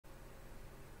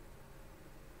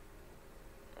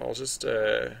I'll just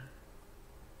let's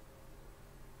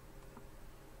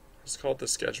call it the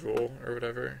schedule or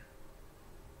whatever.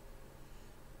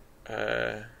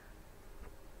 I'll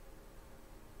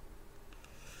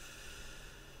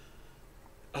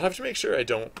have to make sure I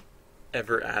don't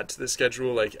ever add to the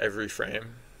schedule like every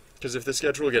frame, because if the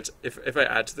schedule gets if I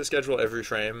add to the schedule every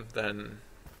frame, then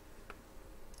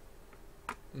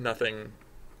nothing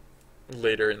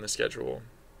later in the schedule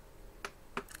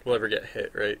will ever get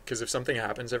hit, right? Because if something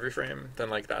happens every frame,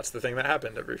 then like that's the thing that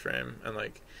happened every frame, and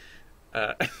like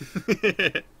uh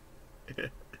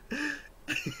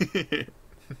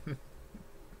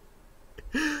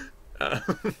um,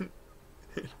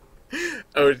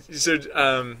 oh, so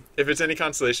if it's any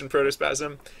consolation,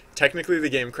 protospasm, technically the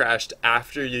game crashed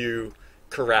after you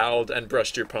corralled and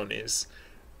brushed your ponies.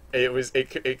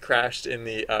 It crashed in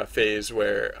the phase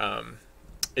where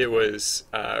it was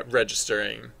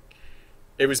registering.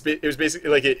 It was basically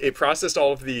like it processed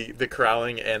all of the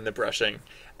corralling and the brushing,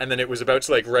 and then it was about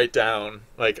to like write down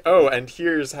like, oh, and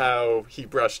here's how he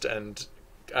brushed and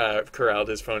corralled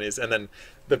his ponies, and then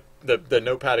the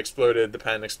notepad exploded, the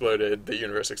pen exploded, the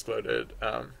universe exploded.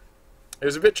 It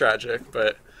was a bit tragic,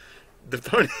 but the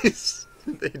ponies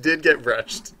they did get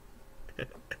brushed.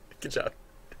 Good job.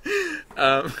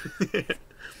 Um,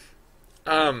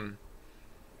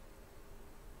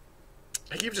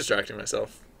 I keep distracting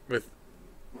myself with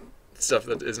stuff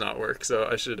that is not work, so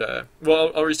I should.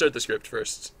 Well, I'll restart the script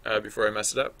first before I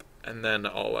mess it up, and then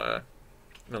I'll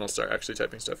start actually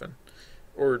typing stuff in,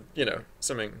 or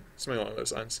something along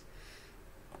those lines.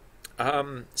 So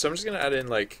I'm just gonna add in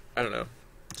like I don't know,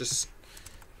 just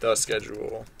the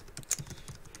schedule.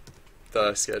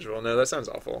 The schedule. No, that sounds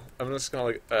awful. I'm just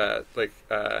gonna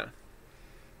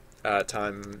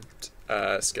timed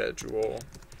schedule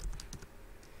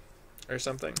or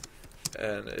something,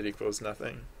 and it equals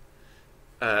nothing.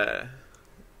 Oh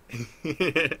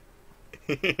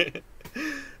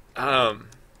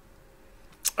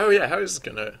yeah, how's this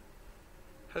gonna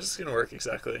work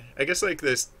exactly? I guess like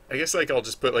I'll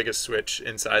just put like a switch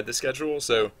inside the schedule,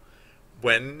 so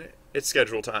when it's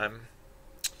schedule time,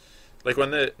 like when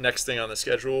the next thing on the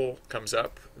schedule comes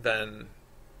up, then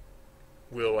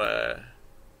we'll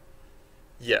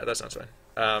yeah, that sounds fine.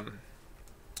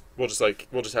 We'll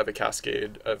just have a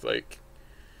cascade of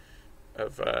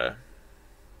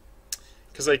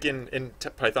because like in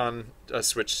Python, a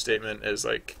switch statement is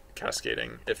like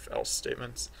cascading if else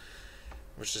statements,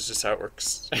 which is just how it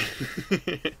works.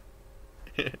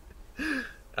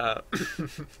 uh,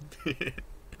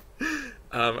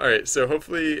 all right, so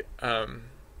hopefully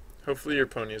your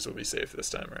ponies will be safe this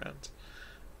time around.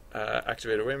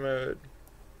 Activate away mode.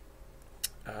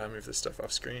 Move this stuff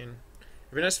off screen.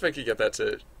 It'd be nice if I could get that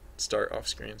to start off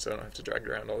screen so I don't have to drag it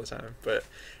around all the time. But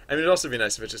I mean, it'd also be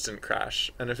nice if it just didn't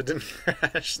crash. And if it didn't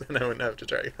crash, then I wouldn't have to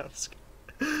drag it off screen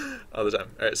all the time.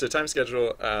 All right, so time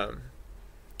schedule.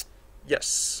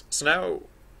 Yes. So now,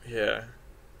 yeah.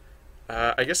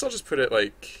 I guess I'll just put it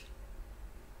like.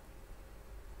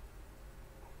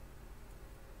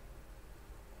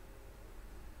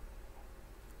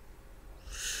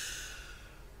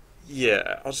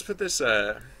 Yeah, I'll just put this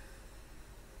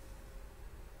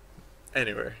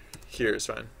anywhere. Here is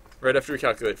fine. Right after we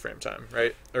calculate frame time,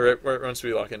 right? Or right once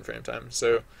we lock in frame time.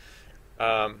 So,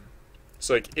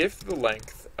 like if the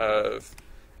length of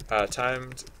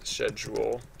timed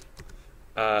schedule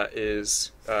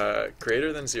is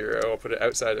greater than 0, I'll put it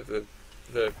outside of the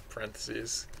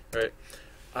parentheses, right?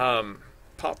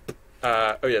 Pop.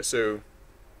 Oh yeah. So.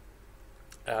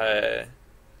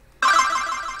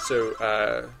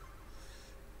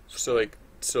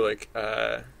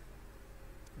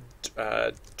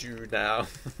 Do now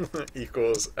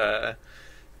equals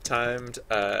timed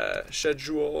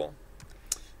schedule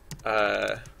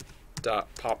dot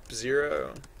pop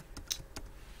 0.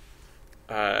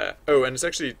 Oh, and it's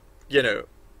actually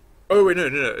oh wait, no.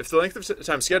 If the length of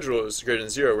time schedule is greater than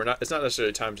 0, it's not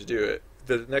necessarily time to do it.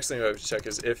 The next thing I have to check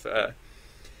is if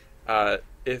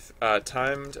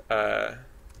timed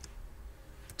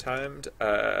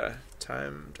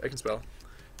I can spell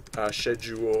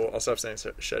schedule. I'll stop saying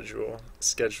schedule.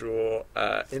 Schedule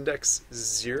index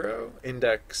 0,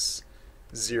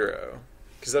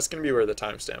 because that's going to be where the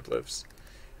timestamp lives.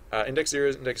 Index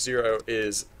 0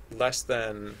 is less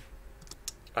than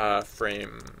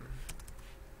frame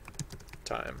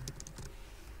time.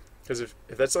 Because if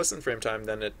that's less than frame time,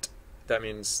 then that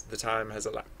means the time has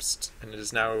elapsed, and it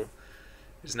is now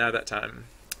that time.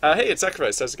 Hey, it's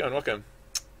Sacrifice. How's it going? Welcome.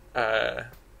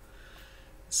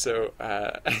 So,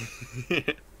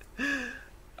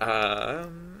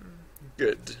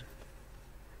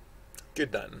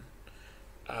 good done.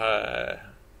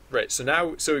 Right. So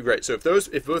now, so right. So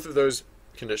if both of those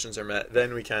conditions are met,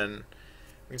 then we can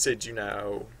say do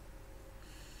now.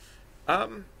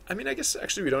 I mean, I guess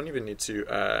actually we don't even need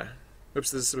to. Oops,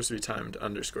 this is supposed to be timed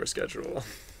underscore schedule,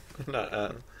 not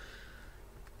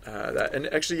that. And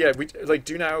actually, yeah, we like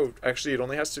do now. Actually, it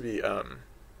only has to be. It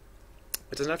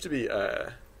doesn't have to be.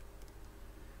 It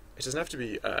doesn't have to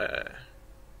be.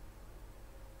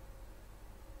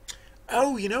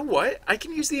 Oh, you know what? I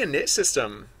can use the init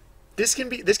system. This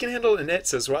can handle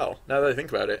inits as well. Now that I think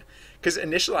about it, because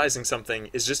initializing something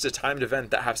is just a timed event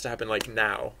that has to happen like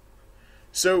now.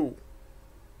 So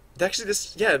actually,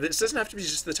 this doesn't have to be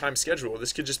just the time schedule.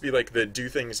 This could just be like the do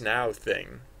things now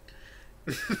thing.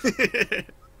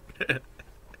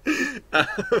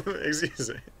 Excuse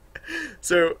me.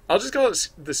 So I'll just call it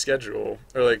the schedule,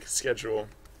 or like schedule,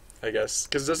 I guess,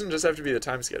 because it doesn't just have to be the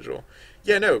time schedule.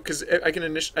 Yeah, no, because I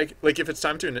can like if it's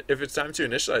time to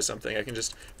initialize something, I can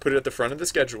just put it at the front of the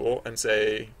schedule and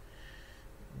say,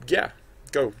 yeah,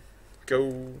 go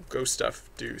stuff,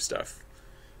 do stuff.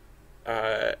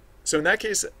 So in that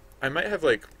case, I might have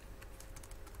like,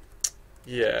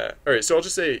 yeah, all right. So I'll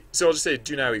just say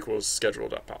do now equals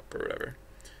schedule.pop or whatever.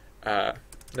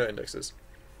 No indexes.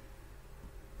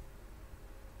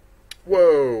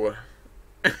 Whoa.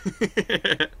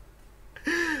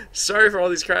 Sorry for all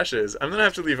these crashes. I'm gonna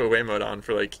have to leave away mode on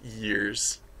for like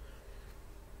years.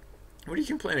 What are you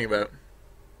complaining about?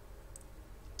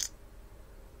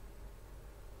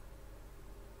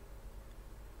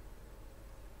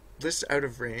 List out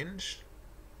of range?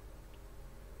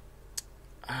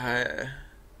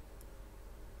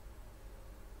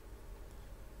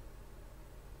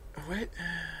 What?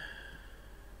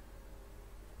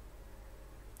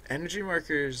 Energy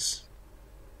markers.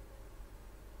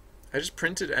 I just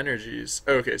printed energies.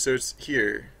 Oh, okay, so it's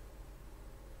here.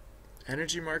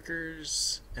 Energy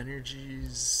markers,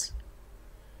 energies.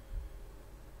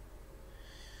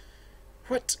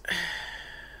 What?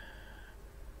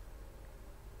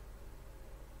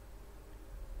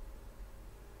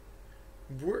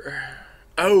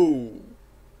 Oh,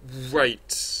 right.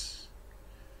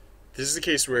 This is the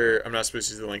case where I'm not supposed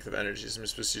to use the length of energies. I'm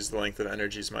supposed to use the length of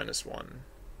energies minus 1,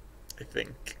 I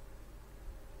think.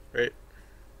 Right?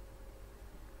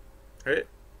 Right?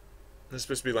 This is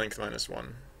supposed to be length minus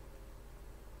 1.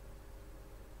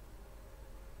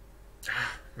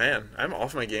 Man, I'm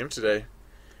off my game today.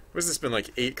 What's this been, like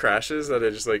 8 crashes that I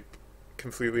just like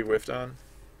completely whiffed on?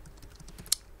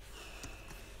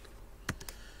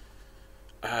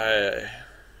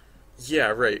 Yeah,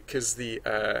 right, because the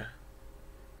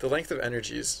length of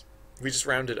energies, we just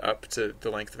rounded up to the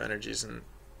length of energies, and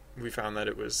we found that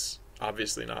it was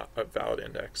obviously not a valid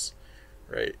index,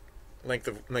 right?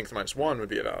 Length minus 1 would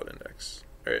be a valid index,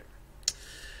 right?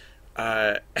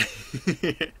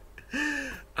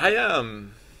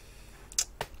 I'm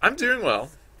doing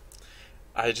well.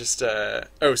 I just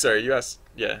oh, sorry, you asked.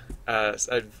 Yeah, I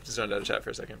just zoned out of chat for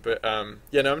a second, but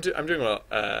yeah, no, I'm doing well.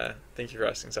 Thank you for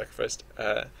asking, Sacrificed.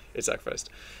 It's Sacrificed.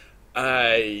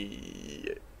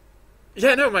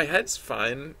 Yeah, no, my head's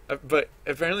fine, but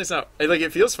apparently it's not. Like,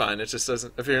 it feels fine. It just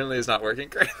doesn't. Apparently, it's not working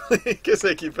correctly because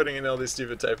I keep putting in all these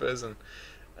stupid typos and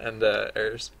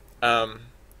errors.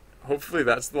 Hopefully,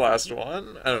 that's the last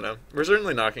one. I don't know. We're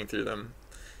certainly knocking through them,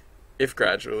 if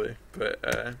gradually, but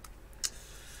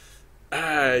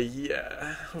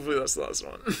yeah. Hopefully, that's the last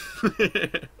one.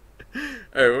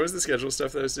 All right, what was the schedule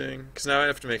stuff that I was doing? Because now I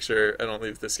have to make sure I don't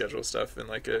leave the schedule stuff in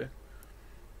like a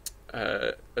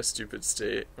stupid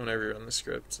state when I rerun the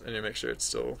script. I need to make sure it's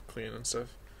still clean and stuff.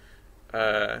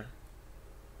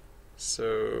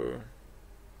 So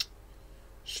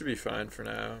should be fine for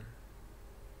now.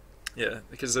 Yeah,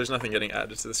 because there's nothing getting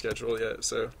added to the schedule yet.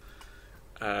 So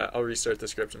I'll restart the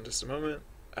script in just a moment.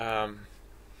 I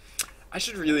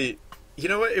should really, you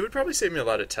know what? It would probably save me a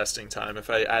lot of testing time if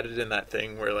I added in that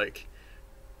thing where like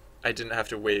I didn't have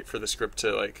to wait for the script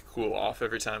to like cool off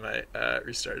every time I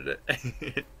restarted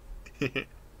it.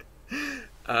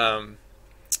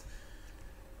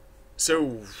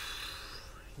 So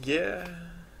yeah,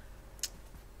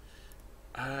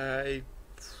 I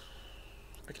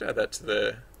could add that to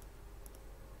the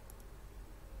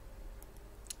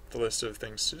list of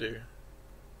things to do.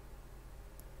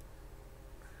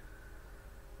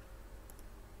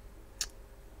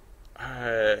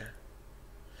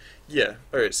 Yeah.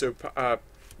 All right. So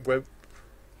web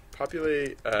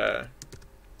populate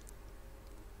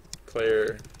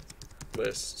player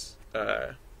list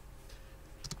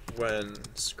when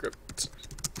script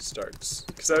starts,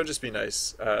 because that would just be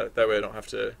nice. That way I don't have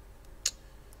to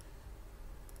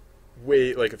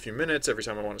wait like a few minutes every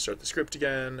time I want to start the script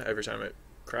again, every time it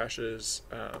crashes.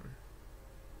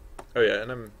 Oh yeah,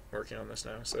 and I'm working on this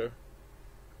now, so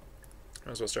I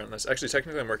might as well start on this. Actually,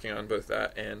 technically I'm working on both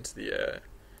that and the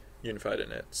unified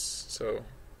inits, so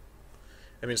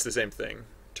I mean it's the same thing,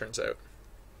 turns out.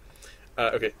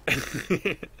 Okay.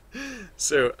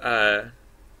 So,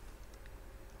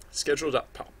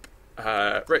 schedule.pop.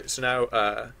 Right, so now,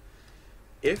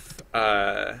 if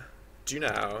do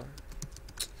now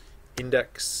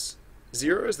index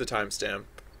 0 is the timestamp,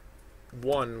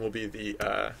 1 will be the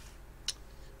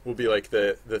like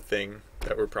the thing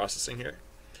that we're processing here.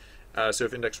 So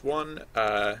if index 1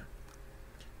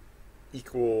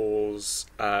 equals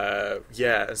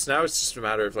yeah, and so now it's just a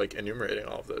matter of like enumerating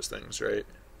all of those things, right?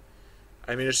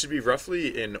 I mean, it should be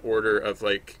roughly in order of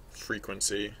like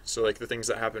frequency. So like the things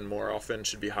that happen more often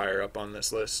should be higher up on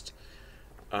this list,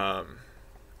 and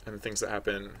the things that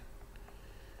happen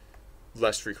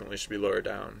less frequently should be lower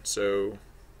down. So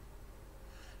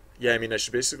yeah, I mean, I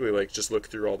should basically like just look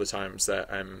through all the times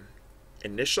that I'm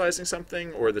initializing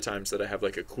something, or the times that I have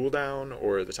like a cooldown,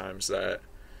 or the times that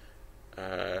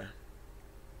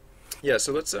yeah.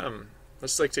 So let's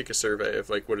like take a survey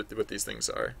of like what these things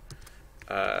are.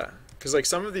 Because like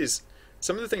some of the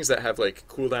things that have like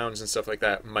cooldowns and stuff like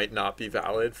that might not be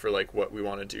valid for like what we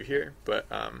want to do here, but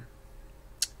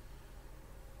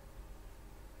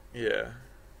yeah,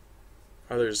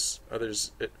 for others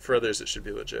it should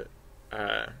be legit.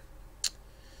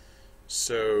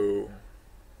 So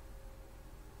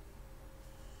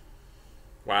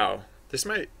wow, this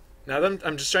might, now that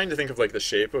I'm just trying to think of like the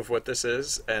shape of what this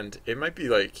is, and it might be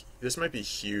like, this might be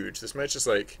huge. This might just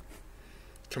like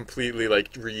completely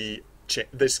like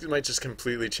this might just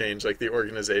completely change like the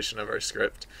organization of our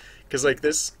script, because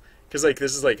this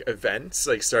is like events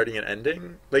like starting and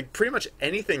ending. Like pretty much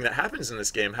anything that happens in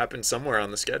this game happens somewhere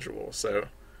on the schedule. So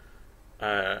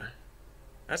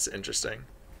that's interesting,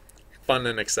 fun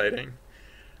and exciting.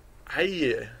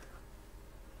 Yeah,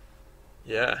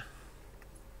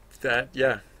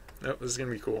 yeah, nope, this is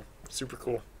gonna be cool, super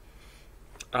cool.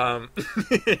 All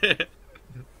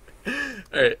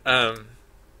right,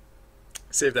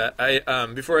 save that.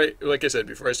 Like I said,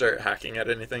 before I start hacking at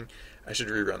anything, I should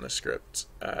rerun the script.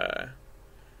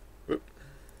 Whoop.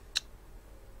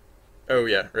 Oh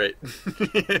yeah, right.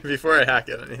 Before I hack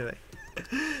at anything,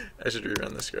 I should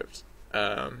rerun the script.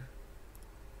 All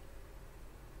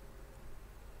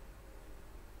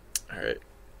right.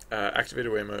 Activate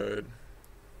away mode.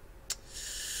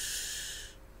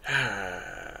 All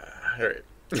right.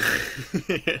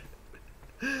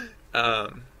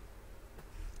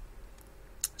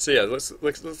 So yeah, let's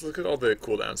look at all the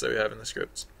cooldowns that we have in the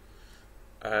script.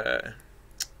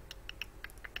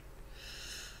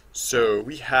 So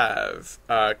we have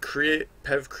create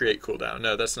cooldown.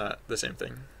 No, that's not the same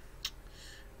thing.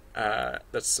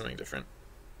 That's something different.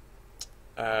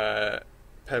 Pev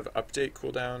update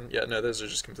cooldown. Yeah, no, those are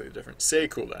just completely different. Say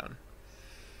cooldown.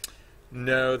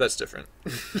 No, that's different.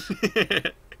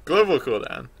 Global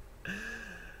cooldown.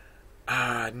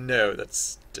 No,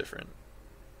 that's different.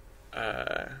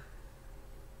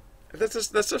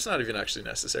 That's just not even actually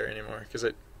necessary anymore, because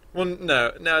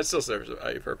no, it still serves a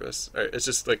value purpose. All right, it's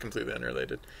just like completely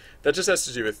unrelated. That just has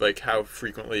to do with like how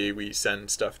frequently we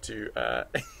send stuff to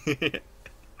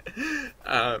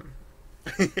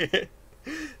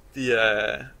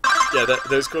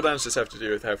those cooldowns just have to do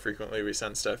with how frequently we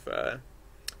send stuff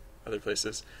other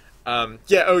places.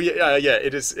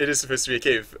 It is supposed to be a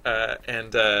cave,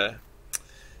 and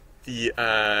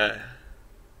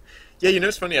yeah, you know,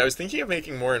 it's funny, I was thinking of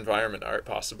making more environment art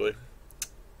possibly,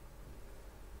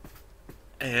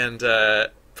 and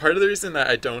part of the reason that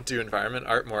I don't do environment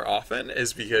art more often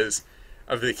is because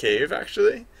of the cave.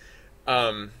 Actually,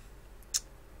 the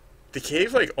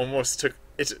cave like almost took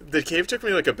the cave took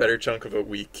me like a better chunk of a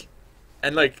week,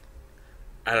 and like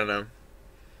I don't know,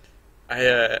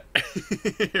 I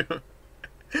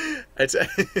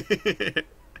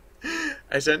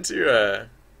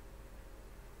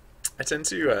I tend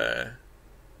to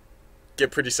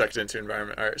get pretty sucked into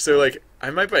environment art. So like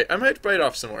I might bite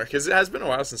off some more, because it has been a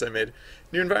while since I made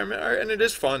new environment art, and it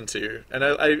is fun too. And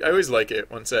I always like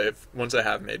it once I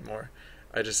have made more.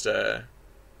 I just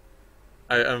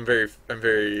I'm very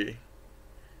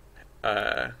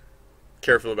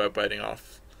careful about biting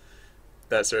off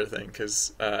that sort of thing,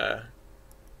 because I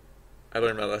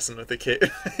learned my lesson with the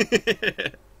cave.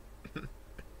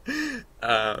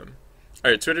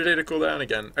 Alright, Twitter data cooldown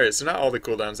again. Alright, so not all the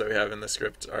cooldowns that we have in the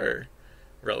script are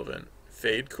relevant.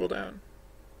 Fade cooldown?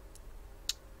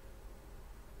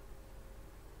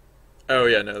 Oh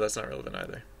yeah, no, that's not relevant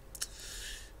either.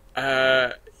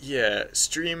 Yeah,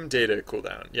 stream data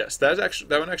cooldown. Yes, that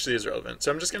one actually is relevant.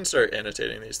 So I'm just gonna start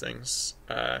annotating these things.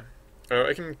 Oh,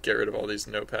 I can get rid of all these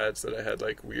notepads that I had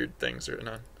like weird things written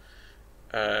on.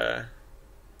 Uh,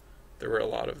 there were a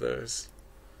lot of those.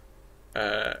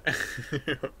 Uh,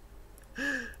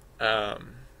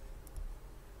 um,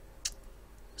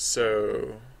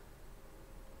 so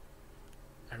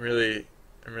I'm really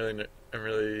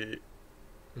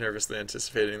nervously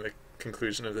anticipating the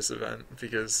conclusion of this event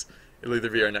because it'll either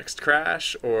be our next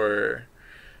crash or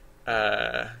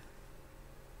I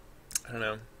don't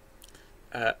know.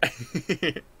 Uh,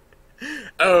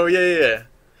 oh yeah,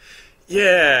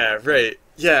 right.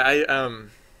 Yeah,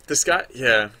 this guy.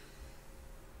 Yeah,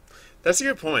 that's a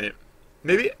good point.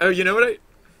 Maybe. Oh, you know what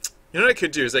I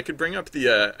could do is I could bring up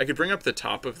the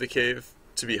top of the cave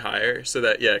to be higher so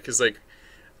that yeah, because like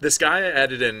this guy I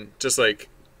added in just like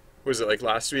was it like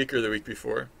last week or the week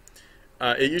before?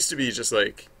 It used to be just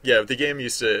like yeah, the game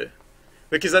used to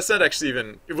because that's not actually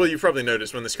even well. You probably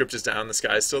noticed when the script is down, the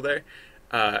sky's still there.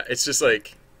 It's just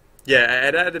like yeah, I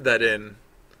had added that in.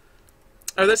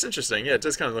 Oh, that's interesting. Yeah, it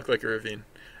does kind of look like a ravine.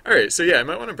 All right, so yeah, I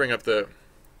might want to bring up the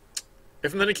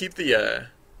if I'm gonna keep the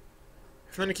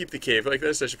if I'm gonna keep the cave like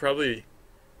this, I should probably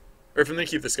or if I'm gonna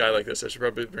keep the sky like this, I should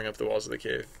probably bring up the walls of the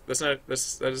cave. That's a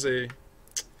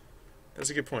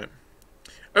good point.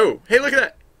 Oh, hey, look at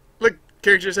that! Look,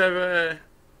 characters have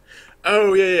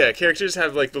oh yeah, characters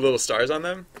have like the little stars on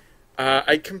them.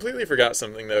 I completely forgot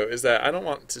something though. Is that I don't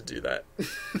want to do that.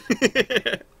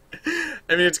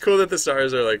 I mean, it's cool that the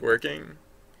stars are like working,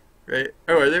 right?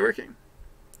 Oh, are they working?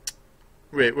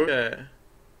 Wait, what?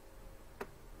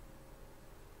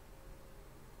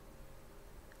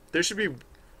 There should be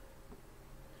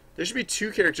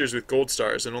two characters with gold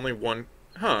stars and only one.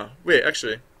 Huh? Wait,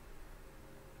 actually.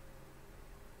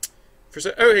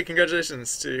 Oh, hey,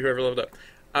 congratulations to whoever leveled up.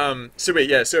 So wait,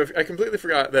 yeah. So I completely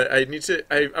forgot that I need to.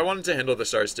 I wanted to handle the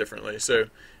stars differently. So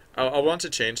I'll want to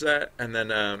change that, and then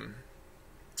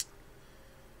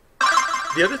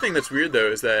the other thing that's weird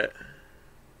though is that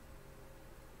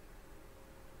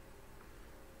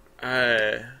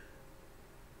uh,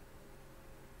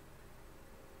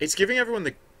 it's giving everyone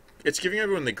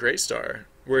the gray star,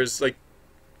 whereas like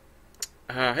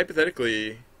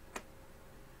hypothetically,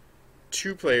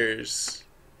 two players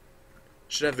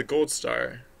should have the gold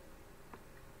star.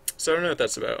 So I don't know what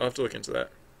that's about. I'll have to look into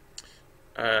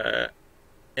that.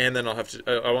 And then I'll have to.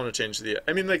 I want to change the.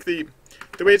 I mean, like the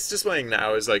way it's displaying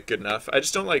now is like good enough. I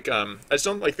just don't like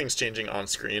things changing on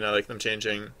screen. I like them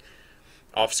changing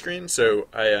off screen. So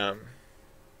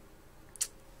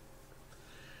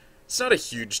it's not a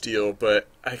huge deal, but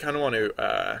I kind of want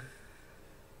to.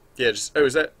 Yeah, just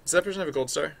does that person have a gold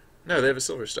star? No, they have a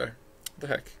silver star. What the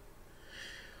heck?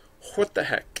 What the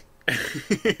heck?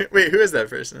 Wait, who is that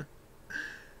person?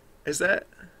 Is that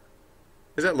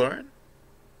Lauren?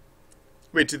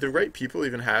 Wait, do the right people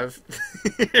even have?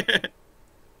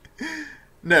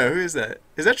 No, who is that?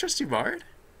 Is that Trusty Bard?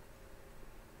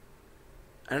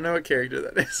 I don't know what character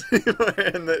that is anymore,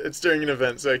 and it's during an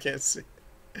event, so I can't see.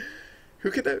 Who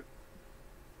could that?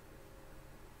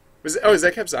 Is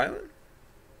that Cap's Island?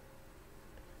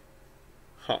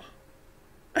 Huh.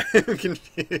 I'm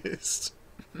confused.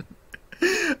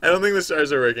 I don't think the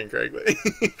stars are working correctly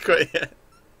quite yet.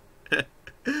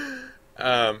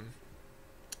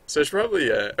 So I should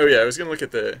probably. Oh yeah, I was gonna look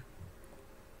at this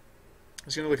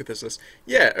list.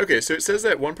 Yeah. Okay. So it says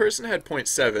that one person had zero point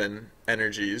 0.7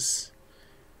 energies,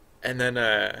 and then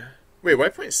wait, why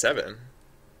 0.7?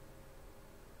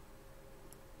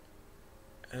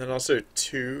 And then also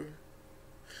 2.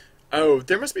 Oh,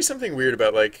 there must be something weird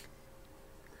about like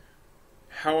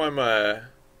how I'm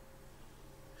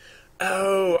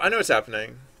Oh, I know what's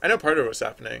happening. I know part of what's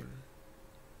happening.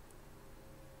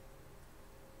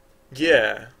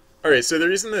 Yeah. Alright, so the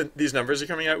reason that these numbers are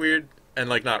coming out weird and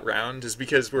like not round is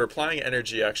because we're applying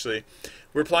energy actually.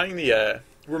 We're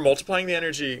multiplying the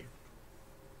energy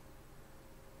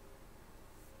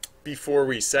before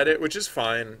we set it, which is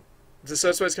fine. So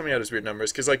that's why it's coming out as weird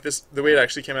numbers, because like this, the way it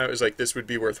actually came out is like this would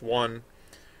be worth 1,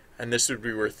 and this would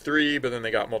be worth 3, but then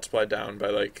they got multiplied down by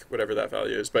like whatever that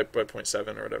value is, by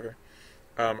 0.7 or whatever.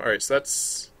 Alright, so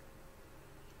that's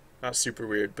not super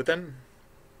weird, but then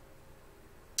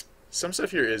some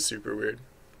stuff here is super weird.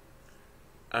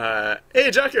 Hey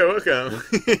Jocko, welcome!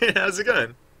 How's it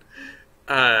going?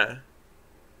 Alright,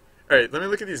 let me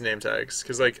look at these name tags,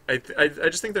 because like, I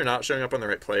just think they're not showing up on the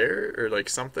right player, or like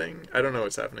something. I don't know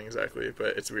what's happening exactly,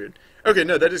 but it's weird. Okay,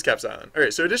 no, that is Cap's Island.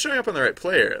 Alright, so it is showing up on the right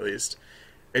player, at least.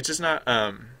 It's just not,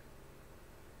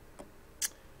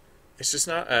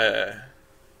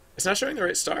 it's not showing the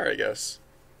right star, I guess.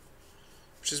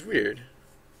 Which is weird.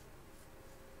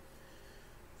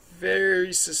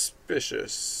 Very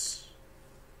suspicious.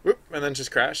 Whoop, and then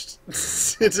just crashed.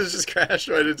 It just crashed.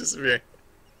 Why did it disappear?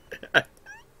 Yeah,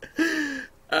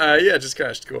 it just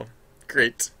crashed. Cool.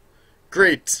 Great.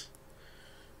 Great.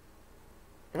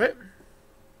 What?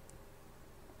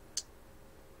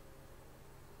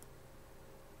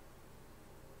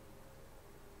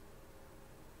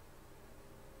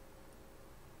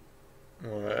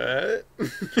 What?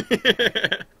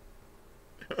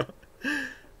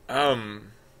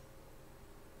 um.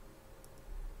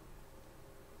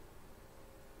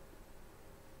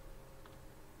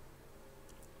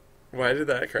 Why did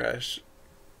that crash?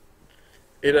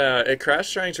 It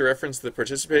crashed trying to reference the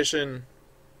participation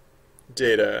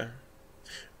data.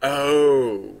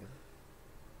 Oh,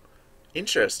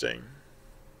 interesting.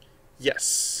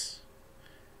 Yes.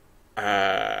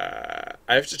 I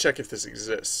have to check if this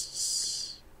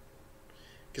exists.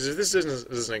 Because if this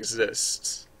doesn't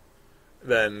exist,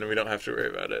 then we don't have to worry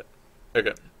about it.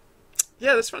 Okay.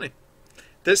 Yeah, that's funny.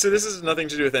 So this has nothing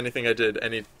to do with anything I did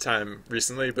any time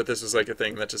recently, but this was like a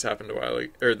thing that just happened a while,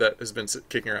 or that has been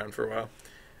kicking around for a while,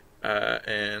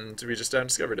 and we just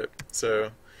discovered it.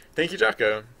 So, thank you,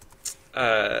 Jocko.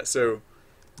 So,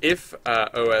 if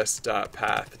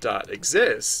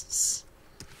os.path.exists,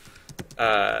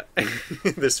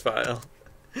 this file,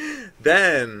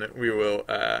 then we will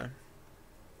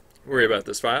worry about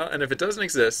this file, and if it doesn't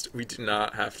exist, we do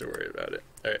not have to worry about it.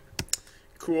 All right,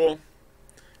 cool.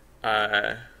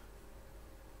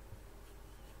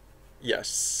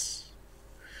 Yes.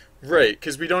 Right,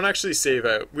 because we don't actually save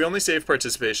out. We only save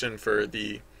participation for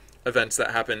the events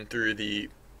that happen through the,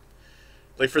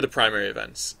 like for the primary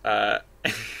events. I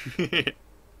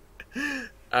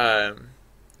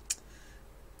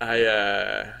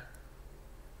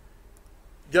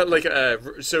yeah, like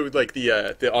so like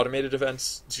the automated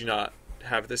events do not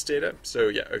have this data. So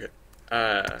yeah, okay.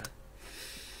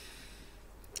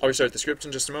 I'll restart the script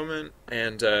in just a moment,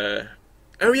 and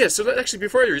oh yeah, so actually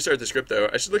before I restart the script though,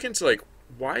 I should look into like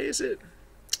why is it?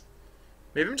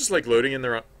 Maybe I'm just like loading in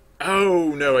the wrong.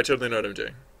 Oh no, I totally know what I'm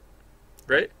doing.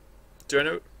 Right? Do I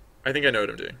know? I think I know what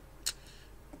I'm doing.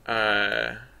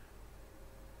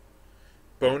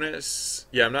 Bonus.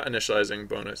 Yeah, I'm not initializing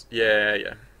bonus.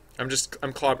 Yeah. I'm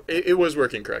clobber. It was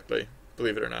working correctly,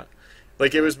 believe it or not.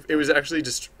 Like it was actually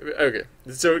just okay.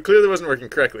 So it clearly wasn't working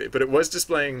correctly, but it was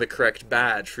displaying the correct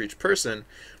badge for each person.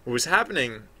 What was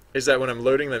happening is that when I'm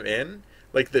loading them in,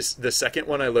 like the second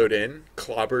one I load in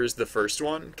clobbers the first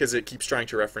one because it keeps trying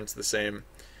to reference the same.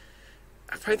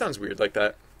 Python's weird like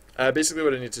that. Basically,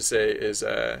 what I need to say is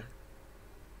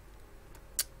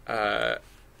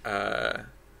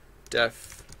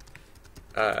def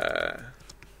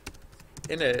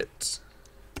init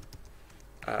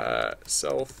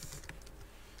self,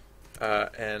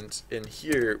 and in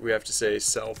here we have to say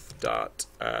self dot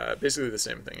basically the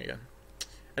same thing again.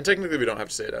 And technically we don't have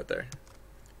to say it out there.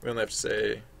 We only have to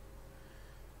say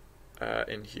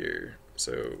in here.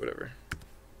 So whatever.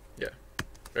 Yeah.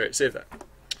 All right, save that.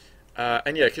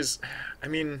 And yeah, because I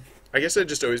mean, I guess I've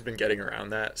just always been getting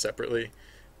around that separately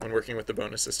when working with the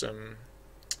bonus system,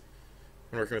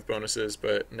 when working with bonuses,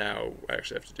 but now I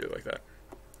actually have to do it like that.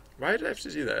 Why did I have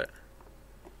to do that?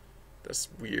 That's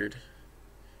weird.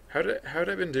 How had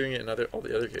I been doing it in all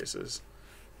the other cases?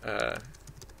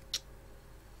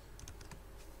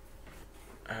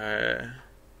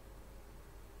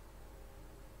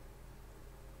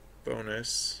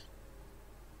 Bonus.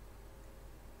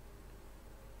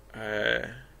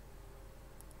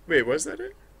 Wait, was that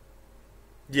it?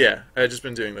 Yeah, I had just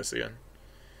been doing this again,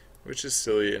 which is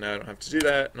silly, and now I don't have to do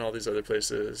that in all these other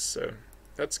places, so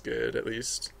that's good at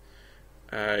least.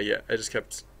 Yeah, I just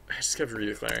kept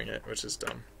redeclaring it, which is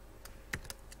dumb.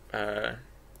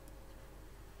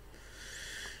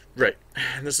 Right,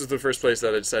 and this is the first place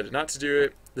that I decided not to do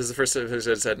it. This is the first place I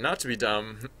decided not to be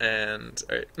dumb, and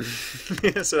alright.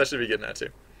 So that should be good now too.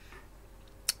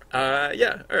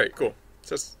 Yeah, alright, cool.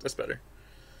 So that's better.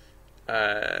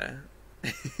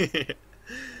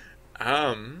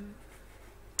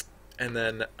 And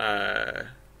then,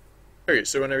 okay,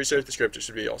 so when I restart the script, it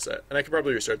should be all set. And I can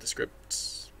probably restart the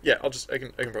script. Yeah, I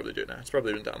can probably do it now. It's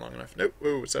probably been down long enough. Nope,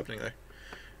 whoa, what's happening there?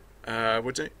 Oh,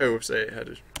 whoops, I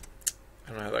don't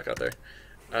know how that got there.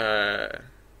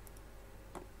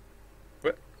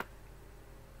 What?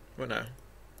 What now?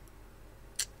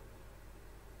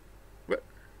 What?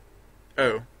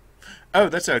 Oh. Oh,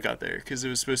 that's how it got there, because it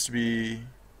was supposed to be...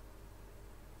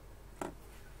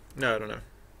 No, I don't know.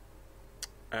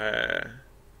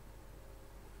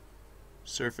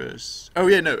 Surface. Oh,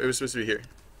 yeah, no, it was supposed to be here.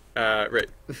 Right.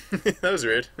 That was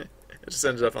weird. It just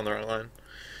ended up on the wrong line.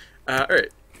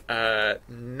 Alright.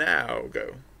 Now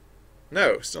go.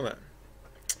 No, still not.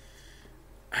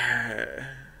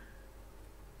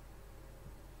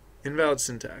 Invalid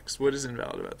syntax. What is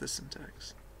invalid about this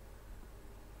syntax?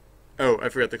 Oh, I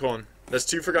forgot the colon. That's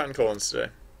 2 forgotten colons today.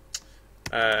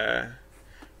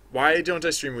 Why don't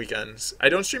I stream weekends? I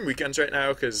don't stream weekends right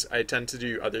now because I tend to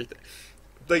do other things.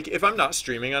 Like, if I'm not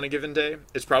streaming on a given day,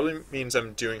 it probably means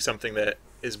I'm doing something that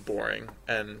is boring.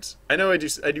 And I know I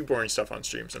do boring stuff on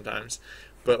stream sometimes.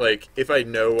 But, like, if I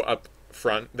know up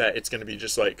front that it's going to be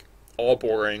just, like, all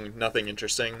boring, nothing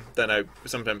interesting, then I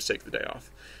sometimes take the day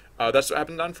off. That's what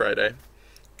happened on Friday.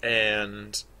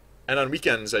 And on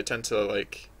weekends, I tend to,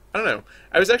 like... I don't know.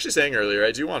 I was actually saying earlier,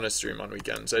 I do want to stream on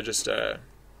weekends. I just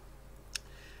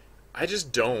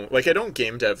don't. Like, I don't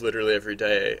game dev literally every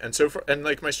day. And so far, and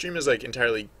like my stream is like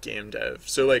entirely game dev.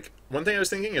 So like one thing I was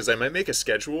thinking is I might make a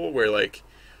schedule where like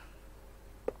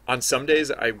on some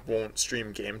days I won't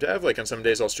stream game dev, like on some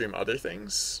days I'll stream other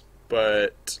things.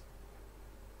 And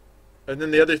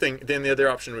then the other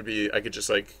option would be I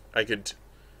don't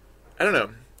know.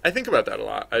 I think about that a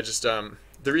lot. I just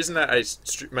the reason that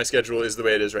my schedule is the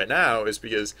way it is right now is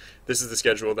because this is the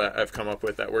schedule that I've come up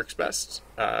with that works best.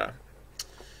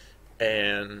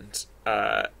 And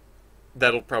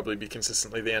that'll probably be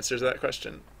consistently the answer to that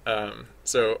question.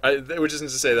 Which isn't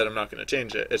to say that I'm not going to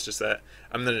change it. It's just that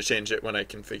I'm going to change it when I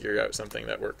can figure out something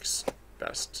that works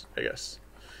best, I guess.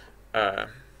 All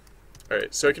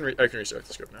right, so I can restart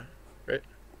the script now, right?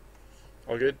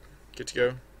 All good, good to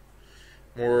go.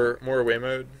 More away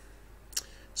mode.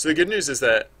 So the good news is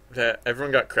that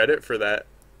everyone got credit for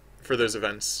those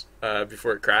events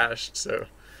before it crashed. So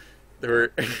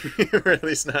we're at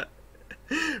least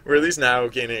now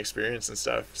gaining experience and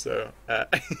stuff. So yeah.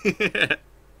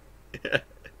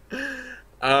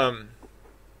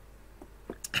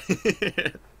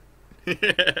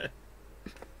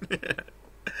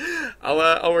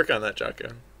 I'll work on that, Jocko.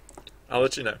 I'll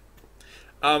let you know.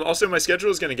 Also, my schedule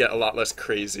is going to get a lot less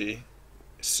crazy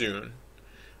soon.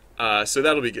 So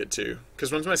that'll be good too.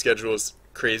 Because once my schedule is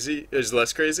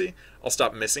less crazy, I'll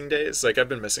stop missing days. Like I've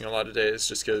been missing a lot of days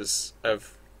just because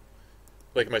of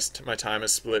like my time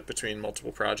is split between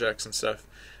multiple projects and stuff.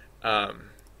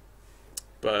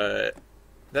 But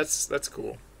that's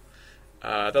cool.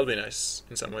 That'll be nice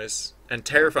in some ways and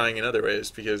terrifying in other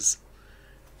ways because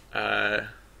I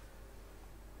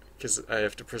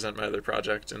have to present my other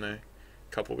project in a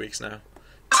couple weeks now.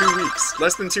 2 weeks,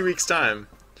 less than 2 weeks time.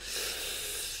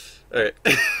 All right,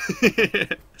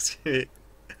 it's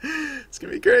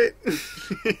gonna be great.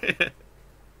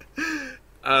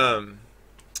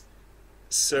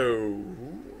 So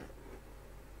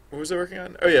what was I working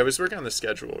on? Oh yeah, I was working on the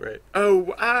schedule, right?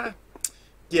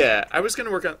 Yeah, I was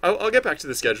gonna work on. I'll get back to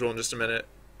the schedule in just a minute.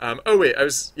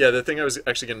 The thing I was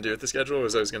actually gonna do with the schedule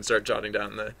was I was gonna start jotting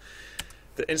down the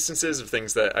instances of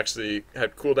things that actually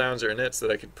had cooldowns or inits that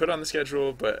I could put on the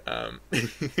schedule, but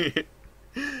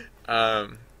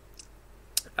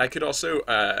I could also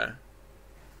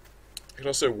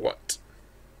what?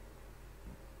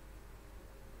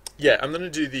 Yeah, I'm gonna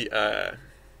do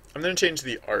I'm gonna change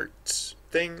the art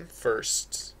thing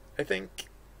first, I think.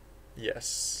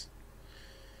 Yes.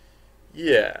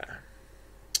 Yeah.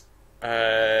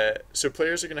 So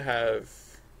players are gonna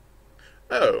have.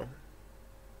 Oh.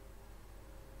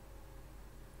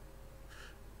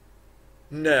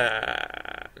 Nah.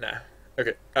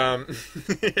 Okay.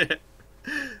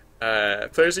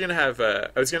 Players are gonna have. I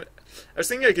was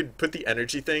thinking I could put the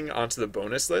energy thing onto the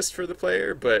bonus list for the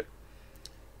player, but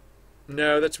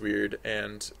no, that's weird.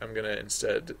 And I'm gonna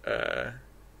instead. Oh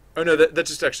no, that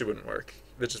just actually wouldn't work.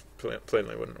 That just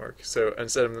plainly wouldn't work. So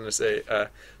instead, I'm gonna say.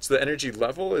 So the energy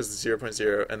level is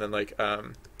 0.0, and then like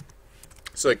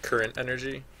so like current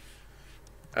energy.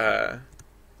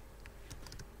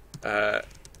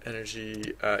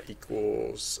 Energy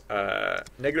equals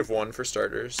 -1 for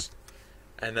starters.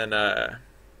 And then,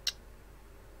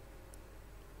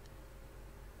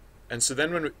 and so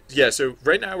then so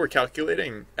right now we're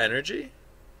calculating energy,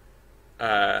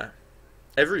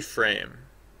 every frame.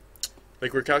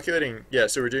 Like we're calculating,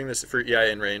 so we're doing this for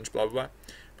EI in range, blah, blah, blah.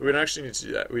 But we don't actually need to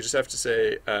do that. We just have to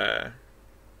say,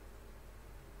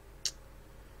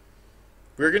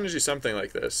 we're going to do something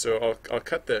like this. So I'll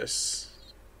cut this.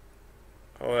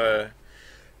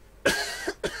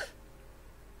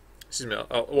 Excuse me,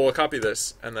 I'll copy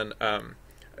this, and then,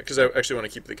 because I actually want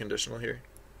to keep the conditional here.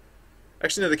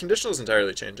 Actually, no, the conditional is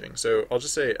entirely changing, so I'll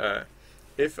just say,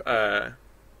 if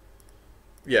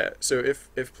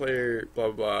player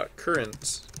blah, blah, blah,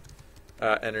 current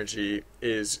energy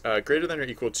is greater than or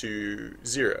equal to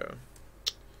 0,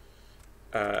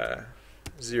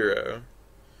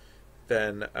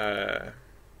 then,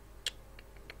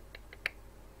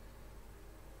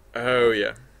 oh,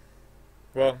 yeah,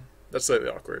 well, that's slightly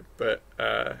awkward, but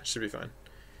should be fine.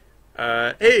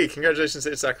 Hey, congratulations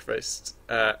that it's sacrificed.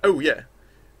 Oh yeah,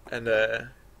 and oh,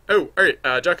 all right,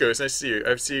 Jocko, it's nice to see you.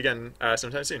 I'll see you again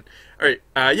sometime soon. All right,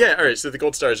 yeah, all right. So the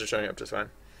gold stars are showing up just fine.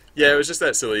 Yeah, it was just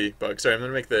that silly bug. Sorry, I'm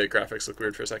gonna make the graphics look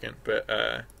weird for a second, but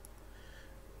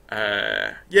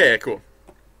yeah, cool.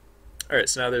 All right,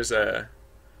 so now there's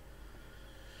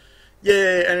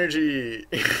yay, energy,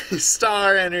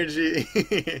 star energy.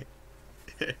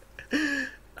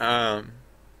 um,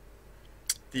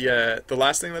 the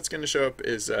last thing that's going to show up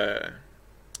is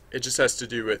it just has to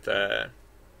do with what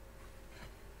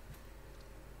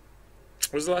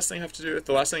does the last thing have to do with?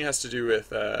 The last thing has to do with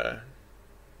the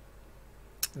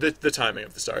timing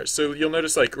of the stars. So you'll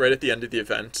notice like right at the end of the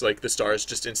event, like the stars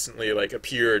just instantly like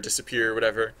appear or disappear or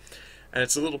whatever, and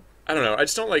it's a little, I don't know. I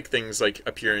just don't like things like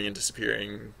appearing and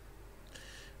disappearing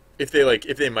if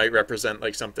they might represent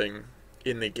like something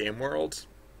in the game world,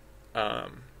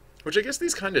 which I guess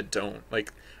these kind of don't.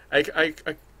 Like I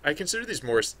consider these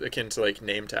more akin to like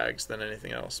name tags than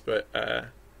anything else, but uh,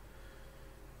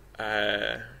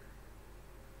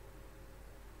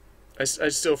 I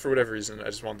still, for whatever reason, I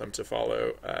just want them to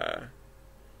follow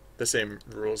the same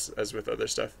rules as with other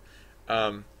stuff.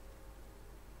 Um,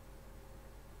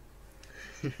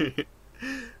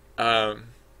 um,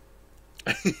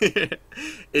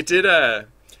 it did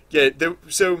yeah.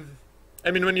 So I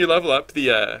mean, when you level up, the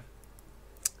way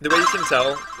you can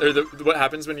tell, or what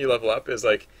happens when you level up is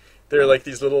like there are like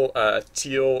these little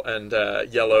teal and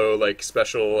yellow like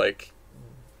special like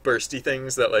bursty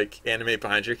things that like animate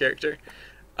behind your character.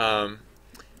 Um,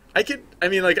 I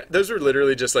mean, like those were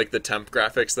literally just like the temp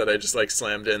graphics that I just like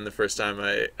slammed in the first time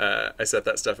I set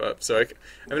that stuff up. So I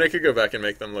mean, I could go back and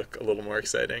make them look a little more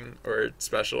exciting or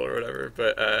special or whatever.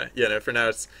 But yeah, no, for now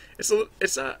it's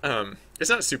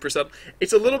not super subtle.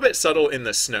 It's a little bit subtle in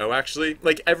the snow actually.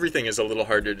 Like everything is a little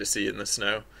harder to see in the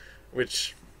snow,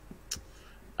 which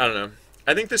I don't know.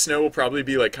 I think the snow will probably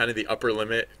be like kind of the upper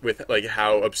limit with like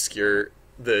how obscure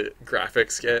the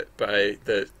graphics get by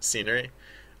the scenery.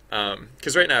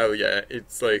 Because right now, yeah,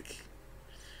 it's like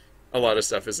a lot of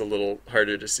stuff is a little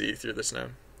harder to see through the snow,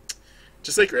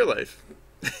 just like real life.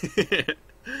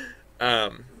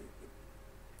 um,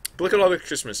 but look at all the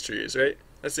Christmas trees, right?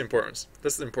 That's the important.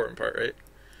 That's the important part, right?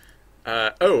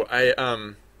 Oh, I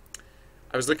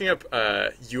was looking up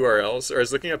URLs, or I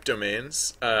was looking up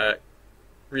domains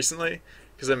recently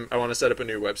because I want to set up a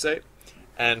new website.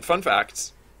 And fun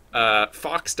fact,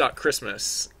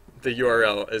 fox.christmas, the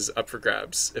URL is up for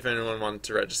grabs if anyone wanted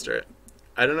to register it.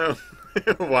 I don't know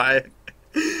why.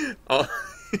 All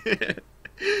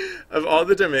of all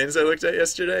the domains I looked at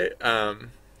yesterday,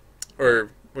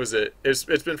 or was it? It's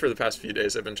been for the past few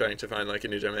days. I've been trying to find like a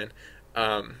new domain.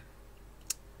 That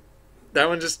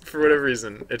one just for whatever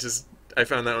reason, I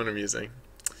found that one amusing.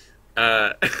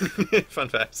 Fun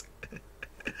fact.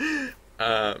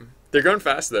 They're going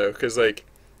fast though, because like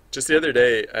just the other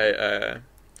day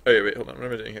oh yeah, wait, hold on. What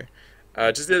am I doing here?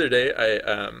 Just the other day,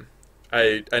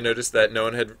 I noticed that no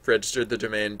one had registered the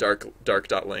domain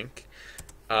dark.link,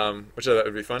 which I thought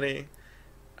would be funny,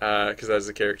 because that was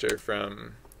a character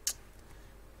from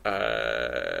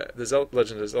the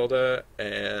Legend of Zelda,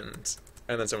 and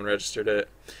then someone registered it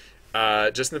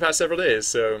just in the past several days.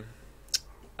 So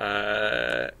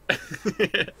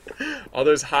all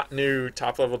those hot new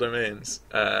top level domains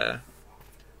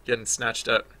getting snatched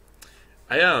up.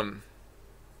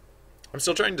 I'm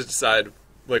still trying to decide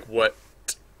like what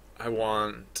I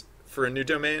want for a new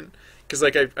domain, because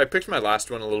like I picked my last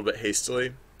one a little bit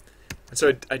hastily, and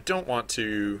so I don't want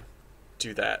to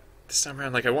do that this time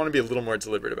around. Like I want to be a little more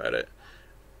deliberate about it.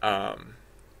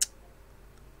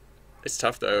 It's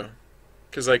tough though,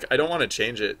 because like I don't want to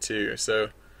change it too. So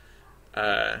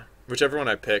whichever one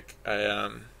I pick, I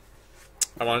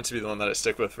want it to be the one that I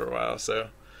stick with for a while. So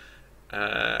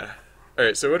all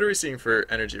right, so what are we seeing for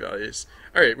energy values?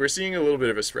 All right, we're seeing a little bit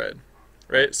of a spread,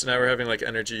 right? So now we're having like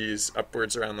energies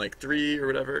upwards around like 3 or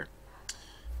whatever.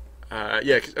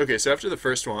 Yeah, okay, so after the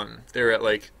first one, they were at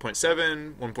like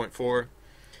 0.7, 1.4,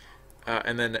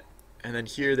 and then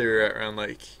here they were at around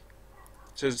like,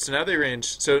 so now they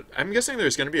range, so I'm guessing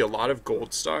there's going to be a lot of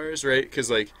gold stars, right?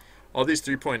 Because like all these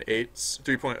 3.8s,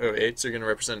 3.08s are going to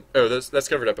represent, oh, that's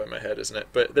covered up by my head, isn't it?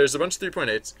 But there's a bunch of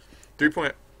 3.8s,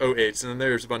 3.08s, and then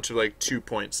there's a bunch of like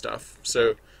 2-point stuff.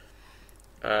 So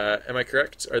am I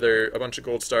correct? Are there a bunch of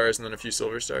gold stars and then a few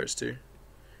silver stars too?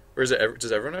 Or is it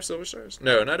does everyone have silver stars?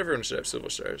 No, not everyone should have silver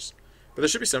stars. But there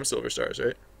should be some silver stars,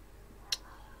 right?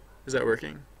 Is that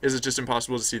working? Is it just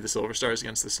impossible to see the silver stars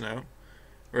against the snow?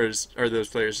 Or are those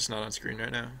players just not on screen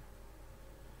right now?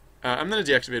 I'm going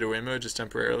to deactivate away mode just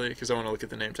temporarily because I want to look at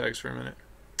the name tags for a minute.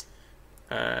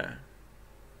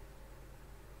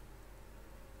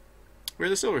 Where are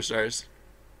the silver stars?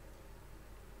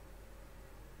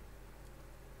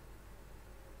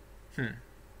 Hmm.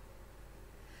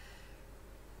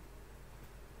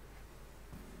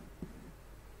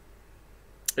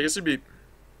 I guess it'd be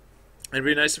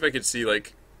nice if I could see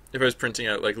like if I was printing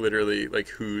out like literally like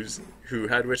who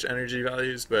had which energy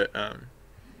values, but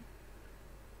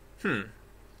hmm.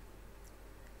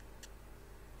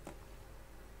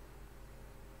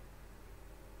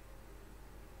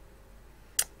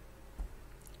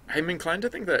 I'm inclined to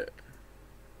think that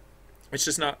it's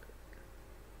just not.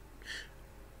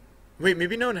 Wait,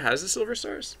 maybe no one has the silver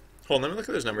stars. Hold on, let me look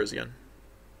at those numbers again.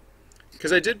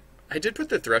 Because I did put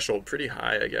the threshold pretty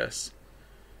high, I guess.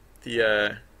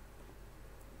 The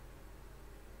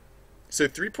so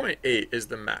 3.8 is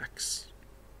the max.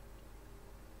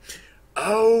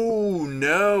 Oh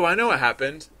no, I know what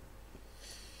happened.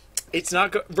 It's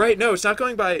not right. No, it's not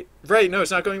going by right. No,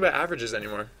 it's not going by averages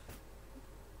anymore.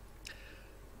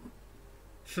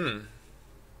 Hmm.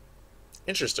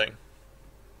 Interesting.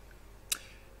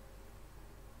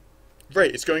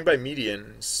 Right, it's going by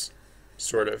medians,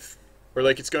 sort of, or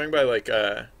like it's going by like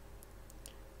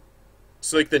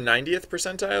so like the 90th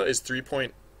percentile is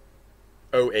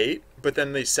 3.08, but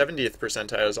then the 70th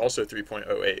percentile is also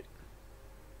 3.08.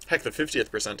 Heck, the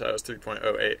 50th percentile is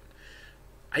 3.08.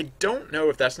 I don't know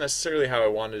if that's necessarily how I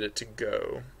wanted it to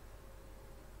go.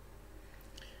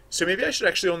 So maybe I should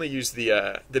actually only use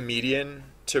the median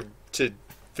to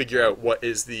figure out what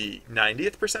is the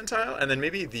 90th percentile, and then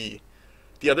maybe the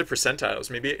other percentiles,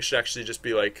 maybe it should actually just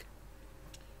be like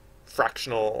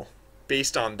fractional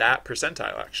based on that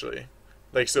percentile actually.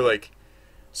 Like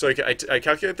I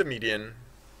calculate the median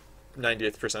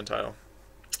 90th percentile.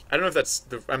 I don't know if that's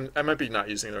I might be not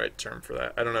using the right term for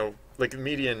that. I don't know. Like the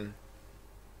median,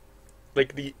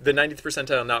 like the 90th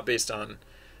percentile not based on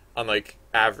like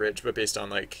average, but based on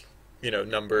like,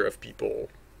 number of people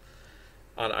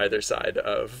on either side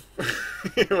of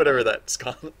whatever that's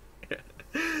called.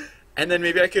 And then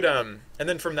maybe I could and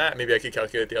then from that maybe I could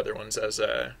calculate the other ones as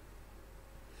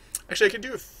actually I could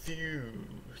do a few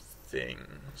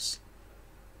things.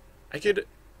 I could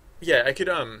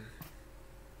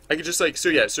just like so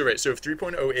right, so if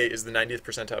 3.08 is the 90th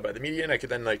percentile by the median, I could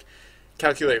then like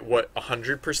calculate what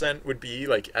 100% would be,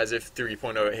 like as if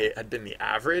 3.08 had been the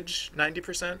average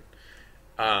 90%,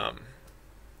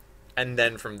 and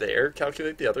then from there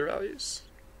calculate the other values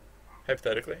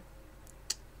hypothetically.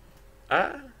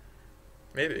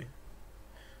 Maybe.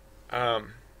 Yeah,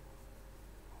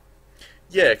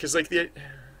 because like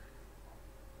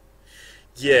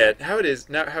how it is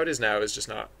now is just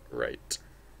not right.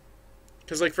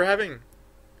 Because like for having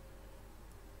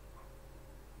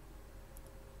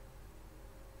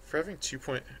 2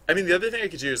 point, I mean the other thing I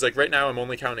could do is like right now I'm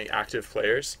only counting active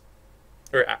players,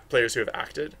 or players who have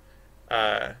acted.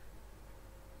 Where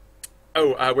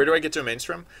do I get domains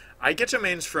from? I get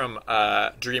domains from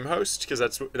DreamHost because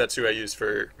that's who I use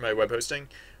for my web hosting.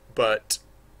 But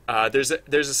there's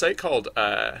a site called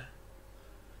I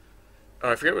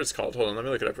forget what it's called. Hold on, let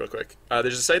me look it up real quick.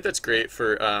 There's a site that's great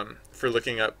for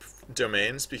looking up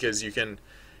domains because it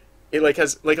like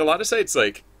has like a lot of sites,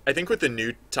 like I think with the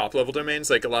new top level domains,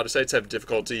 like a lot of sites have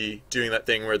difficulty doing that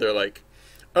thing where they're like,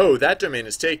 oh, that domain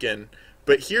is taken,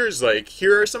 but here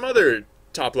are some other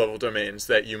top level domains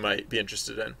that you might be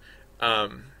interested in.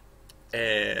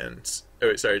 And oh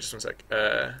wait, sorry, just one sec.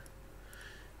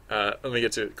 Let me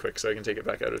get to it quick so I can take it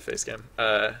back out of Facecam.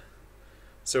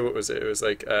 So what was it? It was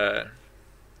like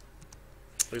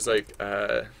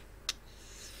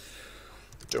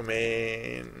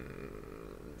domains.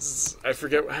 I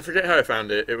forget how I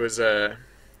found it. It was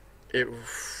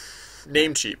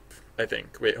Namecheap, I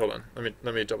think. Wait, hold on.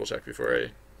 Let me double check before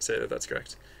I say that that's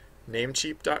correct.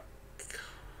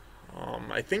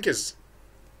 Namecheap.com, I think is.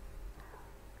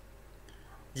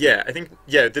 Yeah, I think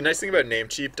the nice thing about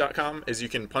Namecheap.com is you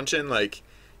can punch in like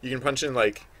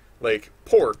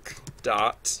pork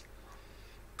dot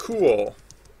cool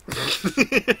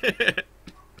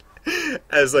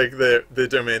as like the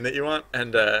domain that you want,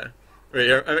 and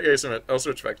wait, I'll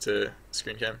switch back to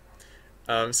screen cam.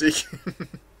 So you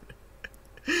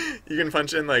can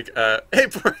punch in like hey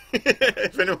pork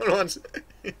if anyone wants.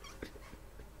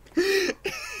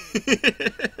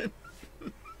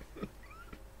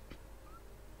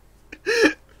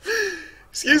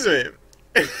 Excuse me.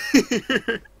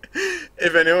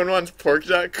 If anyone wants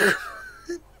pork.com.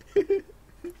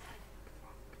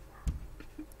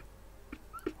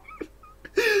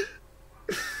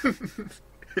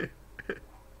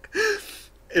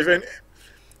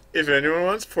 If anyone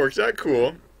wants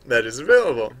pork.cool, that is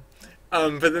available.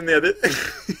 But then the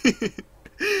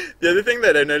The other thing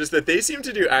that I noticed that they seem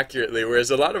to do accurately,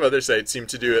 whereas a lot of other sites seem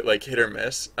to do it like hit or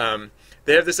miss.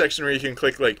 They have the section where you can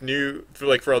click like new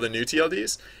for all the new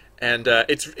TLDs, and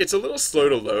it's a little slow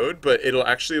to load, but it'll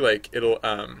actually like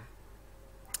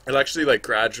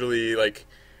gradually like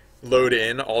load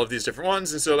in all of these different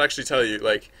ones, and so it'll actually tell you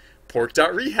like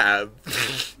pork.rehab.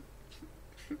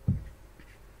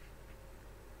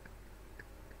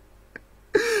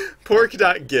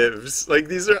 Pork.gives. Like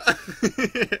these are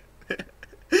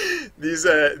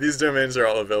these domains are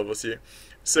all available to you.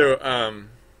 So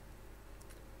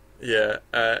yeah.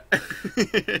 All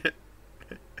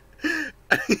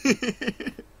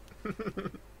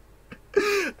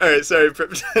right, sorry.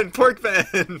 Pork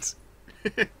band.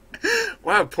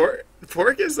 Wow,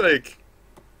 pork is like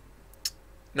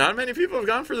not many people have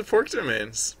gone for the pork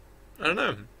domains. I don't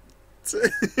know.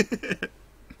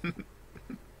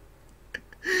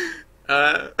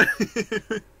 Uh,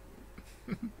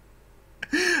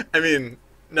 I mean,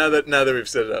 now that we've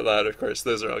said it out loud, of course,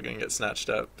 those are all going to get snatched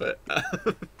up. But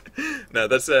no,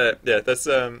 that's that's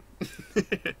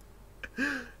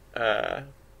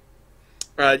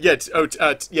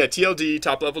TLD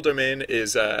top level domain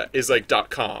is like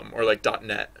 .com or like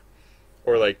 .net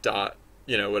or like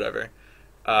whatever.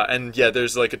 And yeah,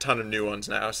 there's like a ton of new ones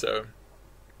now. So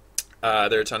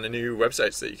there are a ton of new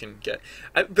websites that you can get.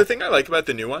 The thing I like about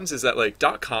the new ones is that like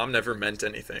 .com never meant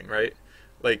anything, right?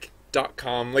 Like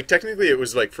 .com, like technically it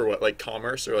was like for what, like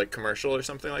commerce or like commercial or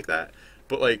something like that.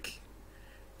 But like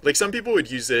some people would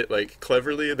use it like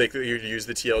cleverly. Like you'd use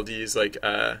the TLDs like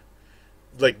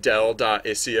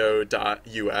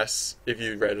del.isio.us. If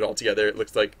you read it all together, it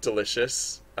looks like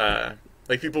delicious.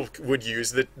 Like people would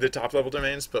use the top level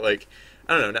domains, but like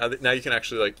I don't know. Now you can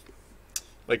actually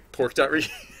like pork.rehab.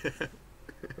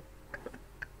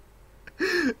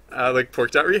 Like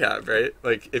pork.rehab, right?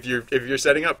 Like if you're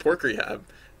setting up pork rehab,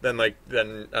 then I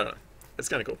don't know. It's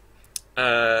kind of cool.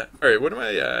 All right, what am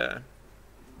I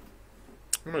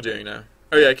doing now?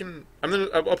 Oh yeah,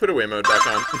 I'll put away mode back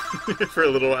on for a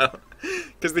little while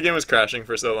because the game was crashing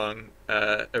for so long.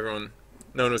 No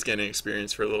one was gaining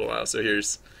experience for a little while. So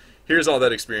here's all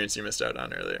that experience you missed out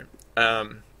on earlier.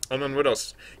 And then what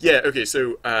else? Yeah, okay.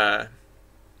 So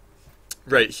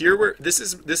right here, this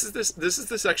is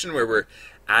the section where we're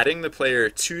adding the player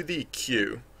to the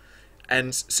queue,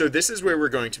 and so this is where we're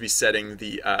going to be setting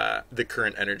the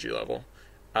current energy level.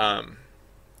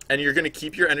 And you're going to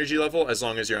keep your energy level as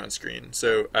long as you're on screen.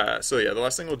 So yeah, the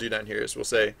last thing we'll do down here is we'll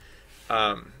say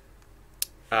the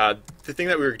thing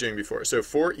that we were doing before. So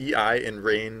for EI in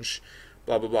range,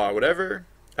 blah, blah, blah, whatever.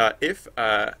 Or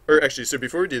actually, so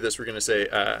before we do this, we're going to say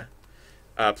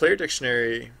player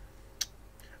dictionary.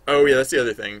 Oh, yeah, that's the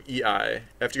other thing. EI. I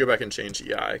have to go back and change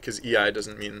EI because EI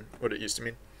doesn't mean what it used to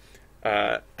mean.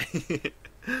 Oh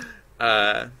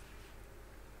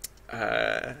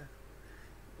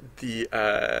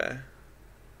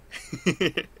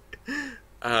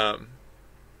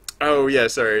yeah,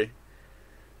 sorry.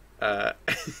 I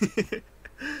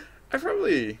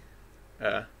probably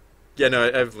yeah, no,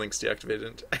 I have links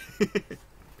deactivated. I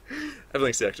have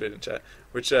links deactivated in chat,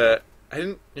 which I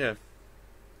didn't. Yeah,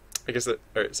 I guess that.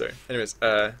 All right, sorry. Anyways,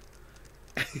 all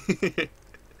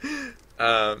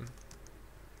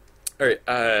right.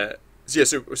 So yeah,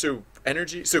 so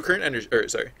energy. So current energy. Or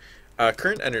sorry,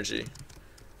 current energy.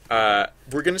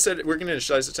 We're gonna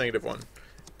initialize it to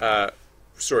 -1,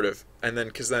 sort of, and then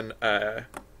because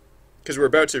we're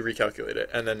about to recalculate it,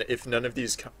 and then if none of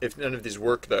these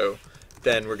work though,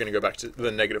 then we're gonna go back to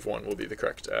the -1 will be the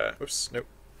correct. Oops, nope.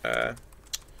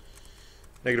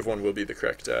 -1 will be the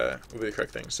correct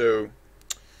thing. So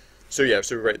yeah,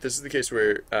 so right, this is the case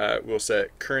where we'll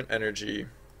set current energy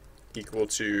equal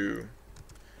to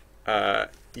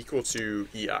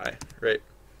EI, right?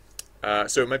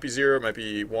 So it might be 0, it might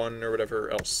be 1, or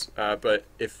whatever else. But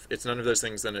if it's none of those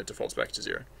things, then it defaults back to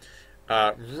 0.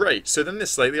 Right. So then the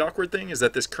slightly awkward thing is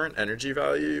that this current energy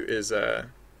value is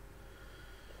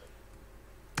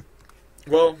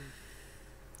well.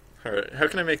 All right. How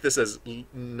can I make this as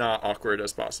not awkward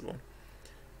as possible,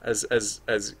 as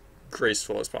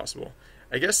graceful as possible?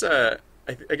 I guess I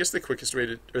guess the quickest way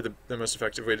to, or the most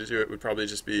effective way to do it would probably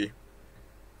just be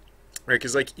right,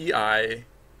 because like EI.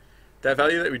 That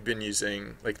value that we'd been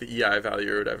using, like the EI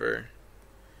value or whatever,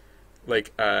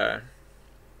 like,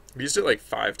 we used it like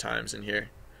 5 times in here.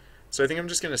 So I think I'm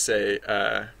just going to say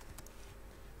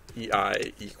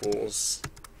EI equals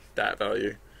that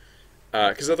value.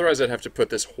 Because otherwise I'd have to put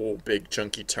this whole big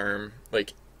chunky term,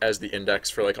 like, as the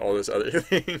index for like all those other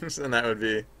things, and that would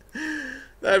be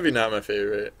not my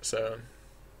favorite. So,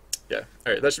 yeah.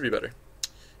 Alright, that should be better.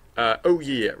 Oh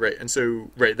yeah, right. And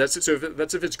so right, that's it. So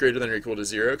that's if it's greater than or equal to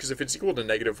 0. Because if it's equal to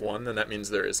 -1, then that means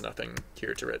there is nothing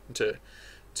here to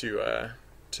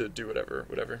to do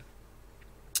whatever.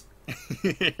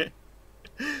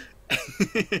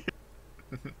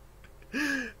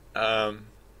 um,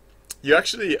 you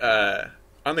actually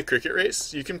on the cricket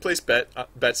race, you can place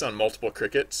bets on multiple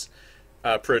crickets.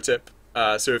 Pro tip.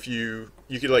 So if you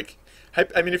could like,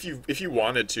 I mean, if you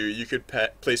wanted to, you could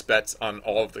place bets on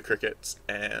all of the crickets,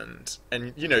 and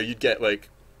you know you'd get like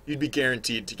you'd be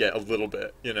guaranteed to get a little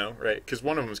bit, you know, right? Because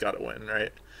one of them's got to win,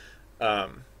 right?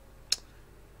 Um,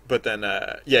 but then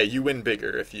yeah, you win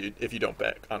bigger if you don't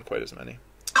bet on quite as many.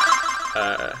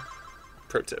 Uh,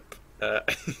 Pro tip. Hey,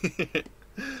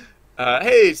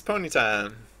 it's pony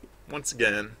time once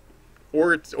again,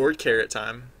 or carrot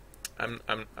time. I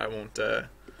won't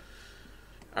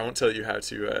tell you how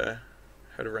to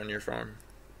run your farm.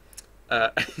 Uh,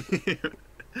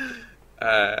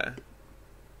 uh,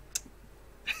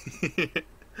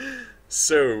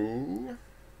 so,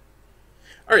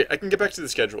 all right, I can get back to the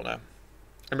schedule now.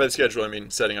 And by the schedule, I mean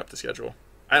setting up the schedule.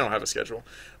 I don't have a schedule.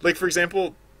 Like for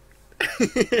example,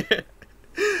 today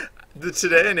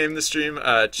I named the stream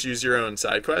 "Choose Your Own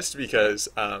SideQuest" because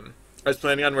I was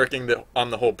planning on working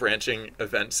on the whole branching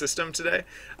event system today.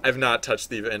 I've not touched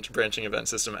the branching event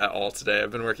system at all today.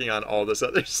 I've been working on all this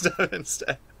other stuff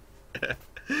instead.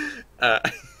 uh,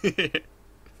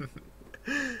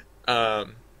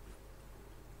 um,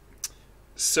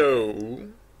 so,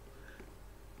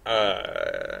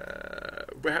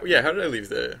 yeah, how did I leave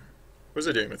the... What was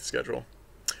I doing with the schedule?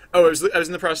 Oh, I was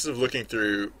in the process of looking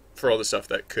through for all the stuff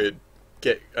that could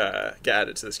get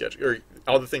added to the schedule, or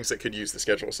all the things that could use the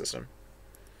schedule system.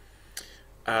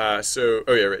 Oh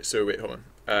yeah, right. So wait, hold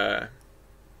on.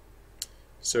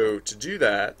 So to do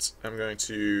that, I'm going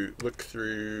to look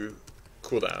through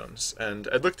cooldowns, and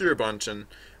I'd look through a bunch, and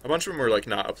a bunch of them were like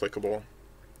not applicable.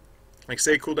 Like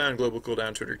say cooldown, global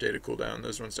cooldown, Twitter data cooldown.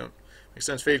 Those ones don't make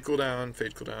sense. Fade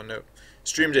cooldown, no.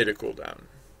 Stream data cooldown.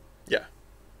 Yeah.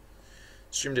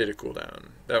 Stream data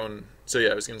cooldown. That one. So yeah,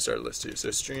 I was going to start a list too.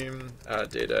 So stream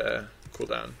data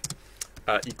cooldown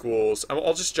equals.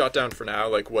 I'll just jot down for now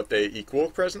like what they equal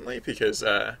presently because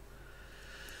that's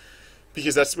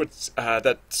what's going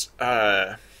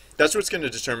to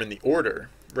determine the order,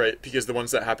 right? Because the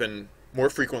ones that happen more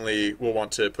frequently will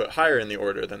want to put higher in the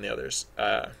order than the others.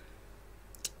 All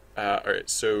right,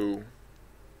 so.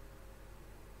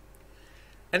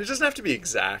 And it doesn't have to be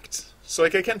exact. So,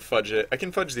 like, I can fudge it. I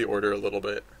can fudge the order a little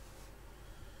bit.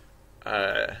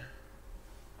 And,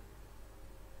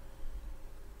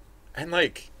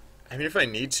 like, I mean, if I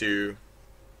need to,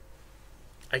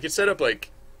 I could set up,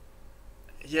 like,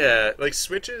 yeah, like,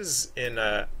 switches in,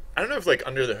 I don't know if, like,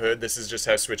 under the hood, this is just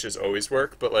how switches always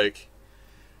work, but, like,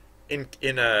 in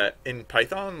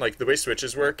Python, like, the way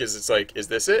switches work is it's like, is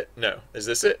this it? No. Is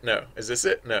this it? No. Is this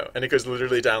it? No. And it goes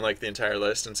literally down, like, the entire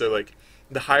list. And so, like,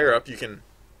 the higher up you can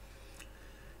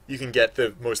get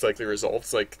the most likely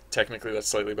results. Like technically that's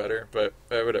slightly better, but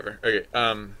whatever. Okay.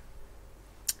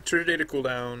 Twitter data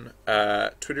cooldown.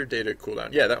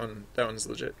 Yeah, that one's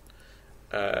legit.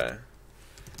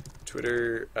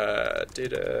 Twitter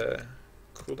data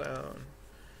cooldown.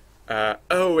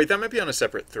 Oh wait, that might be on a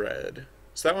separate thread.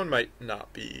 So that one might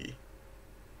not be.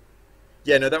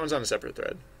 Yeah, no, that one's on a separate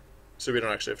thread. So we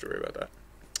don't actually have to worry about that.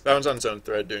 That one's on its own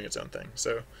thread doing its own thing.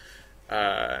 So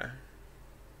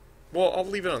well, I'll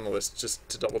leave it on the list just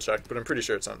to double check, but I'm pretty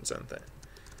sure it's on its own thing.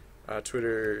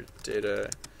 Twitter data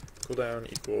cooldown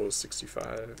equals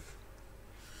 65.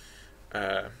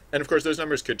 And of course those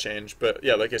numbers could change, but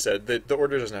yeah, like I said, the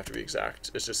order doesn't have to be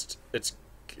exact. It's just it's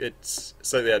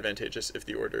slightly advantageous if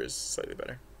the order is slightly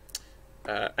better.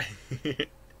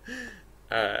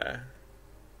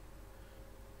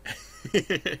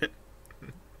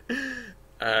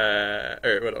 All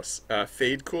right, what else?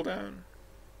 Fade cooldown.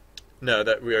 No,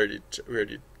 that we already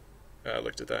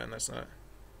looked at that, and that's not.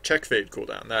 Check fade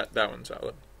cooldown. That one's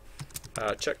valid.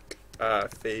 Check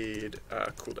fade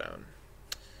cooldown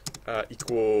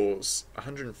equals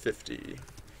 150.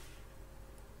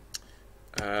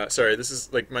 Sorry, this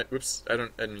is like my. Whoops, I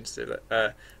didn't mean to say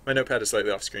that. My notepad is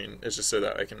slightly off screen. It's just so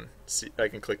that I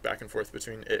can click back and forth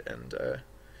between it and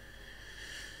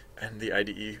the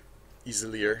IDE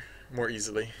more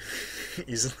easily.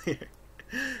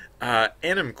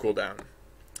 Anim cooldown.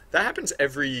 That happens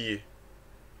every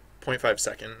 0.5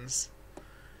 seconds.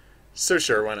 So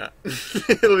sure, why not?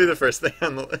 It'll be the first thing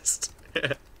on the list.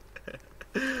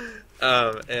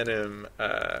 Anim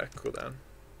cooldown.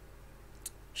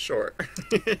 Sure.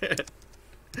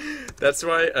 That's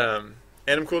why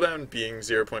anim cooldown being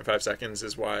 0.5 seconds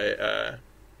is why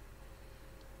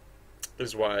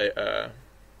is why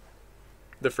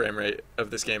the frame rate of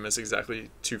this game is exactly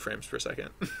 2 frames per second.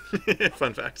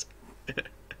 Fun fact.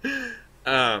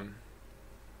 um,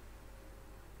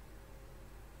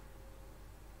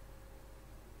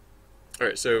 all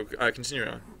right, so continuing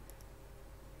on.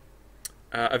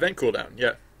 Event cooldown,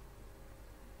 yeah.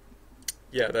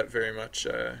 Yeah, that very much...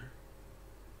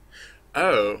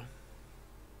 Oh.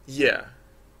 Yeah.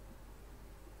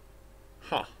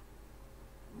 Huh.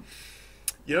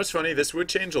 You know what's funny? This would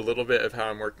change a little bit of how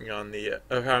I'm working on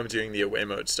of how I'm doing the away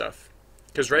mode stuff.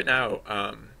 Because right now,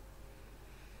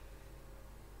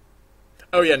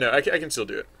 oh yeah, no, I can still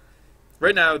do it.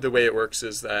 Right now, the way it works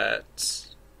is that...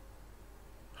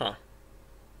 Huh.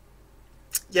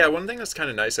 Yeah, one thing that's kind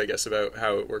of nice, I guess, about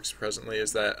how it works presently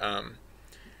is that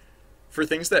for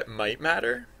things that might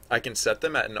matter, I can set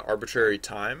them at an arbitrary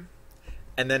time.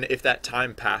 And then if that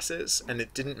time passes and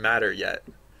it didn't matter yet,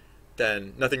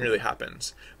 then nothing really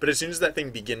happens. But as soon as that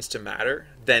thing begins to matter,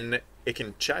 then it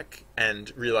can check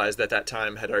and realize that that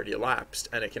time had already elapsed,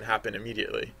 and it can happen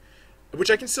immediately. Which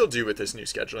I can still do with this new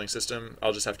scheduling system.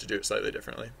 I'll just have to do it slightly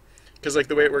differently. Because like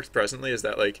the way it works presently is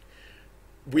that like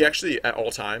we actually at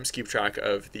all times keep track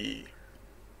of the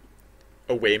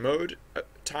away mode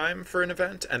time for an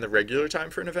event and the regular time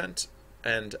for an event,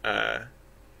 and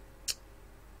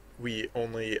we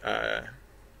only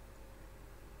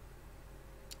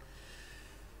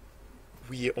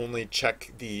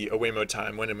check the away mode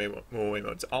time when away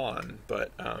mode's on.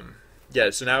 But yeah,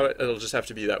 so now it'll just have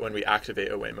to be that when we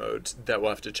activate away mode, that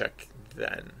we'll have to check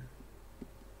then.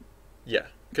 Yeah,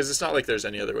 because it's not like there's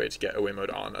any other way to get away mode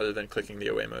on other than clicking the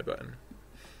away mode button.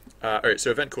 All right,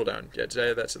 so event cooldown. Yeah, did I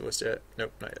add that to the list yet?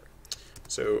 Nope, not yet.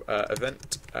 So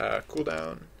event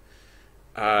cooldown.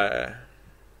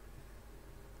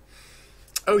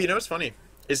 Oh, you know what's funny?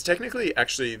 Is technically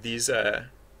actually these...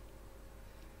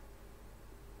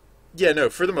 Yeah, no,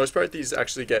 for the most part, these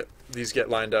actually get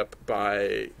lined up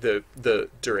by the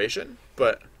duration,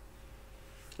 but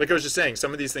like I was just saying,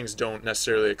 some of these things don't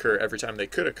necessarily occur every time they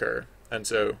could occur, and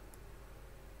so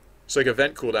like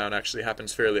event cooldown actually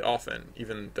happens fairly often,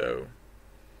 even though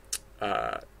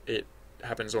it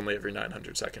happens only every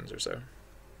 900 seconds or so.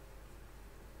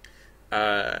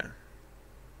 All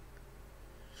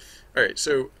right,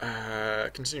 so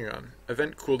continuing on,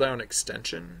 event cooldown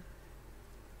extension.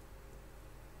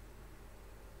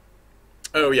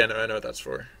 Oh yeah, no, I know what that's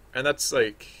for. And that's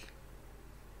like,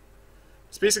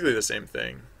 it's basically the same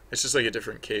thing. It's just like a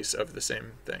different case of the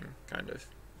same thing, kind of.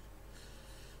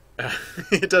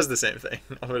 It does the same thing,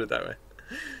 I'll put it that way.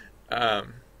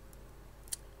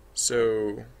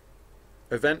 So,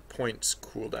 event points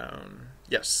cooldown.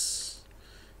 Yes,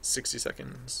 60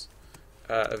 seconds.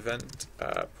 Event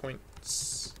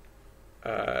points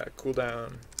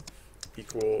cooldown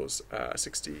equals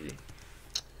 60.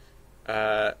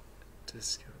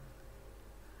 Disco.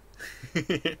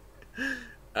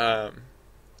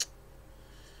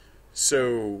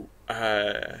 So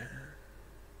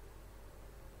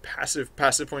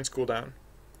passive points cooldown.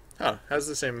 Huh, has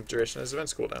the same duration as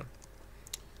events cooldown.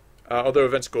 Although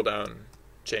events cooldown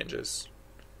changes,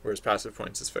 whereas passive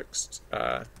points is fixed.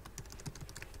 Although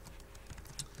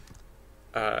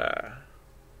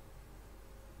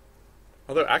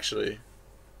actually,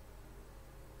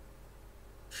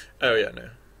 oh yeah, no.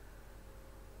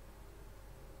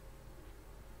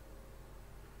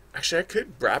 Actually, I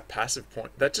could wrap passive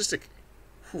point. That just,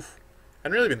 whew, I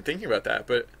hadn't really been thinking about that,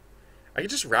 but I could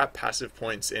just wrap passive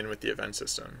points in with the event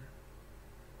system.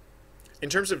 In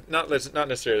terms of not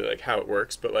necessarily like how it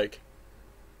works, but like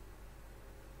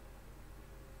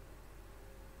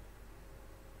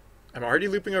I'm already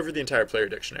looping over the entire player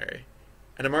dictionary,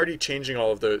 and I'm already changing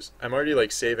all of those. I'm already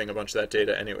like saving a bunch of that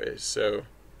data anyways, so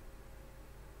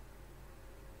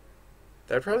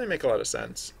that would probably make a lot of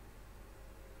sense.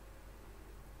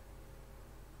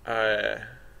 I'm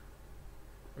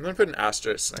going to put an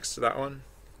asterisk next to that one,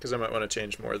 because I might want to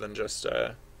change more than just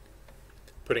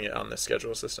putting it on the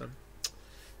schedule system.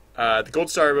 The gold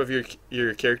star above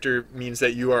your character means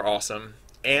that you are awesome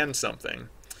and something.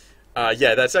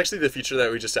 Yeah, that's actually the feature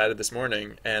that we just added this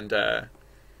morning, and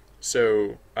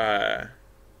so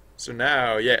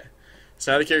now, yeah.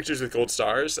 So now the characters with gold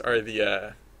stars are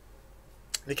the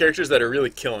characters that are really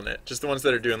killing it, just the ones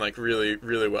that are doing like really,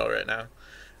 really well right now.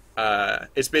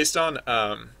 It's based on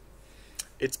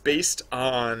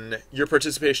your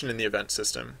participation in the event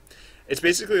system. It's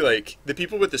basically like the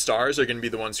people with the stars are going to be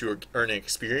the ones who are earning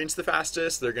experience the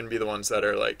fastest. They're going to be the ones that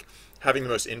are like having the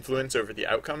most influence over the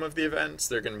outcome of the events.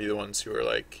 They're going to be the ones who are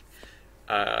like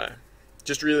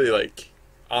just really like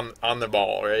on the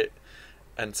ball, right?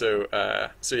 And so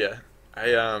yeah,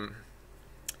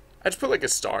 I just put like a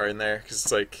star in there because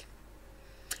it's like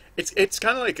it's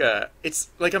kind of like it's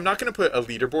like I'm not gonna put a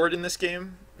leaderboard in this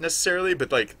game necessarily, but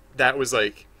that was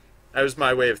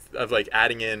my way of like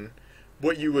adding in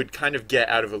what you would kind of get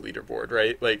out of a leaderboard,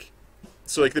 right? Like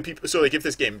so like the people so like if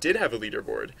this game did have a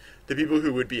leaderboard, the people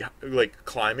who would be like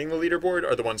climbing the leaderboard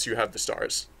are the ones who have the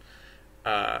stars.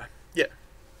 Yeah.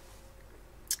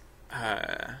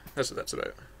 That's what that's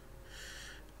about.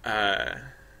 Uh,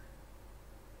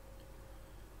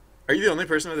 are you the only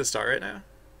person with a star right now?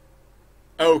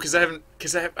 Oh,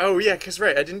 oh yeah, because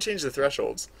right, I didn't change the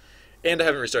thresholds. And I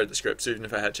haven't restarted the script, so even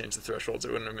if I had changed the thresholds,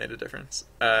 it wouldn't have made a difference.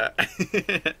 All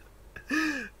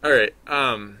right.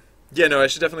 Yeah, no, I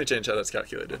should definitely change how that's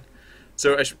calculated.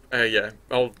 So I should, yeah,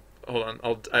 I'll hold on.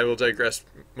 I will digress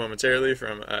momentarily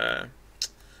from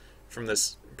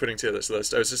this putting together this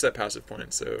list. I was just at passive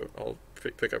points, so I'll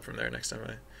pick up from there next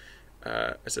time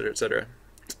et cetera, et cetera.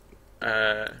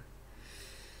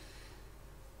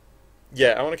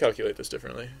 Yeah, I want to calculate this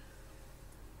differently.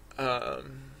 How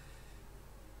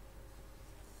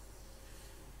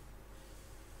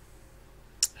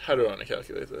do I want to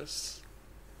calculate this?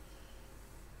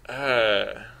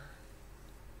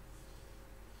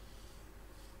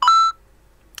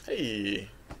 Hey,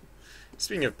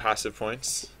 speaking of passive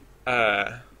points,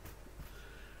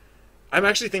 I'm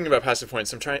actually thinking about passive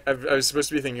points. I was supposed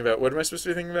to be thinking about what am I supposed to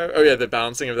be thinking about? Oh yeah, the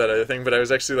balancing of that other thing. But I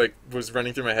was actually like was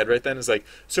running through my head right then. Is like,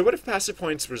 so what if passive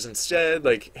points was instead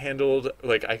like handled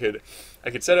like I could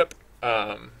set up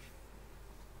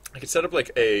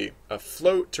like a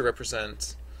float to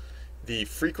represent the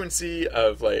frequency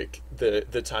of like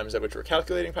the times at which we're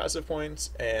calculating passive points,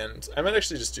 and I might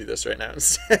actually just do this right now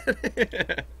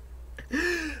instead.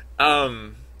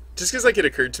 Just because like it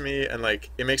occurred to me and like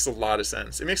it makes a lot of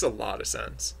sense. It makes a lot of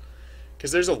sense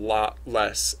because there's a lot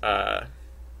less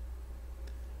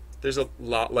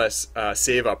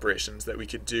save operations that we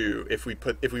could do if we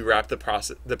wrap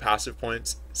the passive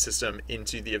points system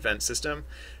into the event system,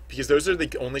 because those are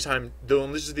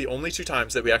the only two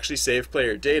times that we actually save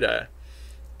player data,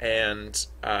 and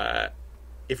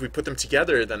if we put them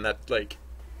together, then that like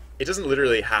it doesn't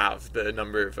literally have the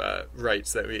number of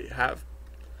writes that we have.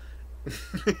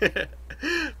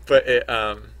 But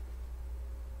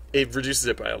it reduces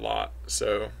it by a lot,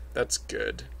 so that's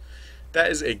good. That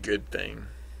is a good thing.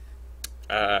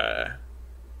 So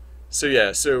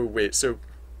yeah, so wait, so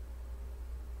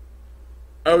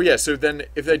oh yeah, so then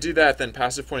if I do that, then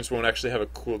passive points won't actually have a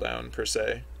cooldown per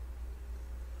se.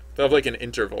 They'll have like an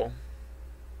interval,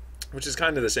 which is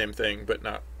kind of the same thing, but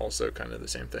not also kind of the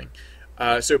same thing.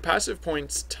 So passive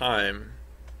points time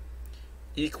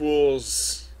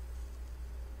equals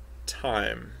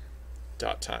time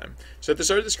dot time. So at the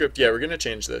start of the script, yeah, we're going to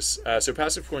change this. So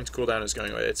passive points cooldown is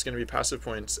going away. It's going to be passive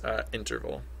points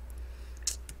interval.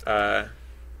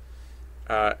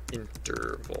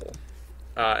 Interval.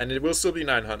 And it will still be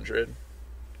 900.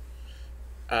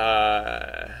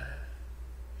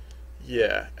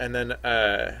 Yeah, and then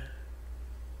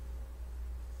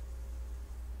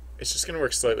it's just going to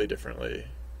work slightly differently.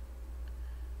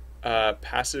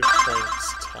 Passive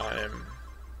points time.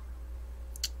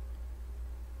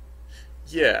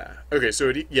 Yeah. Okay.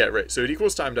 So yeah. Right. So it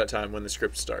equals time dot time when the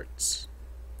script starts,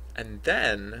 and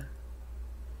then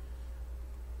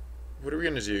what are we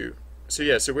gonna do? So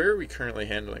yeah. So where are we currently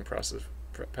handling passive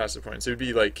points? It'd be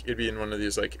in one of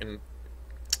these like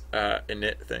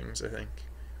init things, I think,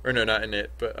 or no, not init,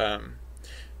 but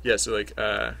yeah. So like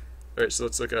all right. So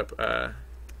let's look up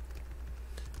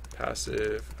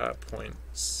passive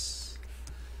points.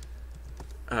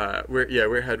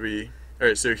 Where had we? All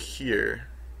right. So here.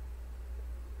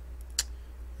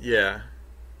 Yeah.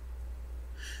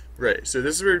 Right, so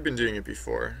this is where we've been doing it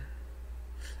before.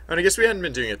 And I guess we hadn't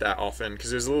been doing it that often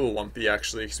because it was a little lumpy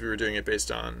actually, because we were doing it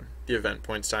based on the event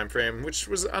points time frame, which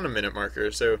was on a minute marker.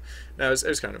 So no, it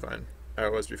was kind of fine.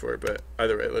 It was before, but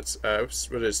either way, let's oops,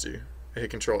 what did I just do? I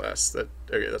hit Control S.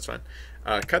 Okay, that's fine.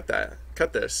 Cut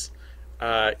this.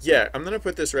 Yeah, I'm gonna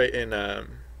put this right in the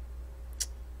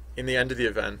end of the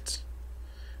event.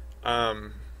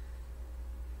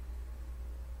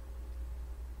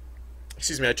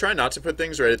 Excuse me, I try not to put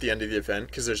things right at the end of the event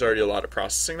because there's already a lot of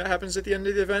processing that happens at the end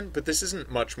of the event, but this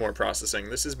isn't much more processing.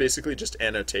 This is basically just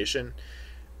annotation,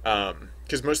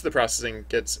 because most of the processing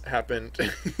happened.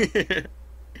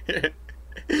 Hey,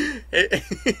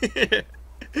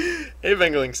 hey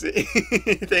Bengling C.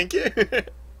 Thank you.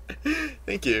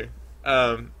 Thank you.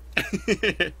 Alright,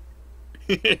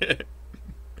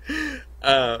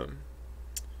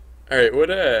 what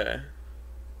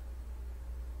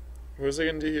was I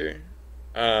gonna do here?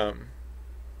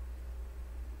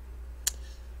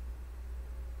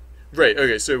 Right.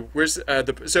 Okay. So where's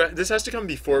so this has to come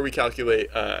before we calculate.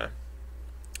 I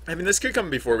mean, this could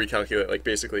come before we calculate like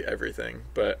basically everything,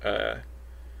 but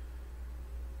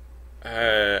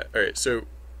all right. So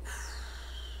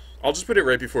I'll just put it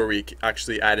right before we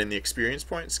actually add in the experience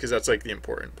points because that's like the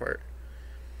important part.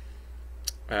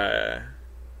 Uh,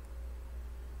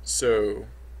 so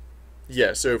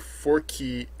yeah. So for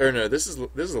key or no, this is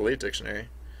a late dictionary.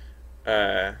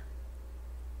 Uh,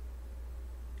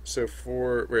 so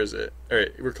for where is it? All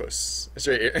right, we're close. It's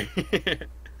right here.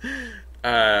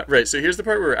 Right, so here's the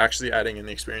part where we're actually adding in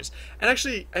the experience. And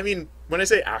actually, I mean, when I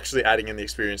say actually adding in the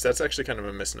experience, that's actually kind of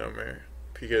a misnomer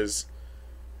because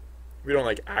we don't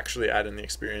like actually add in the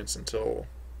experience until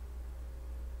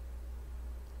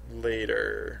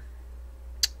later.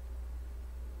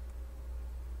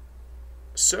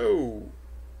 So,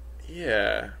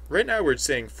 yeah, right now we're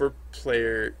saying for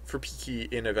p key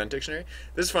in event dictionary.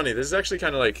 This is funny. This is actually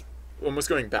kind of like almost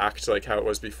going back to like how it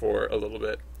was before a little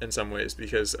bit in some ways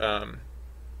because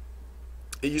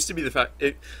it used to be the fact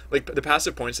it like the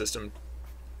passive point system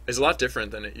is a lot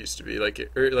different than it used to be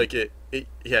it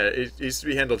yeah it used to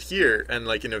be handled here and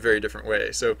like in a very different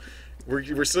way, so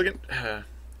we're still gonna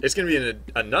it's gonna be in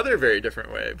another very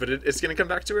different way, but it's gonna come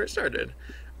back to where it started.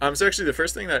 So actually the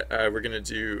first thing that we're gonna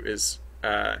do is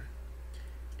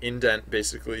indent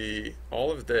basically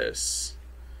all of this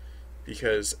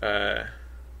because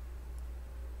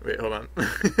wait, hold on.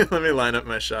 Let me line up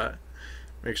my shot,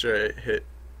 make sure I hit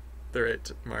the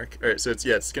right mark. All right, so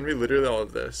it's gonna be literally all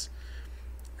of this,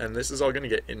 and this is all gonna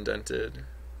get indented.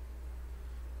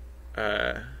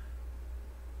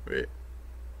 Wait,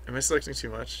 am I selecting too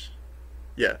much?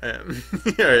 Yeah, I am.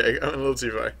 All right, I'm a little too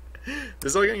far.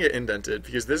 This is all gonna get indented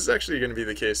because this is actually gonna be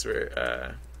the case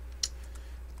where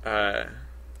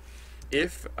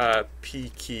if p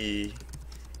key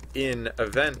in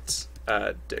event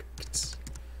dict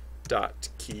dot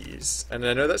keys, and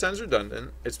I know that sounds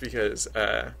redundant. It's because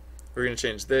we're going to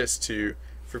change this to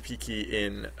for p key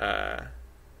in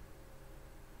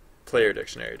player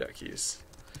dictionary dot keys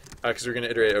because we're going to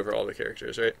iterate over all the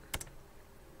characters, right?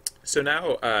 So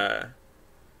now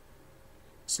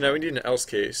we need an else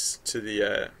case to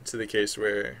the case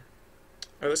where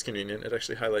that's convenient. It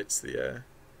actually highlights the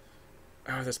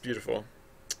oh, that's beautiful,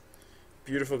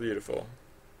 beautiful, beautiful.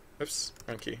 Oops,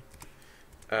 wrong key.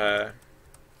 It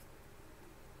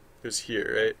was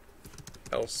here, right?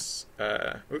 Else.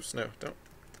 Oops, no, don't.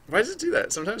 Why does it do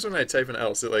that? Sometimes when I type an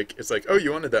else, it's like, oh,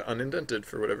 you wanted that unindented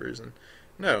for whatever reason.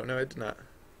 No, I did not.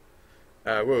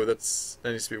 Whoa, that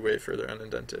needs to be way further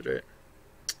unindented, right?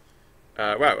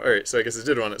 Wow, alright, so I guess I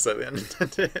did want it slightly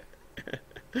unindented.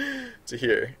 To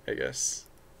here, I guess,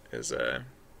 is, right,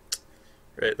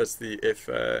 that's the if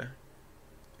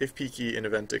p key in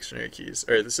event dictionary keys.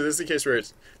 Alright, so this is the case where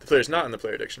the player's not in the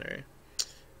player dictionary.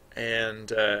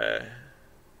 And,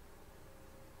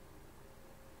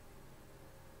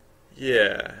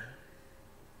 yeah.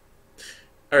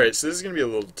 Alright, so this is going to be a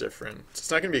little different.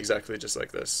 It's not going to be exactly just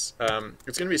like this.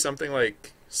 It's going to be something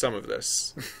like some of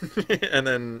this. And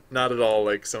then not at all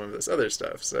like some of this other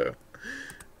stuff. So,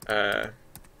 man,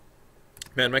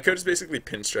 my code is basically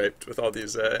pinstriped with all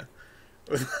these,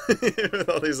 with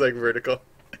all these like vertical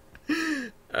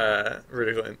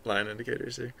line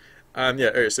indicators here. Yeah,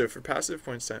 alright, so for passive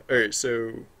points time, alright,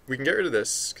 so we can get rid of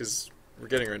this, because we're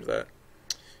getting rid of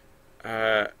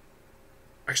that.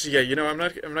 Actually, yeah, I'm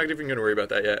not even going to worry about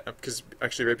that yet, because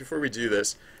actually right before we do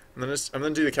this, I'm gonna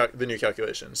do the new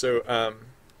calculation. So,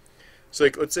 so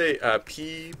like, let's say,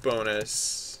 P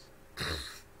bonus,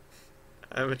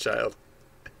 I'm a child.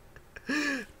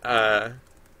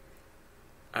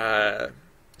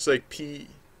 So like P,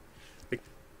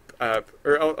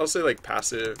 or I'll say like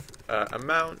passive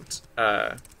amount.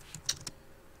 How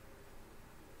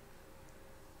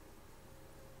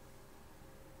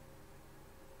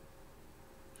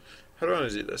do I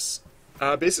want to do this?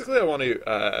 Basically, I want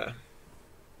to.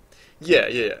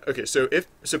 Yeah. Okay, so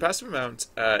passive amount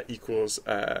equals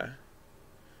the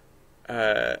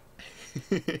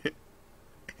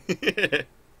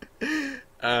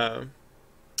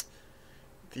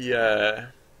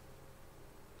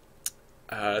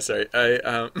sorry,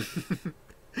 I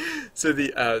so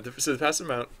the passive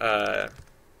amount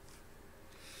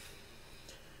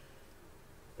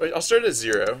wait, I'll start at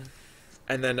 0,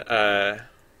 and then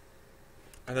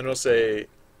we'll say,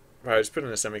 wow, I just put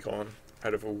in a semicolon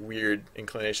out of a weird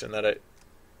inclination that I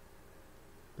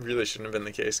really shouldn't have been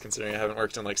the case considering I haven't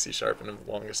worked in like C# in the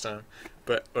longest time,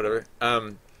 but whatever.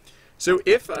 So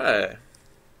if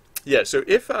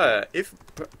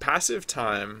passive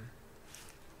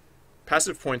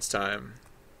points time,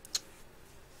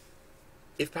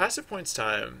 if passive points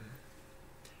time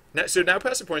So now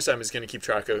passive points time is going to keep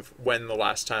track of when the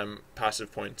last time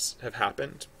passive points have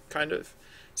happened, kind of.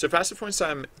 So passive points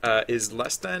time is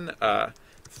less than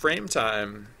frame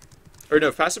time, or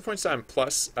no, passive points time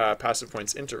plus passive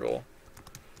points interval.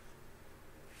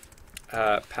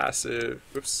 Passive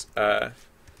points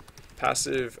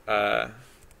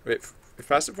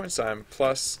time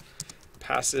plus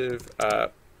passive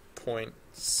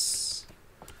points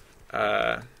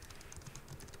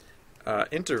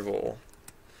interval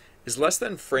is less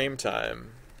than frame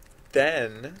time,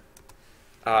 then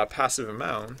passive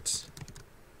amount.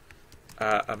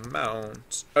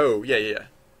 Oh yeah.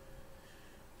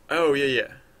 Oh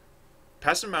yeah.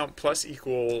 Passive amount plus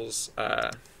equals.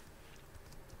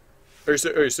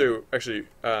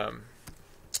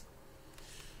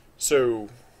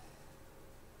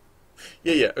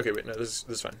 Yeah. Okay, wait. No, this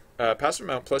is fine. Passive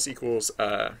amount plus equals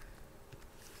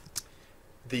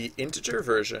the integer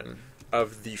version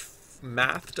of the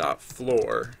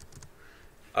math.floor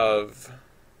of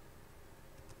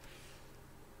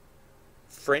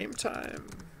frame time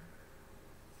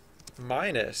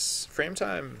minus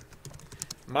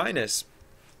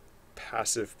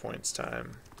passive points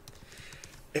time.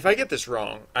 If I get this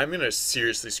wrong, I'm going to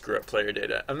seriously screw up player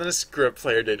data. I'm going to screw up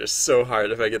player data so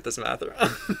hard if I get this math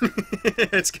wrong.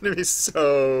 It's going to be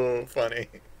so funny.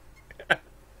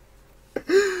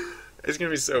 It's going to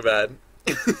be so bad.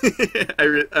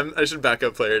 I should back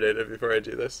up player data before I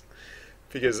do this,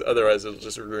 because otherwise it'll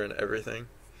just ruin everything.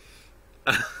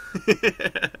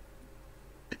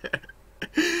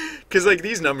 Because like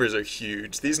these numbers are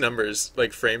huge. These numbers,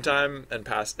 like frame time and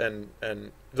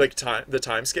like the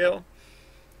time scale,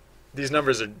 these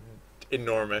numbers are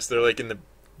enormous. They're like in the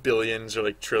billions or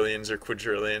like trillions or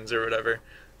quadrillions or whatever.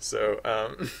 So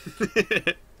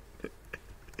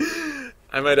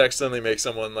I might accidentally make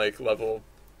someone like level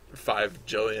 5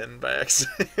 jillion by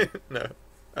accident. No.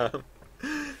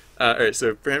 Alright,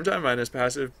 so frame time minus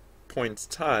passive points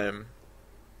time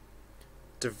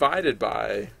divided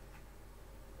by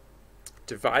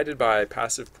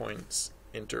passive points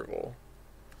interval.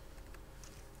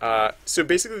 So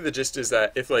basically the gist is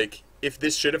that if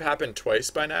this should have happened twice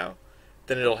by now,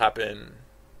 then it'll happen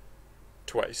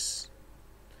twice.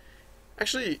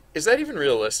 Actually, is that even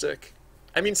realistic?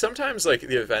 I mean, sometimes like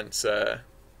the events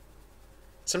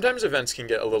sometimes events can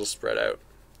get a little spread out,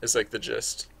 is like the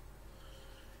gist.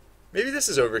 Maybe this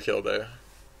is overkill though.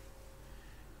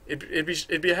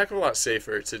 It'd be a heck of a lot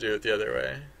safer to do it the other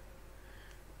way.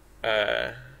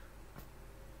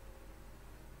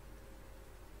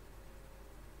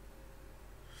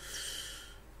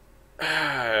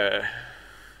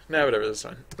 No, whatever, that's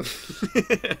fine.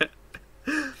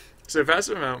 So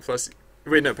passive amount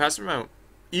passive amount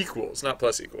equals, not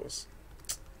plus equals.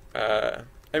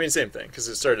 I mean, same thing, because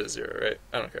it started at 0, right?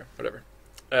 I don't care, whatever.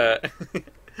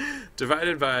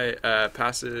 Divided by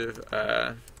passive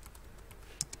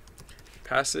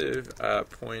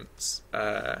points.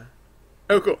 Oh,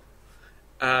 cool.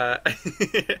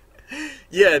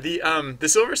 Yeah, the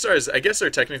silver stars, I guess, are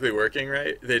technically working,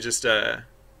 right? They're just not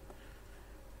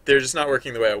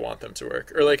working the way I want them to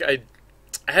work. Or like I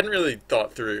hadn't really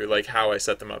thought through like how I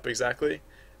set them up exactly.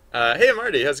 Hey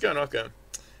Marty, how's it going? Welcome.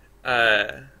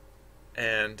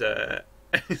 And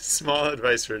small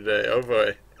advice for today. Oh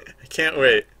boy, I can't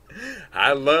wait.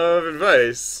 I love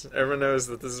advice. Everyone knows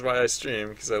that this is why I stream,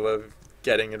 because I love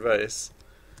getting advice.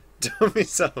 Don't be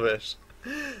selfish.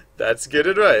 That's good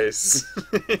advice.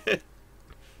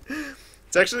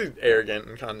 It's actually arrogant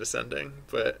and condescending,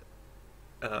 but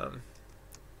I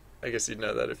guess you'd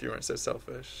know that if you weren't so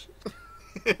selfish.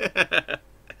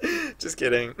 Just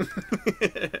kidding.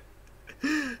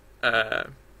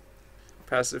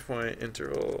 Passive point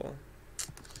interval.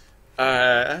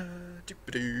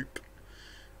 Doop-a-doop.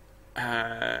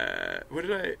 What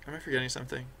did am I forgetting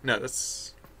something? No,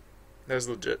 that was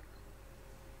legit.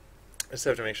 I just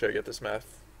have to make sure I get this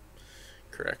math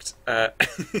correct. Alright,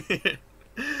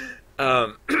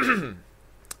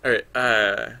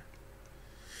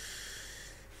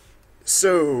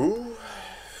 so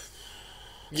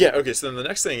yeah, okay, so then the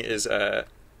next thing is to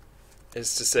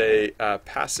say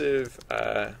passive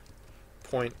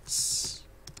points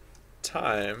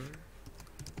time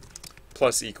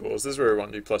plus equals. This is where we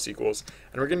want to do plus equals,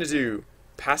 and we're going to do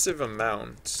passive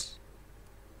amount,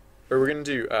 or we're going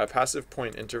to do passive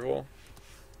point interval.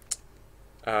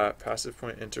 Passive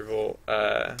point interval.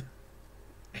 Thank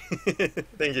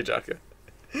you, Jaka.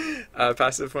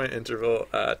 Passive point interval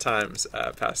times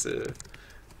passive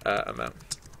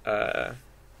amount.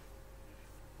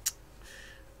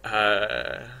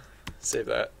 Save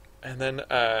that, and then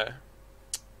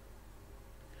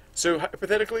So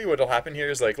hypothetically, what'll happen here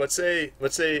is like, let's say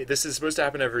this is supposed to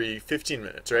happen every 15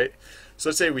 minutes, right? So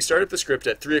let's say we start up the script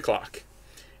at 3 o'clock.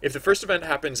 If the first event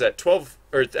happens at 12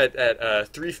 or at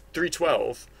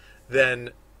 3:12,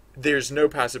 then there's no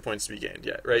passive points to be gained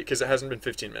yet, right? Because it hasn't been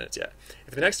 15 minutes yet.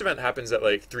 If the next event happens at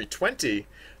like 3:20,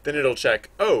 then it'll check,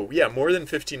 oh yeah, more than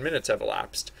 15 minutes have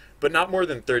elapsed, but not more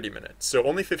than 30 minutes. So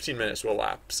only 15 minutes will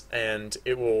elapse, and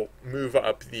it will move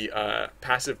up the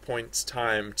passive points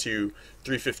time to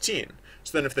 3:15.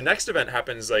 So then if the next event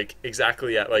happens like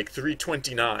exactly at like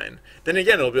 3:29, then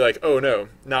again it'll be like, oh no,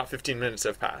 not 15 minutes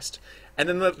have passed. And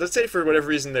then let's say for whatever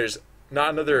reason there's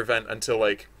not another event until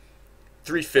like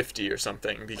 3:50 or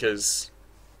something, because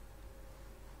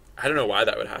I don't know why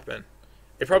that would happen.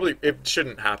 It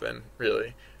shouldn't happen,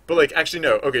 really. But like, actually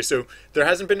no. Okay, so there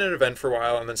hasn't been an event for a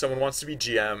while, and then someone wants to be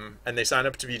GM, and they sign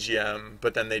up to be GM,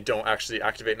 but then they don't actually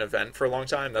activate an event for a long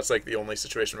time. That's like the only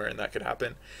situation wherein that could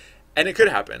happen. And it could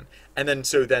happen. And then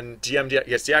then GM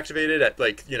gets deactivated at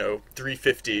like,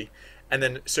 3:50, and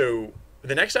then so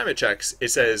the next time it checks, it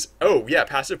says, oh yeah,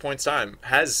 passive points time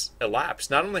has elapsed.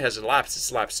 Not only has it elapsed,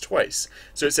 it's elapsed twice.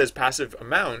 So it says passive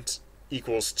amount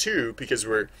equals 2, because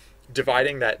we're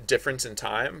dividing that difference in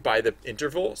time by the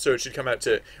interval. So it should come out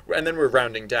to, and then we're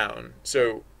rounding down.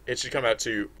 So it should come out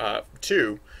to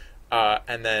 2,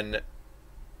 and then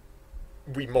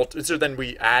so then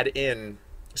we add in,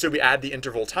 so we add the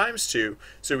interval times 2,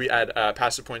 so we add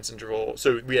passive points interval,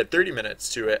 so we add 30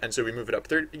 minutes to it, and so we move it up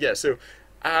 30, yeah, so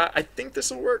I think this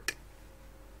will work.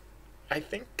 I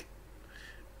think.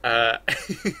 Uh,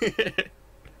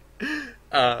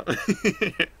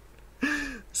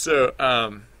 so,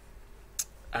 uh,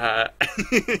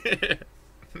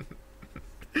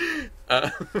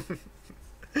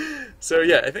 so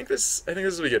yeah, I think this will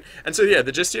be good. And so yeah,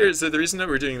 the gist here is that the reason that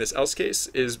we're doing this else case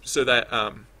is so that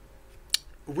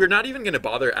we're not even going to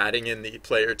bother adding in the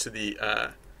player to the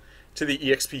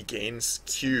EXP gains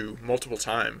queue multiple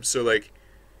times. So like,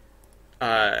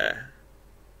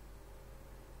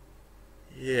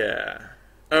 yeah.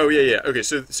 Oh yeah. Okay.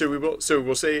 So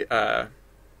we'll say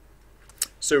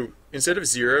so instead of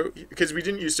 0, because we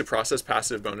didn't use to process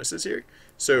passive bonuses here.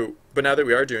 So, but now that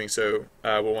we are doing so,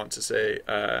 we'll want to say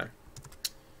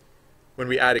when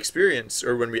we add experience,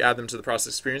 or when we add them to the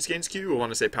process experience gains queue, we'll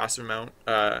want to say passive amount.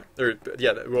 We'll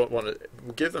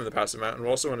give them the passive amount, and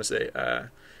we'll also want to say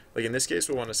like in this case,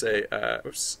 we'll want to say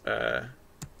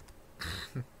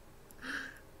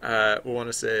we'll want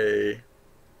to say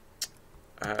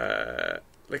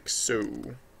like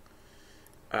so,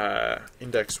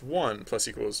 index 1 plus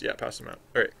equals, yeah, passive amount.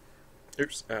 All right,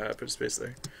 oops, put a space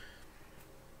there,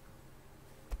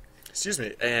 excuse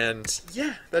me. And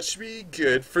yeah, that should be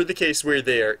good for the case where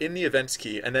they are in the events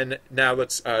key. And then now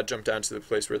let's jump down to the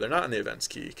place where they're not in the events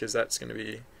key, because that's going to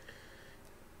be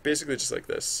basically just like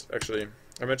this. Actually,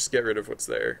 I might just get rid of what's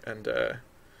there and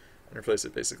replace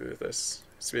it basically with this.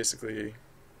 It's basically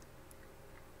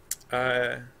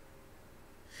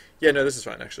yeah, no, this is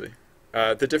fine, actually.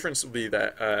 The difference will be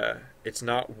that it's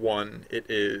not 1, it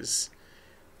is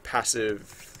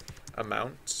passive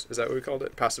amount. Is that what we called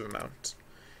it? Passive amount.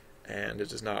 And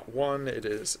it is not 1, it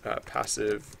is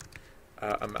passive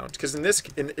amount. Because in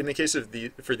the case of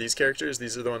for these characters,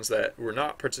 these are the ones that were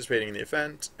not participating in the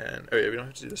event. And oh yeah, we don't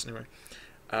have to do this anymore.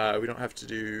 We don't have to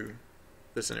do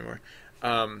this anymore.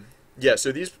 Yeah,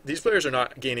 so these players are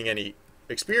not gaining any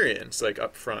experience like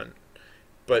up front,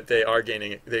 but they are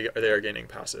gaining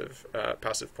passive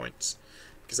points,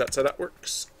 because that's how that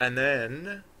works. And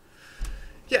then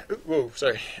yeah, whoa,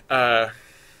 sorry.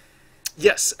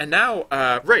 Yes, and now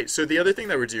right. So the other thing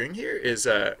that we're doing here is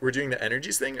we're doing the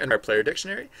energies thing in our player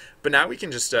dictionary, but now we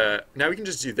can just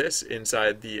do this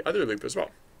inside the other loop as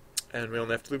well, and we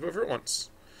only have to loop over it once.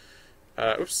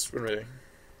 Oops, what am I doing?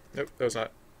 Nope,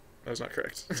 that was not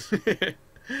correct.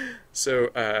 So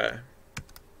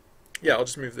yeah, I'll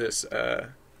just move this.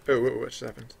 What just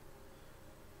happened?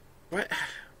 What?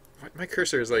 My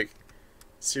cursor is like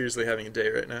seriously having a day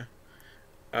right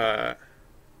now.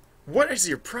 What is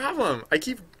your problem? I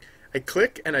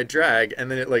click and I drag, and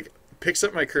then it like picks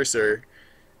up my cursor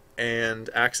and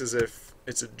acts as if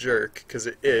it's a jerk, because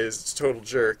it is. It's a total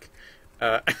jerk.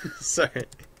 Sorry.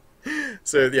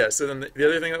 So yeah, so then the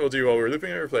other thing that we'll do while we're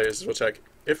looping over players is we'll check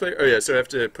if player. Oh yeah, so I have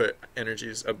to put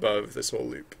energies above this whole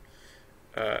loop.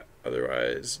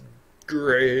 Otherwise,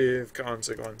 grave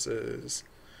consequences.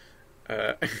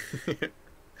 Yeah.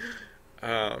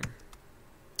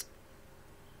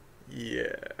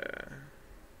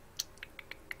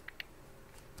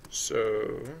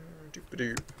 So,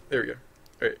 there we go.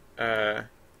 All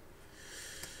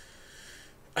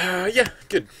right. Yeah,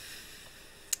 good.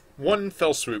 One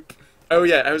fell swoop. Oh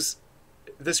yeah,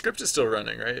 the script is still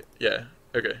running, right? Yeah.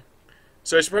 Okay.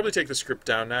 So I should probably take the script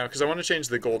down now because I want to change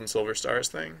the gold and silver stars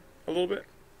thing a little bit.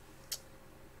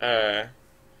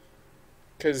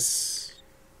 Because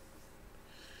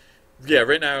yeah,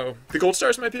 right now the gold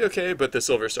stars might be okay, but the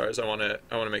silver stars I want to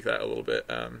make that a little bit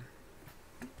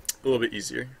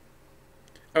easier.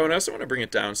 Oh, and I also want to bring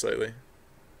it down slightly.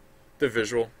 The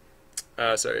visual.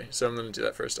 Sorry. So I'm going to do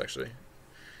that first, actually.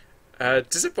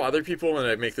 Does it bother people when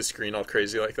I make the screen all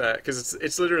crazy like that? Because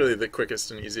it's literally the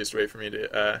quickest and easiest way for me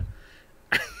to.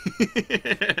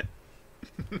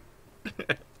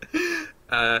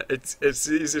 It's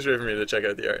the easiest way for me to check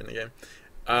out the art in the game.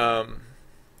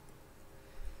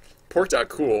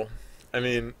 Pork.cool. I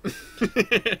mean,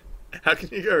 how can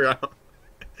you go wrong?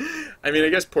 I mean, I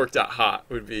guess pork.hot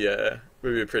would be a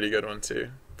pretty good one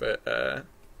too. But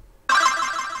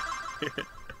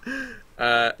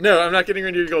no, I'm not getting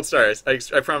rid of your gold stars. I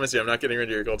promise you, I'm not getting rid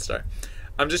of your gold star.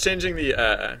 I'm just changing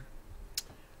the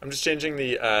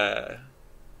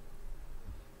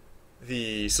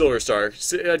silver star. I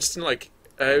just didn't like.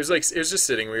 It was just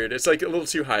sitting weird. It's like a little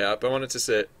too high up. I want it to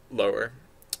sit lower.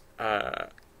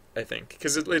 I think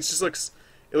because it just looks.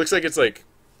 It looks like it's like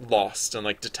lost and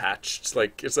like detached.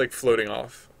 Like it's like floating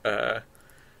off.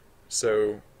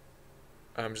 So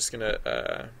I'm just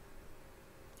gonna.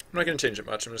 I'm not gonna change it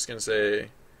much. I'm just gonna say,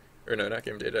 or no, not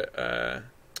game data.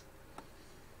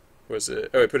 What was it?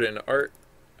 Oh, I put it into art.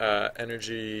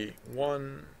 Energy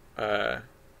 1.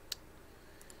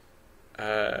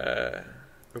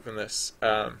 Open this.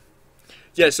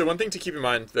 Yeah, so one thing to keep in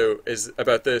mind though is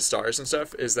about the stars and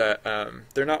stuff is that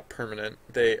they're not permanent.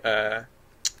 They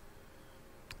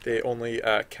only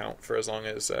count for as long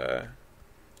as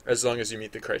you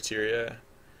meet the criteria.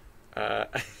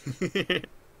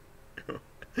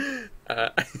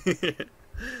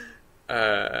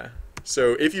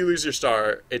 So if you lose your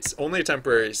star, it's only a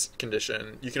temporary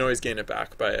condition. You can always gain it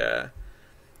back by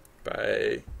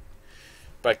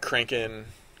cranking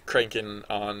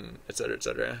on, etc.,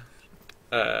 etc.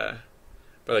 By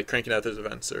like cranking out those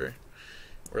events or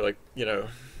like, you know,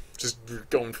 just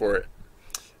going for it.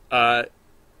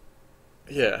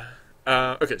 Yeah.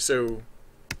 Okay, so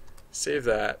save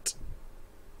that.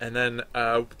 And then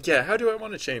yeah, how do I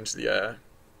want to change the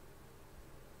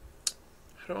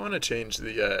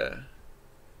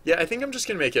yeah, I think I'm just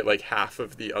gonna make it like half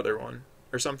of the other one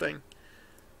or something.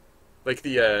 Like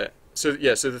the so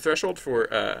the threshold for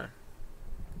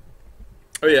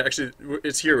oh yeah, actually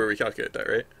it's here where we calculate that,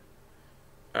 right?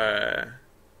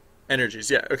 Energies,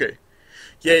 yeah, okay.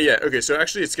 Yeah, okay, so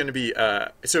actually it's gonna be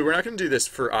so we're not gonna do this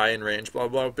for I in range, blah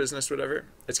blah business, whatever.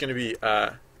 It's gonna be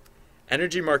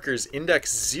energy markers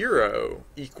index 0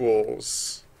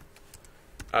 equals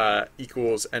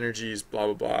energies blah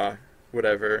blah blah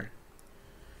whatever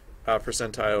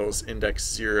percentiles index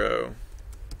 0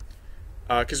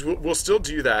 because we'll still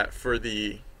do that for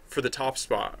the top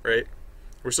spot, right?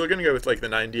 We're still gonna go with like the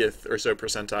 90th or so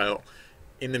percentile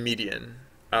in the median.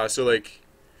 So like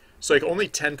only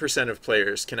 10% of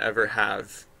players can ever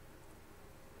have.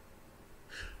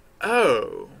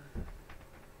 Oh.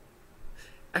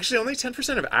 Actually, only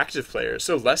 10% of active players,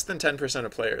 so less than 10%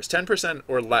 of players. 10%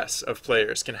 or less of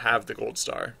players can have the gold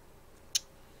star.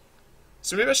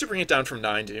 So maybe I should bring it down from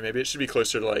 90. Maybe it should be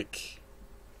closer to like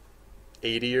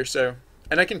 80 or so.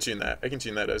 And I can tune that. I can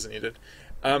tune that as needed.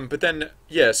 But then,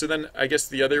 yeah, so then I guess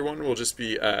the other one will just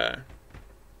be... the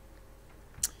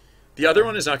other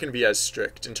one is not going to be as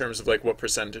strict in terms of like what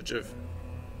percentage of...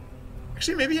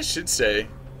 Actually, maybe it should stay.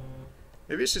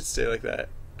 Maybe it should stay like that.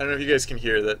 I don't know if you guys can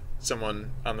hear that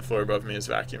someone on the floor above me is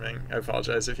vacuuming. I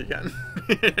apologize if you can.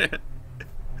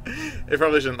 It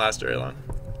probably shouldn't last very long.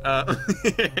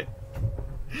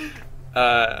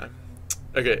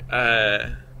 Okay.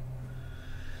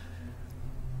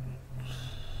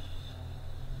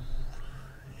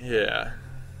 Yeah.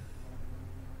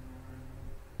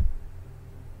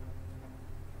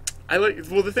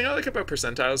 The thing I like about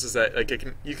percentiles is that like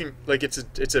it's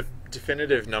a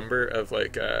definitive number of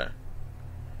like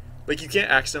you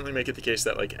can't accidentally make it the case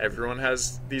that like everyone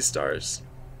has these stars.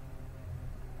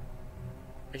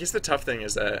 I guess the tough thing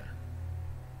is that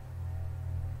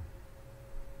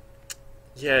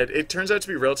yeah, it turns out to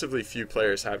be relatively few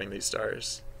players having these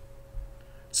stars.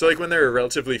 So like when there are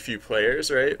relatively few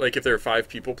players, right? Like if there are 5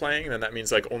 people playing, then that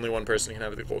means like only one person can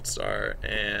have the gold star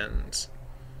and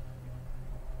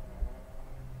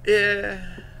yeah,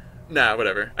 nah,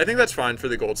 whatever. I think that's fine for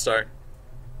the gold star.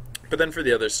 But then for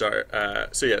the other star,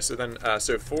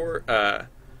 so for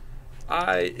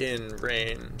I in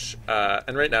range,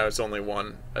 and right now it's only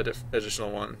one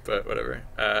additional one, but whatever.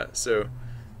 So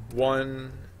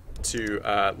 1 to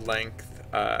length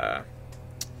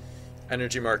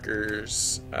energy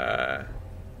markers.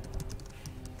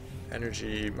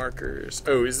 Energy markers.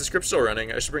 Oh, is the script still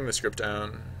running? I should bring the script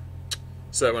down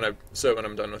so that when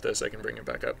I'm done with this, I can bring it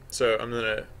back up. So I'm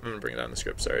gonna bring down the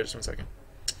script. Sorry, just 1 second.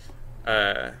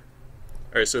 All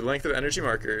right. So the length of energy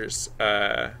markers.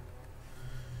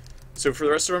 So for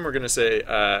the rest of them, we're gonna say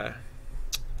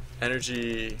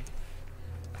energy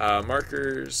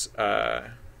markers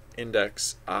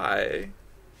index I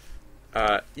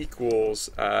equals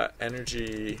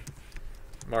energy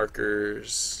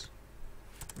markers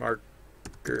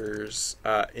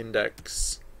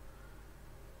index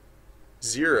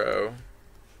 0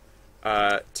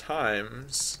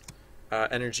 times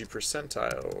energy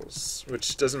percentiles,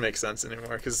 which doesn't make sense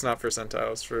anymore because it's not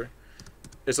percentiles for,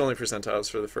 it's only percentiles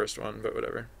for the first one, but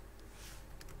whatever.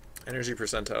 Energy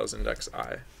percentiles index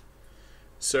I.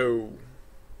 So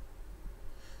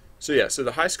yeah, so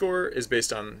the high score is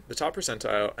based on the top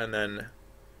percentile, and then,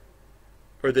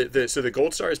 or so the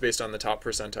gold star is based on the top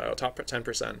percentile, top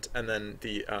 10%, and then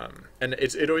the and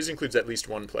it always includes at least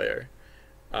one player,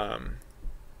 and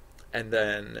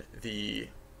then the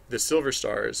silver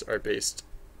stars are based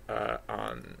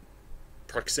on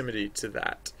proximity to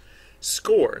that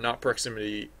score, not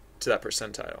proximity to that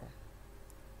percentile.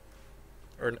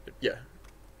 Or yeah,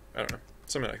 I don't know,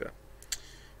 something like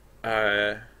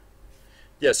that.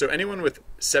 Yeah, so anyone with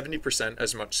 70%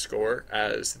 as much score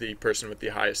as the person with the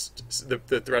highest,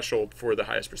 the threshold for the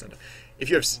highest percentile. If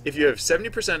you have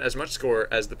 70% as much score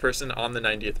as the person on the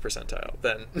 90th percentile,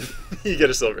 then you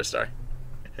get a silver star.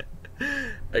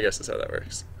 I guess that's how that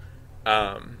works.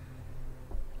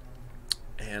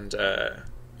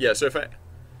 Yeah, so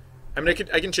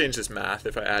I can change this math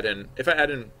if I add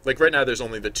in, like right now there's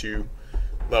only the 2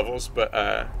 levels, but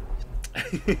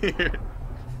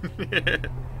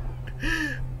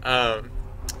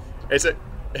it's a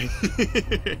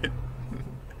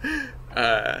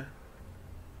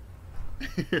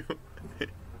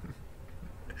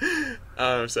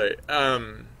sorry.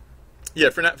 Yeah,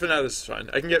 for now this is fine.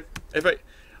 I can get,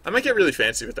 I might get really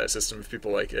fancy with that system if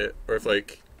people like it, or if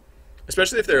like,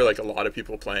 especially if there are like a lot of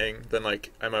people playing, then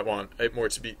like I might want it more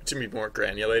to be more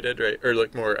granulated, right? Or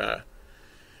like more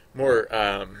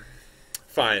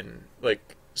fine,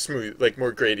 like smooth, like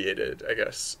more gradiated, I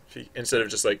guess. Instead of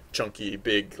just like chunky,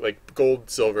 big, like gold,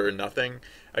 silver, nothing,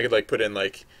 I could like put in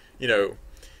like, you know,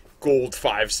 gold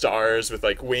 5 stars with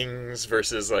like wings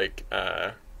versus like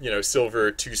you know,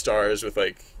 silver 2 stars with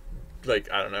like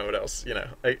I don't know what else, you know.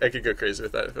 I could go crazy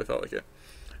with that if I felt like it.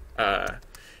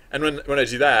 And when I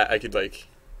do that, I could like,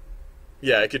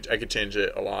 yeah, I could change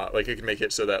it a lot. Like I could make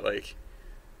it so that like,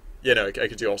 you know, I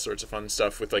could do all sorts of fun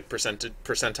stuff with like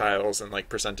percentiles and like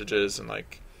percentages and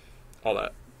like all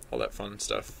that fun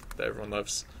stuff that everyone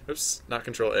loves. Oops, not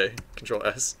Control A, Control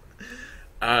S.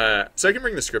 So I can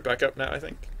bring the script back up now, I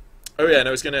think. Oh yeah, and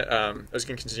I was gonna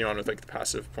continue on with like the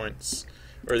passive points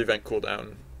or the event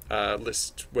cooldown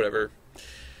list, whatever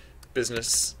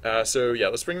business. So yeah,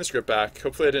 let's bring the script back.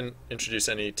 Hopefully I didn't introduce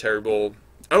any terrible.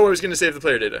 Oh, I was going to save the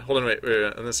player data. Hold on, wait.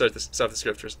 I'm going to stop the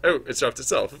script first. Oh, it stopped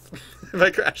itself by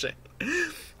crashing.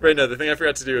 Right, no, the thing I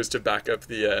forgot to do is to back up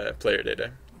the player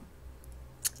data,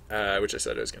 which I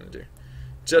said I was going to do,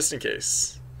 just in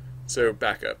case. So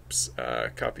backups,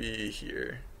 copy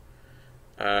here.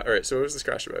 All right, so what was this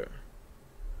crash about?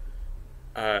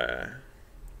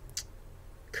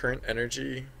 Current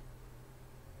energy.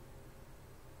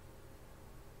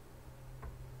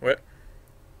 What?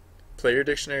 Player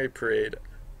dictionary parade.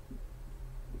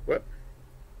 What?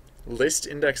 List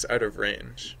index out of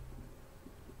range.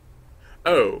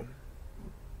 Oh.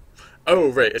 Oh,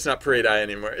 right. It's not parade I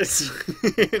anymore. It's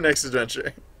next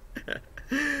adventure.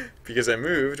 Because I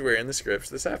moved where in the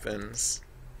script this happens.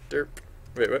 Derp.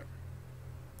 Wait, what?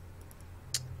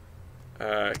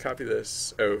 Copy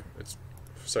this. Oh, it's...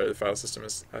 Sorry, the file system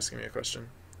is asking me a question.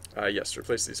 Yes,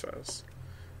 replace these files.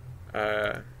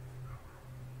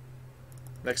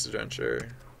 Next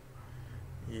adventure.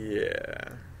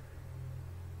 Yeah.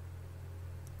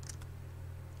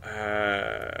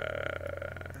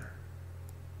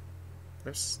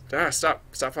 Oops. Stop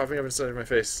popping up inside of my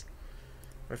face.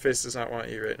 My face does not want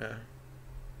you right now.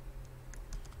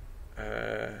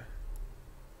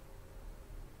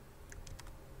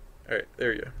 Alright, there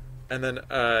we go. And then,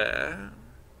 I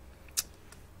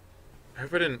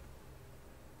hope I didn't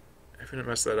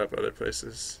mess that up other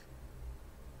places.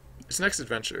 It's next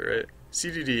adventure, right?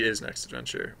 CDD is next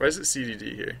adventure. Why is it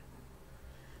CDD here?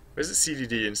 Why is it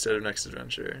CDD instead of next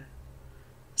adventure?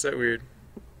 Is that weird?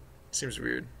 Seems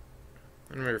weird.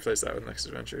 I'm gonna replace that with next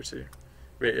adventure too.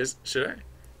 Wait, should I?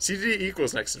 CDD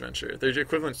equals next adventure. They're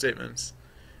equivalent statements.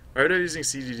 Why would I be using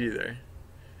CDD there?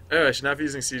 Oh, I should not be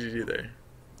using CGD there.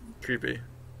 Creepy.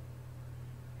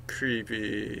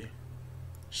 Creepy.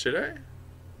 Should I?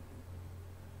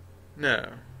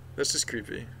 No. That's just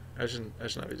creepy. I should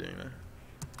not be doing that.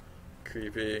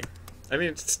 Creepy. I mean,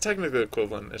 it's technically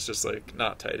equivalent. It's just like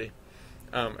not tidy.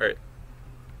 Alright.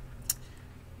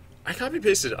 I copy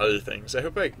pasted other things. I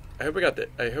hope I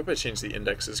changed the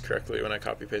indexes correctly when I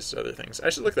copy pasted other things. I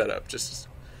should look that up just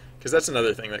because that's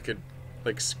another thing that could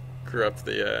like screw up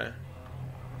the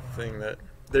thing that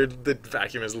the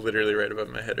vacuum is literally right above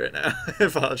my head right now. I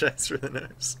apologize for the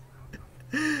noise.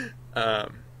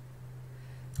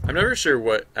 I'm never sure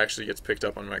what actually gets picked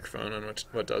up on microphone and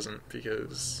what doesn't,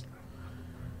 because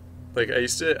like I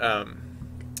used to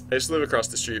live across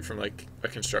the street from like a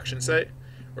construction site,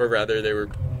 or rather they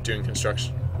were doing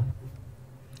construction.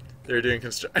 They were doing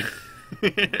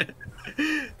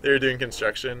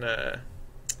construction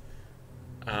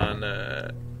on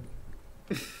the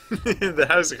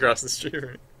house across the street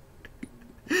from me.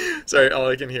 Sorry, all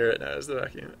I can hear right now is the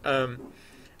vacuum.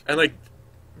 And like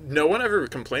no one ever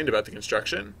complained about the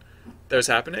construction that was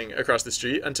happening across the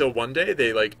street until one day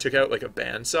they like took out like a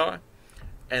bandsaw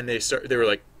and they were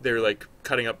like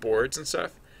cutting up boards and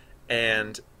stuff,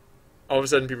 and all of a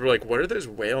sudden people were like, what are those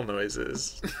whale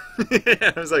noises?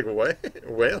 I was like, what?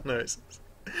 Whale noises?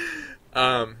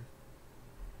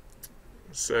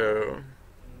 So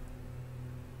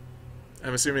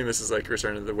I'm assuming this is like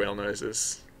Return of the Whale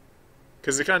Noises,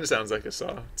 because it kind of sounds like a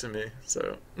saw to me.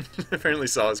 So apparently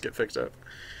saws get picked up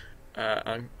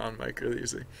on mic really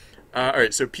easily.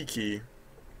 Alright, so P key.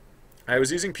 I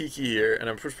was using P key here, and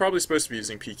I'm probably supposed to be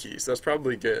using P key, so that's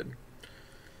probably good.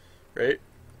 Right?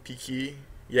 P key.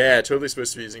 Yeah, totally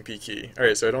supposed to be using P key.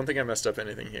 Alright, so I don't think I messed up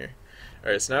anything here.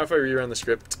 Alright, so now if I rerun the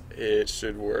script, it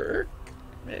should work.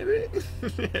 Maybe?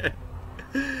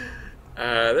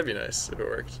 That'd be nice if it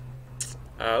worked.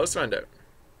 Let's find out.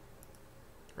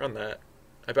 Run that.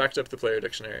 I backed up the player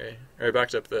dictionary, or I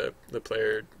backed up the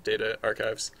player data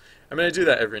archives. I mean, I do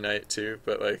that every night too,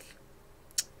 but like,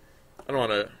 I don't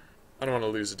want to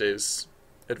lose a day's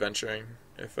adventuring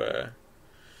if I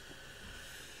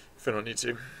don't need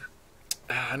to.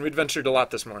 And we adventured a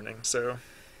lot this morning, so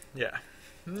yeah.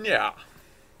 All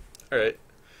right.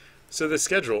 So the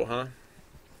schedule, huh?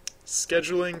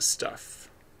 Scheduling stuff.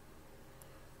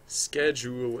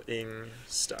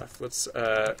 Let's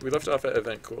we left off at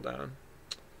event cooldown.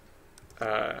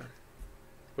 Well,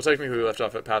 technically we left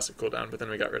off at passive cooldown, but then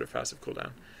we got rid of passive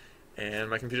cooldown. And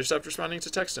my computer stopped responding to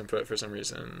text input for some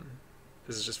reason.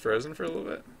 Is it just frozen for a little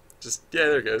bit? Yeah,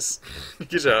 there it goes. Good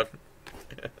job.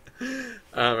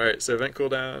 Alright, so event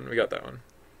cooldown, we got that one.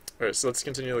 Alright, so let's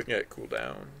continue looking at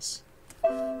cooldowns.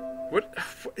 What?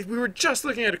 We were just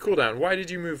looking at a cooldown. Why did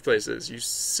you move places? You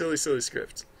silly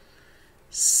script.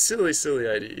 Silly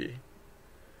IDE.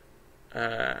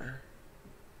 Where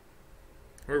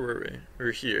were we? We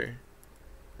were here.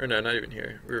 Or no, not even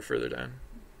here. We were further down.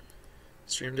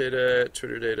 Stream data,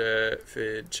 Twitter data,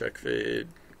 fade, check fade.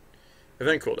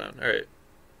 Event cooldown. Alright.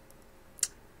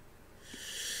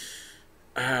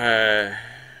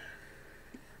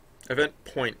 Event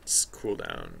points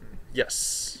cooldown.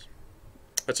 Yes.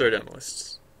 That's already on the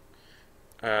list.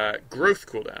 Growth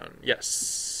cooldown.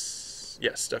 Yes.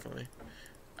 Yes, definitely.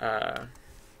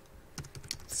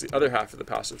 It's the other half of the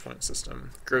passive point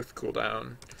system. Growth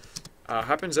cooldown.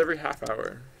 Happens every half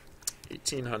hour.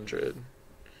 1800.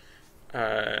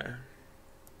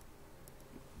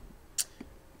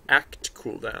 Act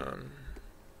cooldown.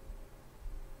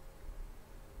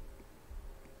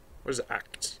 What is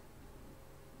act?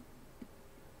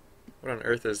 What on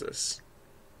earth is this?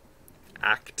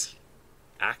 Act?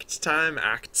 Act time?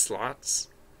 Act slots?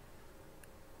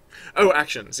 Oh,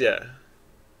 actions, yeah.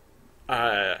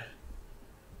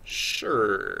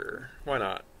 Sure. Why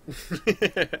not?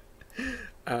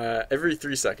 Every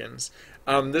 3 seconds.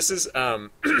 This is,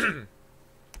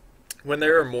 when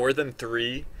there are more than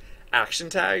 3 action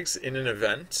tags in an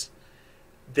event,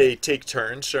 they take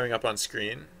turns showing up on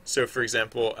screen. So, for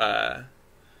example,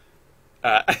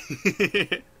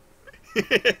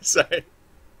 sorry.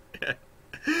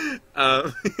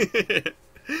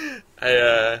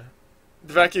 The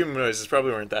vacuum noises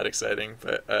probably weren't that exciting,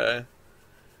 but,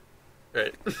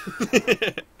 right.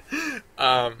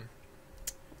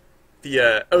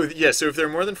 So if there are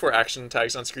more than 4 action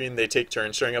tags on screen, they take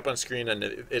turns showing up on screen, and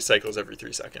it cycles every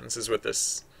 3 seconds, is what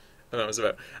this event was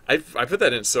about. I put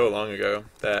that in so long ago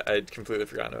that I'd completely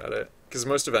forgotten about it, because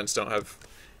most events don't have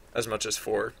as much as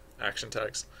 4 action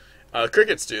tags.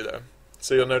 Crickets do, though.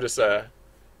 So you'll notice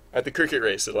at the cricket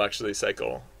race, it'll actually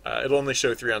cycle. It'll only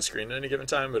show 3 on screen at any given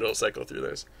time, but it'll cycle through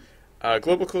those.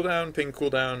 Global cooldown, ping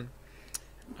cooldown.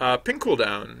 Ping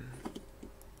cooldown.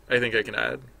 I think I can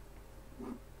add.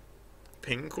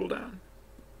 Ping cooldown?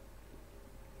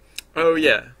 Oh,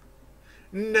 yeah.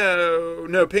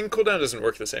 No, ping cooldown doesn't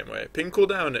work the same way. Ping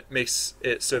cooldown makes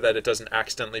it so that it doesn't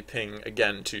accidentally ping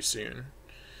again too soon.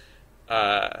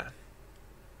 Yeah,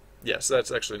 so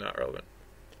that's actually not relevant.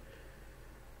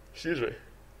 Excuse me.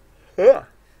 Ah.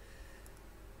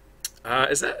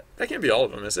 That can't be all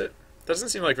of them, is it? That doesn't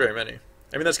seem like very many.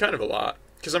 I mean, that's kind of a lot.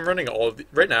 Because I'm running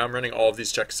right now I'm running all of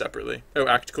these checks separately. Oh,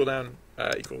 act cooldown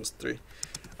equals 3.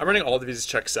 I'm running all of these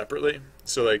checks separately.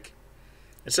 So, like,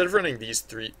 instead of running these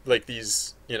 3, like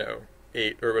these,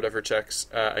 8 or whatever checks,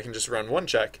 I can just run one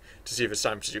check to see if it's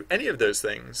time to do any of those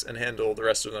things and handle the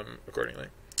rest of them accordingly.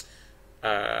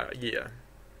 Yeah.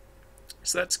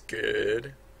 So that's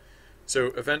good. So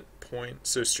event point,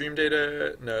 so stream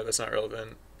data, no, that's not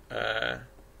relevant. Or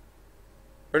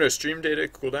no, stream data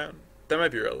cooldown, that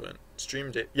might be relevant.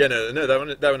 Stream data, yeah, no,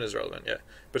 that one is relevant, yeah,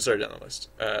 but it's already down the list.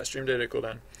 Stream data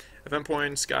cooldown, event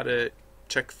points, got it.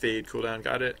 Check fade cooldown,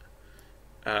 got it.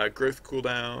 Growth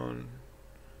cooldown,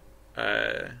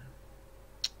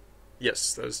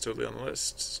 yes, that is totally on the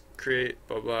list. Create,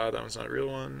 blah blah, that one's not a real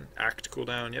one. Act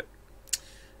cooldown, yep.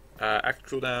 Act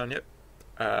cooldown, yep.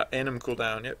 Anim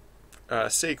cooldown, yep.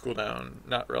 Say cooldown,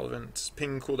 not relevant.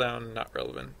 Ping cooldown, not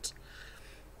relevant.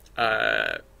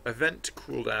 Event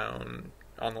cooldown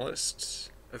on the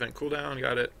list. Event cooldown,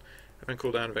 got it. Event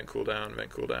cooldown, event cooldown, event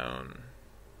cooldown.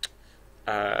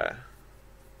 Oh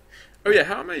yeah,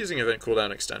 how am I using event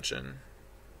cooldown extension?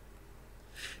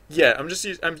 Yeah, I'm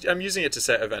using it to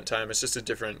set event time. It's just a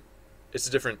different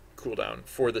cooldown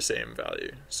for the same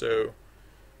value. So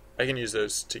I can use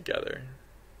those together.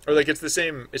 Or like it's the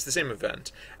same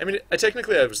event. I mean,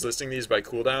 technically I was listing these by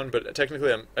cooldown, but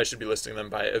technically I should be listing them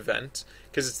by event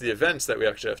because it's the events that we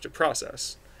actually have to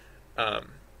process.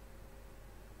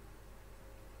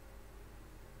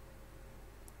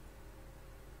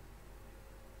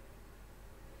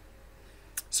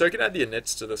 So I can add the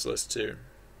inits to this list too.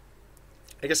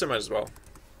 I guess I might as well.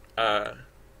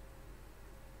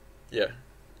 Yeah.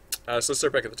 So let's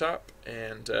start back at the top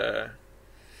and.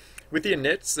 With the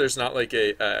inits, there's not like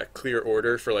a clear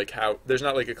order for like how, there's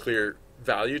not like a clear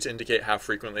value to indicate how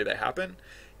frequently they happen,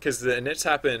 because the inits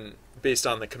happen based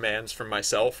on the commands from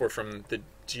myself or from the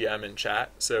GM in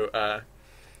chat. So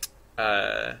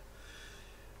I'll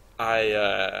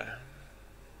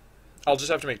just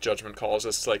have to make judgment calls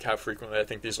as to like how frequently I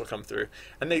think these will come through,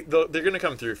 and they're going to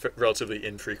come through relatively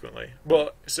infrequently.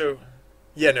 Well, so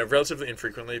yeah, no, relatively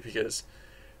infrequently because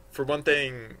for one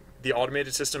thing, the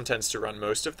automated system tends to run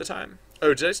most of the time.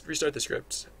 Oh, did I restart the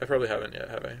script? I probably haven't yet,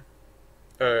 have I?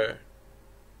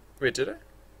 Wait, did I?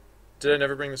 Did I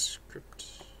never bring the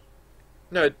script?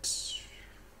 No,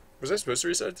 was I supposed to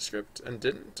restart the script and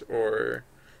didn't? Or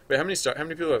wait, how many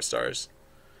people have stars?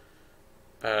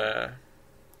 That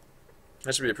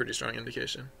should be a pretty strong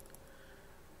indication.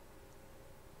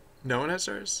 No one has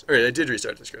stars? Alright, I did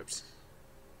restart the script.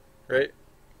 Right?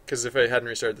 Because if I hadn't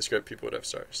restarted the script, people would have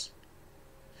stars.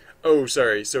 Oh,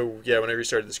 sorry. So, yeah, when I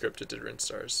restarted the script, it did run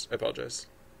stars. I apologize.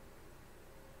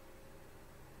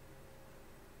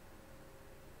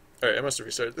 Alright, I must have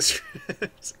restarted the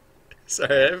script.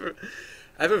 Sorry,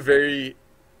 I have a very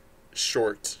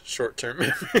short-term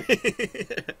memory.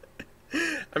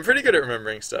 I'm pretty good at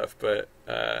remembering stuff, but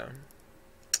I'm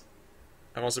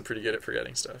also pretty good at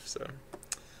forgetting stuff, so.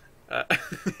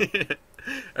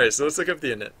 Alright, so let's look up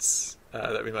the inits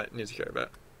that we might need to care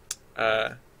about.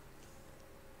 I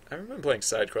haven't been playing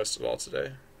SideQuest at all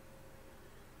today,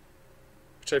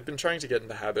 which I've been trying to get in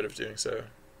the habit of doing so.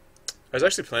 I was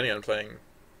actually planning on playing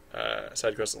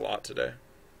SideQuest a lot today,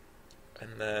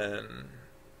 and then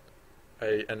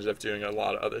I ended up doing a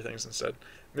lot of other things instead.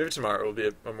 Maybe tomorrow will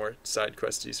be a more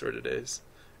SideQuest-y sort of days.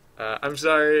 I'm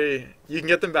sorry. You can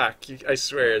get them back. I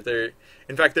swear.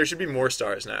 In fact, there should be more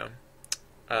stars now.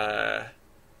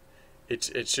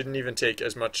 It shouldn't even take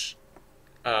as much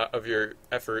of your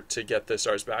effort to get the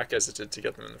stars back as it did to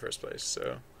get them in the first place.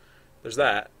 So there's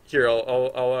that. Here,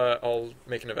 I'll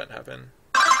make an event happen.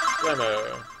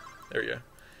 Demo. There we go.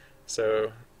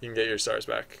 So you can get your stars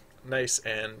back nice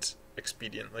and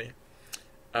expediently.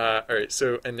 All right.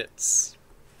 So inits.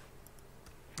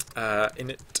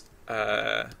 Init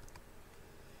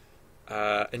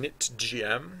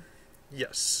GM.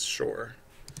 Yes, sure.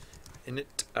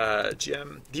 Init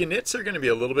GM. The inits are going to be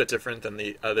a little bit different than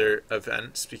the other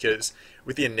events because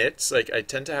with the inits, like I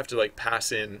tend to have to like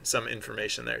pass in some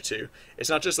information there too. It's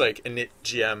not just like init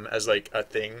GM as like a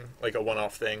thing, like a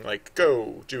one-off thing, like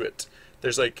go do it.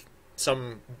 There's like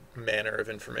some manner of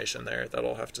information there that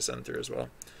I'll have to send through as well.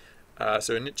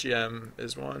 So init GM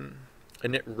is one.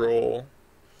 Init role.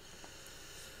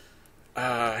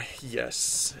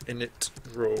 Yes. Init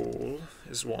roll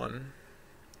is one.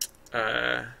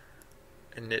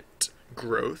 Init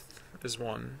growth is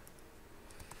one.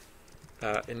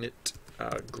 Init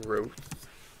growth.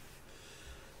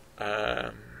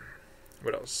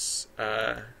 What else?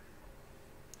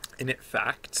 Init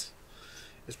fact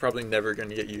is probably never going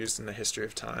to get used in the history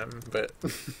of time, but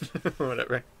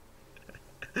whatever.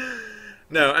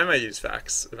 No, I might use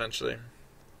facts eventually.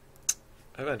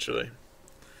 Eventually.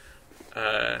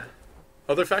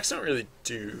 Although facts don't really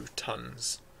do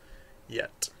tons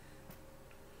yet.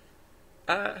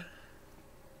 I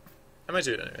might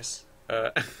do it anyways.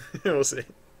 We'll see.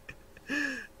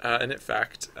 Init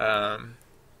fact.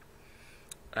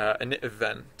 Init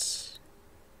event.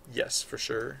 Yes, for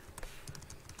sure.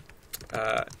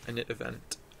 Init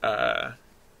event.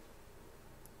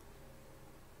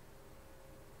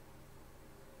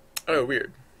 Oh,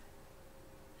 weird.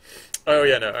 Oh,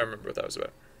 yeah, no, I remember what that was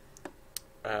about.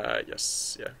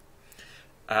 Yes, yeah.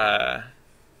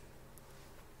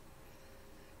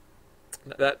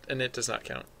 That init does not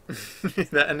count.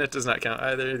 That init does not count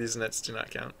either. These inits do not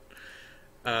count.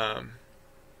 Init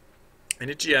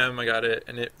gm, I got it.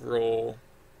 Init roll.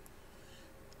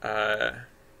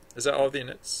 Is that all the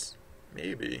inits?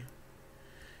 Maybe.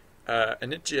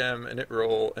 Init gm, init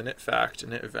roll, init fact,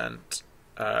 init event,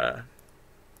 init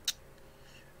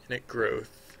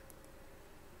growth.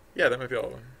 Yeah, that might be all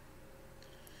of them.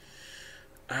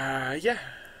 Yeah.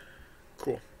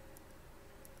 Cool.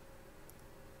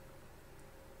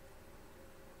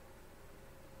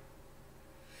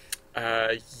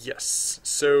 Yes.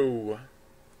 So,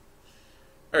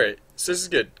 alright, so this is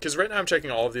good, because right now I'm checking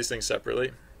all of these things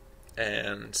separately,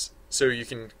 and so you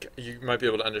might be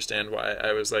able to understand why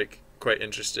I was like quite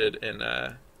interested in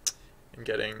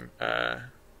getting the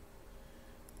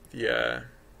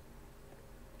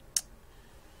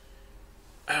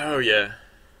oh yeah.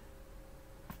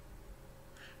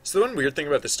 So the one weird thing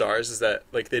about the stars is that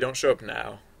like they don't show up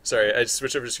now. Sorry, I just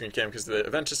switched over to screen cam because the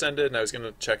event just ended, and I was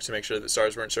gonna check to make sure that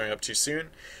stars weren't showing up too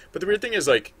soon. But the weird thing is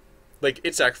like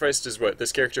it sacrificed is what,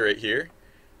 this character right here,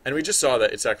 and we just saw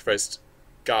that it sacrificed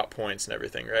got points and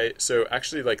everything, right? So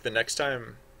actually, like the next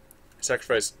time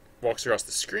sacrifice walks across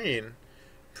the screen,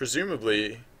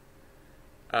 presumably,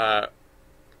 we'll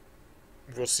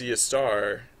see a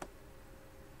star.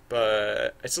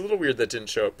 But it's a little weird that didn't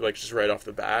show up like just right off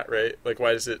the bat, right? Like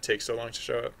why does it take so long to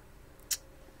show up?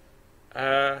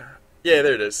 Yeah,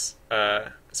 there it is.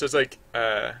 So it's like,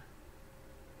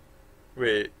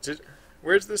 wait,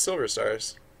 where's the silver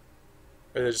stars?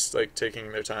 Are they just like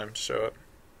taking their time to show up?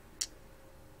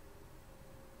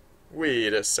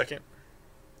 Wait a second.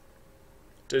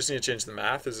 Do I just need to change the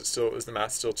math? Is the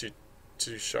math still too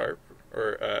sharp?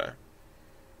 Or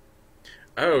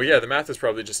oh yeah, the math is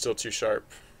probably just still too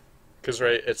sharp. Cause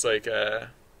right, it's like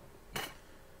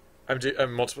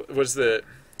I'm multiple. What's the?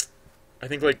 I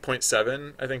think like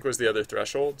 0.7. I think was the other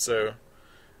threshold. So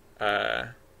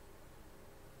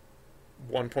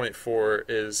 1.4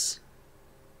 is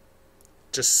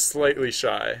just slightly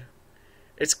shy.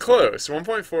 It's close.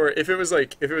 1.4. If it was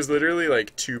literally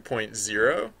like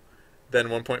 2.0, then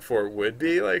 1.4 would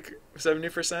be like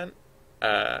 70%.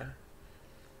 But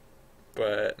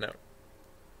no.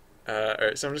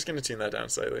 Alright, so I'm just going to tune that down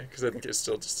slightly, because I think it's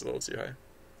still just a little too high.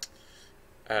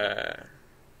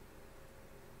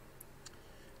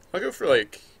 I'll go for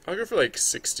like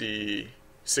 60%,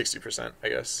 I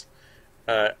guess.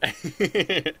 I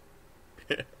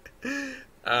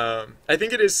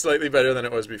think it is slightly better than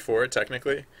it was before,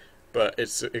 technically, but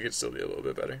it could still be a little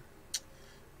bit better.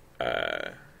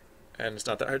 And it's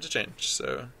not that hard to change,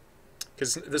 so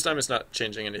because this time it's not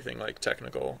changing anything like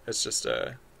technical. It's just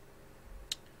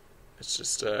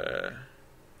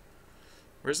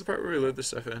where's the part where we load this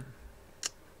stuff in?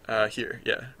 Here,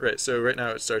 yeah, right. So right now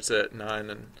it starts at 9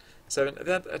 and 7.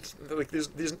 That's like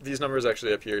these numbers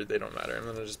actually up here, they don't matter. I'm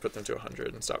gonna just put them to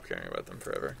 100 and stop caring about them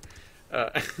forever.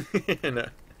 No, the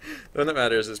one that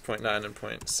matters is 0.9 and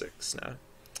 0.6 now.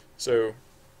 So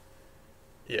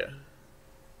yeah,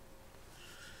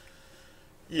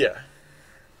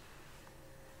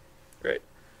 right.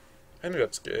 I think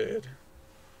that's good.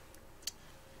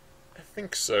 I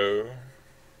think so.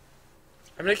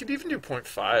 I mean, I could even do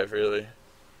 0.5, really.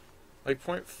 Like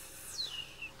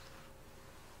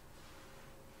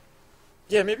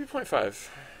yeah, maybe 0.5.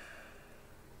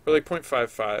 Or like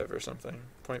 0.55 or something.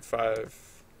 0.5.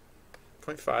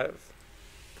 0.5?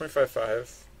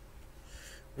 0.55.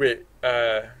 Wait,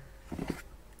 yeah,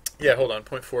 hold on.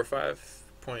 0.45?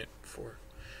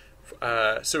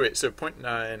 0.4. So wait, so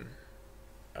 0.9,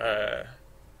 what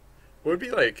would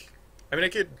be like, I mean, I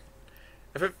could,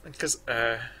 because,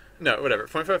 No, whatever.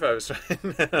 0.55 is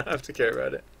fine. I don't have to care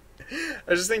about it. I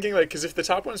was just thinking, like, because if the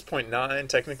top one's 0.9,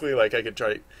 technically, like, I could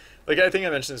try, like, I think I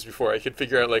mentioned this before. I could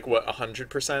figure out like what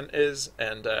 100% is,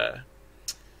 and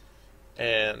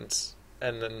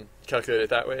and then calculate it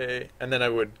that way, and then I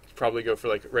would probably go for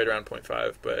like right around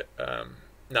 0.5. But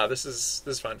no, this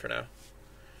is fine for now.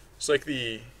 It's like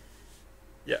the,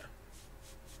 yeah,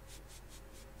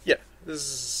 yeah.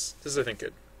 This is I think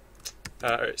good.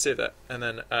 All right, save that, and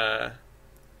then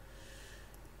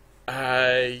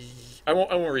I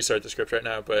won't restart the script right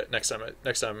now, but next time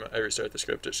I restart the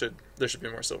script, there should be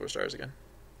more silver stars again.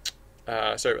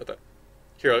 Sorry about that.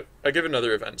 Here, I'll give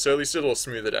another event, so at least it'll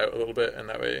smooth it out a little bit, and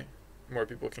that way more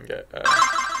people can get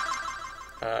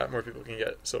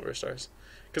silver stars.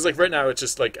 Because like right now, it's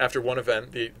just like after one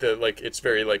event, the like it's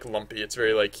very like lumpy. It's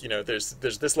very like, there's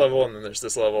this level, and then there's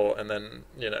this level, and then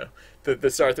the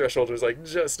star threshold was like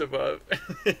just above.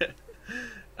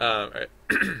 All right.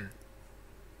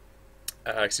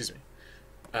 Excuse me.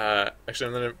 Actually,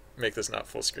 I'm gonna make this not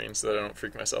full screen so that I don't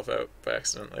freak myself out by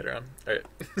accident later on. All right.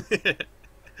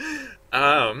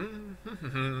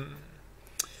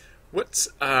 What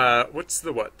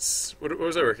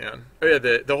was I working on? Oh yeah,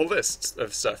 the whole list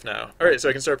of stuff now. All right, so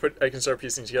I can start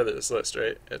piecing together this list,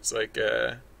 right? It's like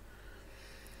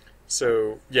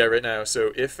so yeah, right now.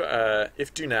 So if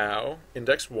do now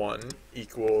index 1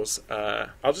 equals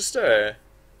I'll just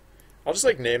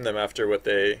like name them after what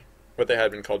they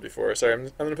had been called before. Sorry,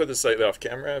 I'm gonna put this slightly off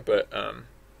camera, but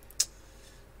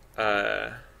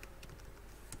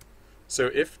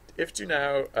so if do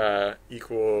now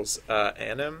equals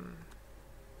anim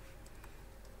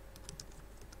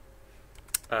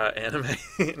anime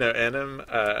no anim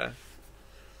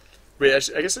wait,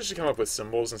 I guess I should come up with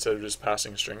symbols instead of just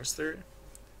passing strings through.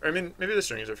 Or I mean, maybe the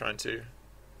strings are fine too.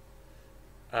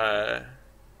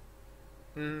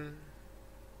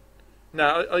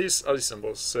 No, I'll use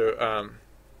symbols. So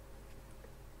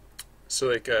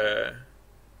like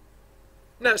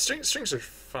no, strings are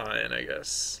fine, I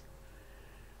guess.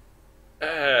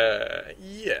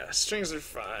 Yeah, strings are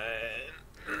fine.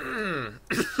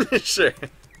 Sure.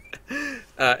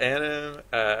 Anim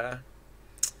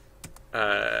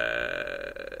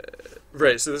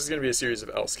right, so this is going to be a series of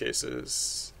else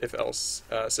cases. If else,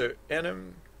 so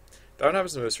anim, that one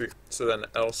happens the most frequently. So then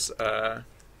else,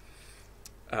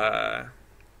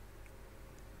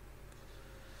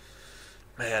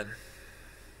 man,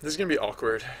 this is going to be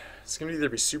awkward. It's going to either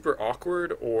be super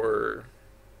awkward or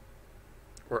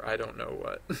I don't know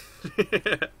what.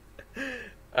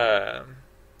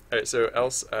 Alright, so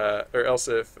else, or else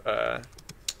if,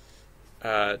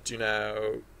 do now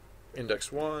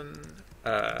index 1,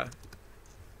 oh,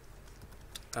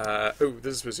 this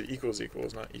is supposed to be equals,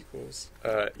 not equals,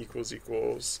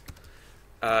 equals,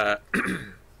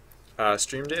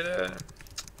 stream data,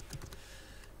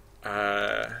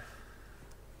 alright,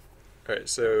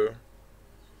 so we're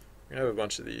gonna have a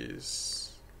bunch of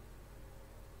these,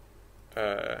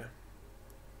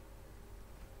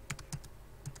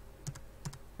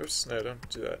 oops, no, don't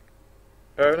do that.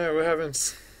 Oh no, what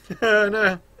happens? Oh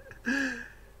no.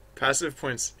 Passive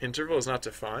points interval is not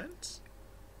defined?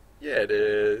 Yeah, it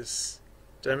is.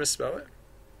 Did I misspell it?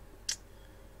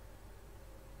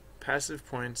 Passive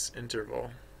points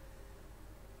interval.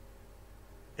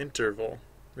 Interval.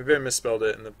 Maybe I misspelled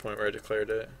it in the point where I declared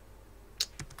it.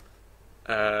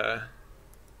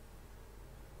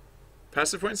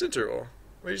 Passive points interval.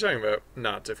 What are you talking about?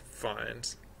 Not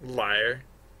defined. Liar.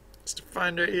 It's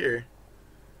defined right here.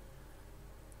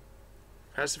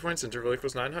 Passive points interval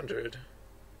equals 900.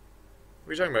 What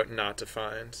are you talking about? Not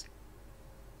defined.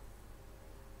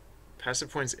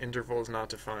 Passive points interval is not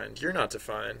defined. You're not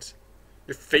defined.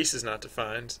 Your face is not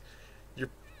defined. Your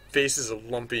face is a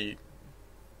lumpy.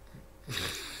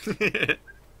 Yeah,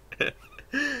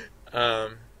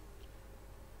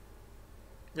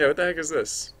 what the heck is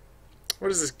this?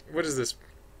 What is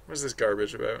this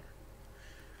garbage about?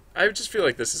 I just feel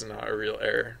like this is not a real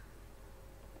error.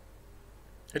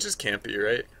 It just can't be,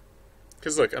 right?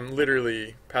 Because look, I'm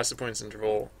literally passive points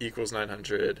interval equals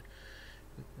 900.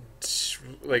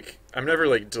 Like, I'm never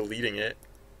like deleting it.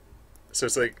 So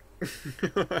it's like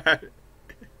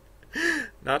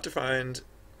not defined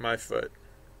my foot.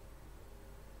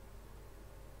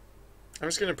 I'm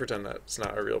just gonna pretend that it's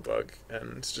not a real bug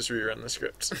and just rerun the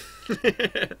script.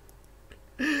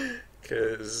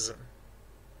 Because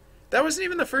that wasn't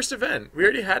even the first event. We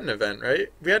already had an event,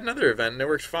 right? We had another event and it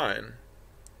worked fine.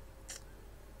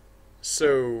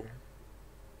 So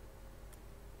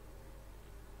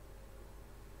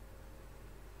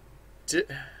it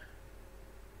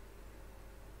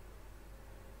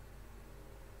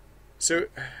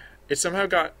somehow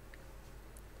got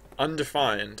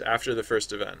undefined after the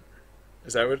first event.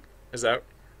 Is that what is that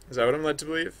is that what I'm led to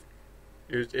believe?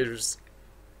 It was.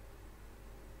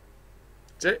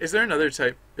 Is there another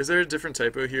type? Is there a different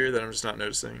typo here that I'm just not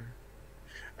noticing?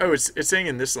 Oh, it's saying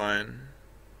in this line.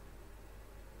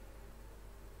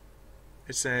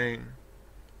 It's saying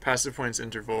passive points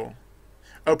interval.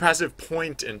 Oh, passive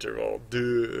point interval.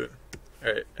 Duh.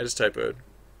 Alright, I just typoed.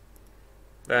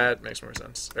 That makes more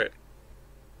sense. Alright.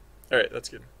 Alright, that's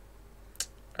good.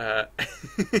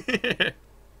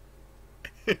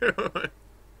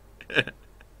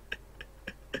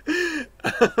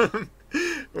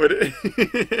 What did,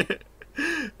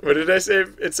 what did I say?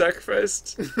 It's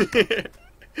sacrificed.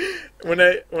 when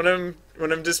I'm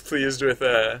displeased with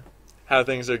how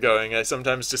things are going, I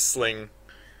sometimes just sling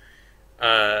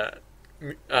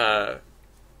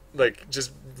like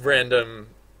just random,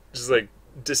 just like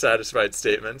dissatisfied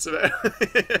statements about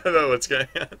about what's going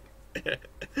on.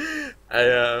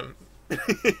 I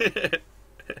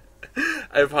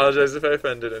I apologize if I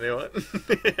offended anyone.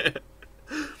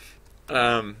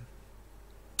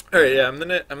 All right, yeah, I'm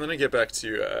gonna get back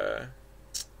to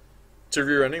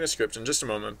rerunning the script in just a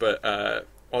moment, but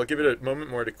I'll give it a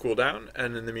moment more to cool down,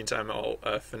 and in the meantime, I'll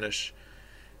finish,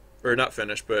 or not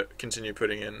finish, but continue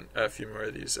putting in a few more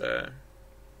of these.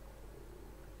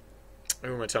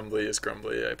 Oh, my tumbly is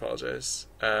grumbly. I apologize.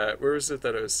 Where was it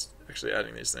that I was actually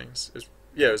adding these things?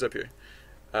 It was up here.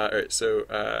 All right, so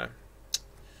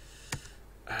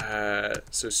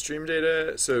stream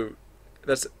data. So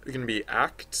that's going to be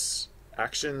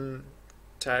action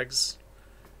tags.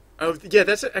 Oh yeah,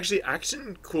 that's actually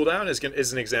action cooldown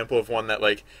is an example of one that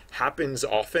like happens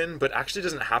often, but actually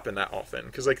doesn't happen that often,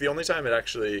 because like the only time it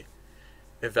actually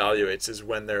evaluates is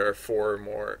when there are 4 or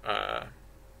more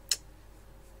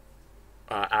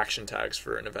action tags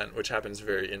for an event, which happens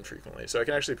very infrequently. So I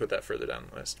can actually put that further down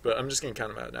the list, but I'm just going to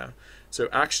count them out now. So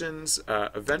actions,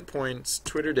 event points,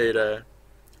 Twitter data.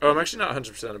 Oh, I'm actually not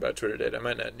 100% about Twitter data. I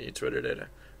might not need Twitter data,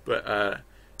 but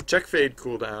check fade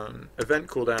cooldown, event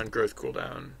cooldown, growth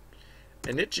cooldown,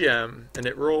 init GM,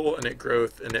 init roll, init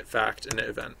growth, init fact, init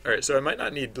event. All right, so I might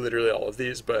not need literally all of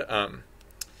these, but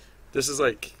this is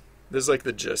like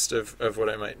the gist of what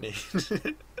I might need.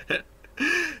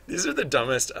 These are the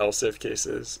dumbest else if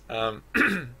cases. Oh.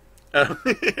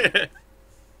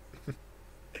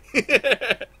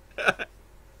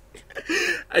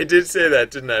 I did say that,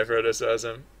 didn't I,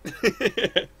 Protosasm?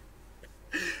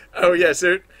 Oh yeah,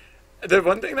 so the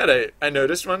one thing that I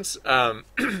noticed once, pat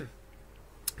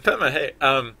my hey,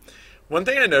 one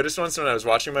thing I noticed once when I was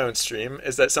watching my own stream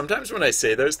is that sometimes when I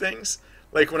say those things,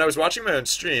 like when I was watching my own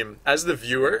stream, as the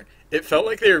viewer, it felt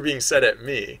like they were being said at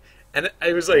me. And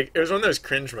I was like, it was one of those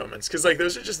cringe moments, because like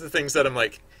those are just the things that I'm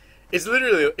like, it's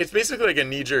basically like a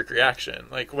knee-jerk reaction.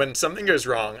 Like when something goes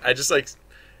wrong, I just like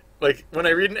when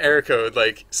I read an error code,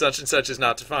 like such and such is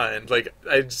not defined, like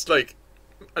I just like,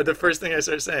 the first thing I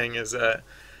start saying is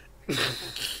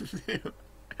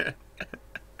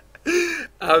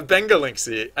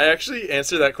Bengalinksy. I actually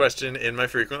answer that question in my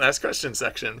frequent asked questions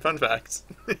section. Fun facts.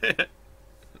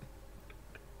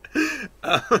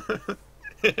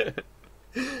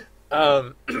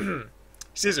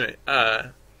 Excuse me.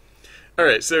 All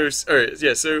right. So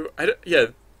yeah. So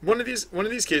one of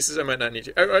these cases I might not need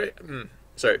to.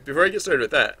 Sorry. Before I get started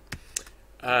with that,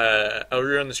 I'll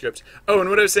rerun the script. Oh, and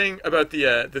what I was saying about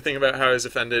the thing about how I was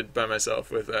offended by myself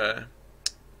with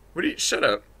shut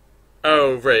up.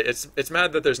 Oh, right. It's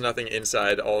mad that there's nothing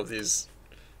inside all of these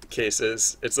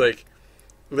cases. It's like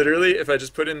literally if I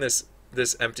just put in this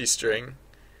empty string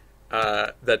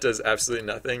that does absolutely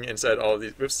nothing inside all of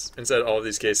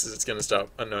these cases, it's gonna stop.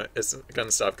 It's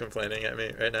gonna stop complaining at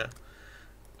me right now.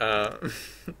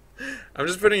 I'm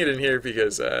just putting it in here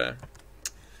because I'm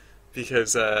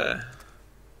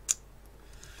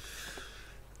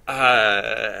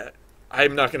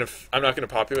not gonna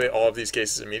populate all of these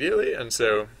cases immediately, and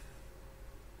so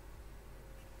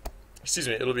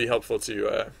it'll be helpful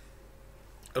to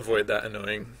avoid that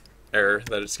annoying error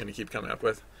that it's gonna keep coming up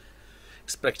with.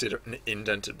 Expected an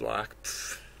indented block.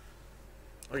 Pfft.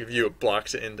 I'll give you a block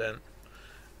to indent.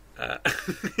 Oh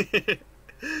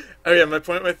yeah, my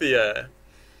point with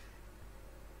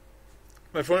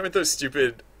those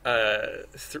stupid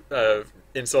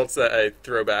insults that I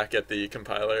throw back at the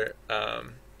compiler.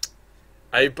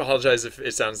 I apologize if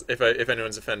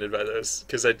anyone's offended by those,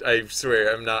 because I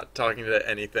swear I'm not talking to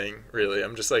anything really.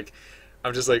 I'm just like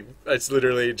it's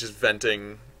literally just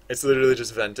venting. It's literally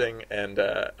just venting, and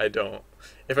I don't.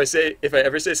 If I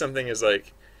ever say something is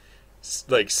like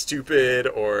stupid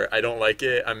or I don't like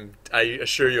it, I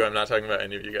assure you I'm not talking about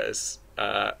any of you guys,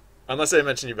 unless I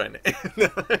mention you by name.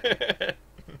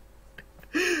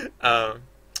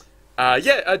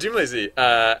 Doom Lazy.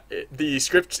 The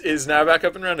script is now back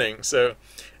up and running. So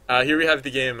here we have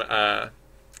the game back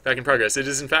in progress. It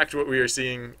is in fact what we are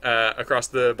seeing across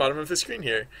the bottom of the screen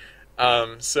here.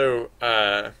 I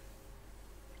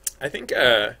think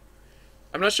I'm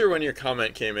not sure when your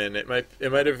comment came in. It might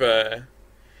have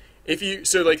if you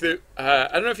like the I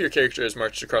don't know if your character has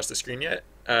marched across the screen yet,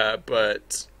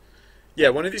 but yeah,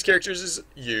 one of these characters is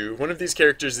you. One of these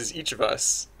characters is each of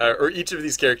us, or each of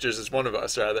these characters is one of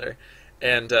us rather,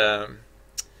 and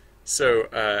so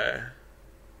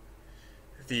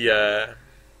the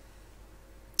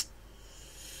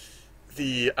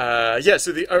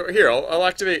here I'll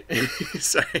activate.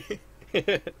 Sorry,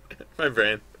 my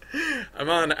brain. I'm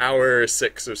on hour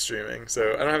 6 of streaming,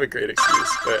 so I don't have a great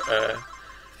excuse. But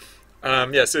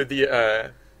so I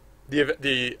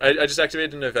just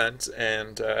activated an event,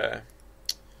 and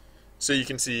so you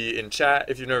can see in chat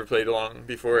if you've never played along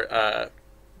before.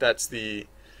 That's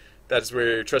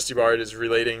where Trusty Bard is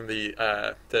relating the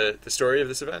story of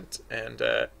this event, and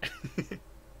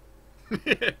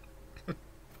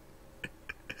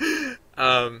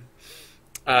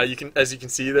as you can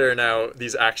see, there are now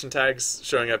these action tags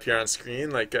showing up here on screen,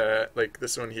 like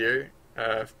this one here,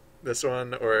 this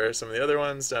one, or some of the other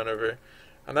ones down over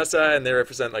on that side, and they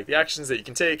represent like the actions that you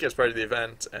can take as part of the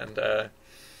event, and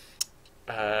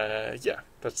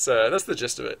that's the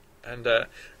gist of it. And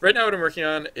right now, what I'm working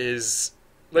on is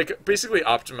like basically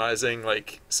optimizing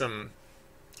like some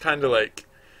kind of like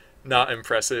not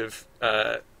impressive.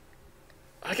 I'm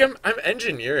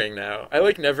engineering now. I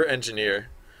like never engineer.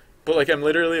 But like I'm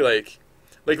literally like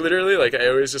I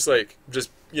always just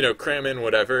cram in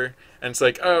whatever, and it's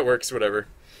like, oh, it works, whatever.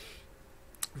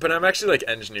 But I'm actually like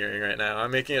engineering right now.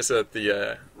 I'm making it so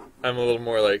that I'm a little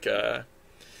more like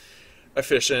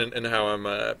efficient in how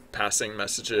I'm passing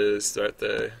messages throughout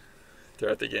the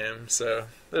game. So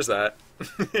there's that.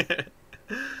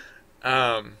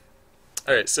 All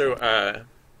right, so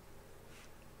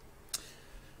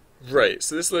right.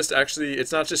 So this list actually,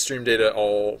 it's not just stream data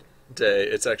all day.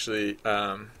 It's actually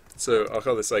so I'll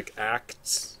call this like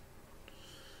acts.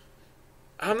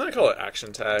 I'm gonna call it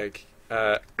action tag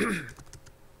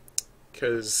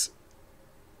because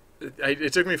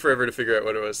it took me forever to figure out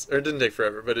what it was, or it didn't take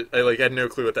forever, but I had no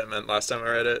clue what that meant last time I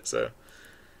read it. So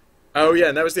oh yeah,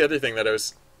 and that was the other thing that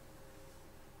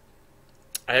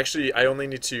I only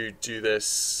need to do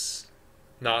this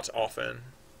not often.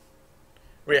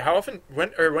 Wait, how often?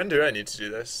 When do I need to do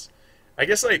this? I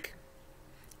guess like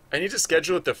I need to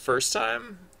schedule it the first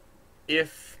time.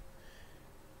 If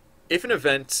an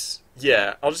event,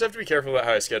 yeah, I'll just have to be careful about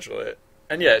how I schedule it.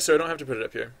 And yeah, so I don't have to put it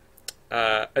up here.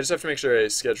 I just have to make sure I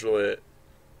schedule it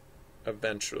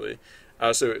eventually.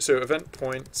 So event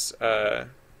points. Yeah,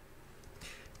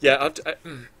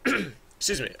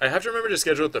 excuse me. I have to remember to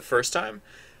schedule it the first time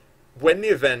when the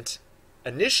event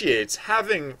initiates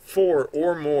having 4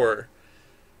 or more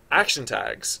action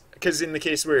tags. Because in the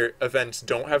case where events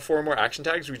don't have 4 or more action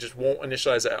tags, we just won't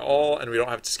initialize it at all, and we don't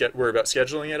have to worry about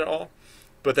scheduling it at all.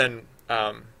 But then,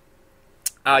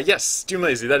 yes, Doom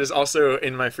Lazy. That is also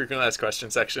in my frequently asked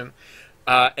questions section,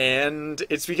 and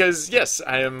it's because yes,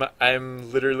 I'm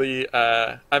literally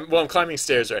I'm climbing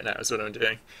stairs right now. Is what I'm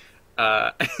doing.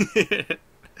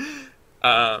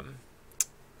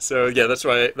 So yeah, that's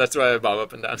why I bob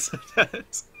up and down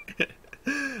sometimes.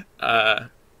 All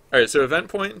right, so event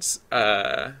points.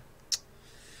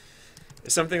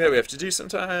 It's something that we have to do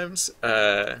sometimes.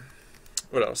 What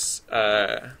else?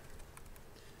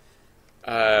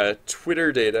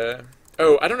 Twitter data.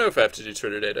 Oh, I don't know if I have to do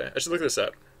Twitter data. I should look this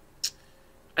up.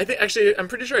 I'm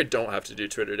pretty sure I don't have to do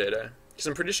Twitter data, because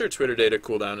I'm pretty sure Twitter data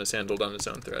cooldown is handled on its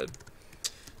own thread.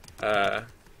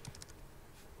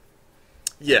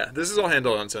 Yeah, this is all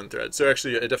handled on its own thread, so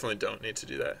actually I definitely don't need to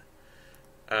do that.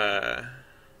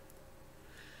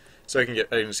 So I can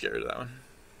just get rid of that one.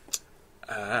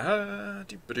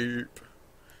 Doop-a-doop.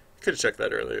 Could have checked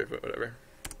that earlier, but whatever.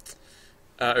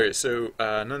 Okay, so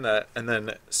none of that, and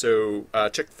then so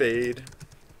check fade.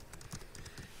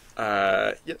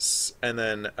 Yes, and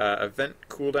then event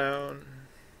cooldown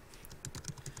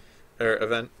or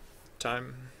event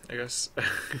time, I guess.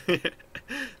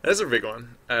 That's a big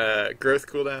one. Growth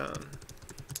cooldown.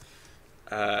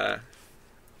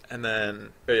 And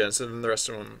then so then the rest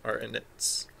of them are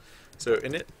inits. So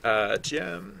init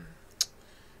gem.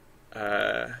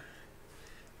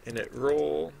 Init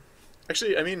roll.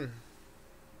 Actually, I mean,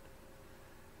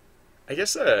 I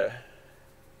guess at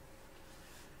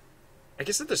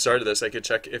the start of this I could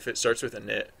check if it starts with a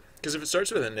init, because if it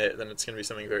starts with a init, then it's going to be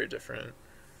something very different.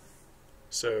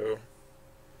 So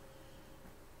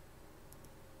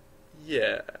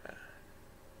yeah,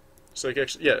 So like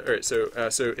actually, yeah. All right. So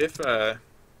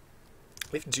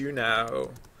if do now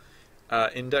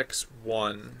index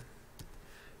 1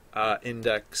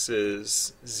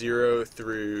 indexes 0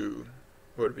 through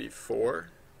what would it be 4,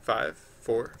 5,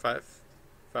 4, 5,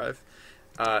 5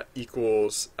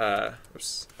 equals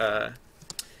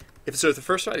if so, if the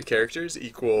first 5 characters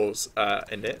equals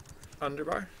init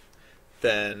underbar,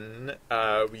 then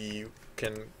we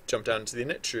can jump down to the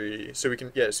init tree. So we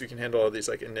can handle all these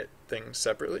like init things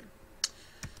separately,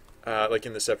 like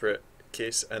in the separate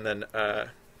case, and then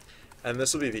and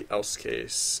this will be the else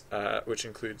case, which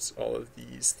includes all of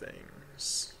these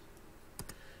things.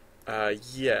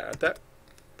 Yeah, that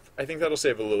I think that'll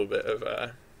save a little bit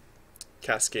of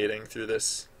cascading through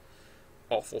this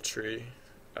awful tree.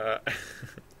 I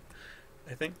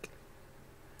think.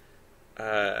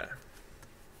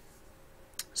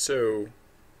 So.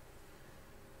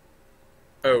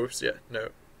 Oh, oops, yeah, no.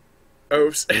 Oh,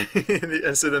 oops.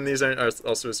 And so then these aren't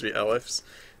all supposed to be elifs.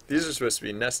 These are supposed to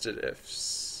be nested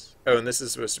ifs. Oh, and this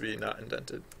is supposed to be not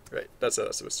indented. Right, that's how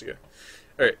that's supposed to go.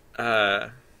 Alright,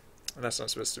 and that's not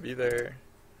supposed to be there.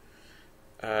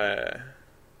 Alright,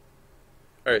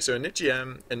 so init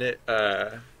gm,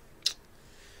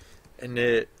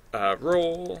 init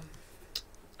roll,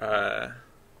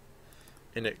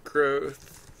 init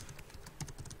growth,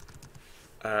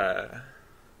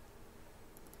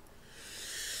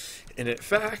 init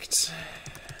fact,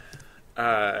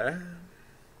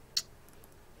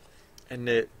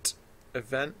 init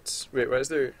event. Wait, why is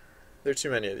there are too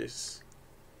many of these?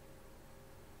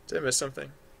 Did I miss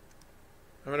something?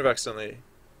 I might have accidentally.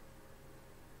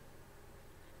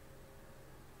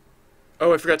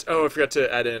 Oh, I forgot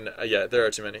to add in. Yeah, there are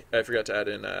too many. I forgot to add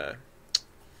in.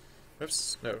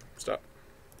 Oops. No, stop.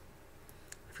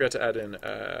 I forgot to add in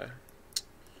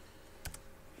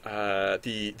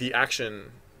the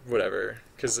action whatever,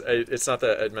 because it's not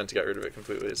that I meant to get rid of it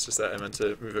completely. It's just that I meant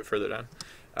to move it further down.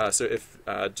 So if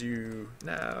do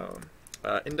now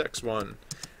index 1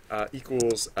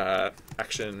 equals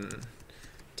action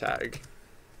tag.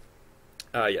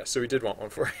 Yeah, so we did want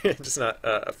one for it, just not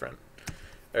a friend.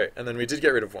 Alright, and then we did get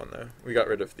rid of one, though. We got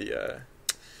rid of the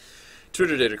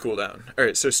Twitter data cooldown.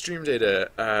 Alright, so stream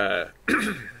data.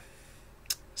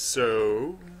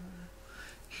 So...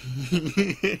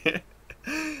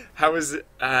 How was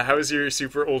your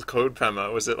super old code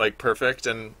Pema? Was it, like, perfect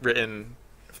and written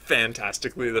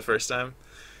fantastically the first time?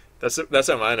 That's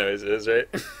how mine always is, right?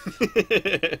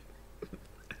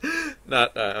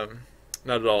 Not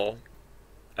at all,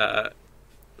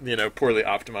 poorly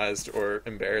optimized or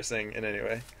embarrassing in any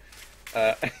way,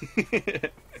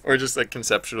 or just like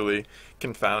conceptually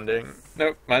confounding.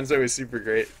 Nope, mine's always super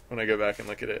great when I go back and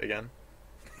look at it again.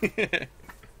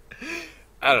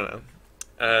 I don't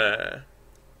know.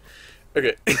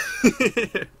 Okay.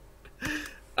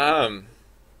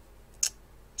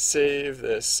 Save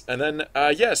this, and then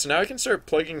yeah. So now I can start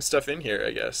plugging stuff in here, I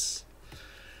guess.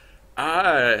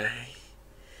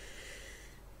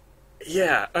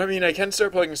 Yeah, I mean, I can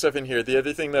start plugging stuff in here. The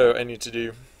other thing, though, I need to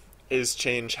do is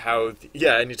change how...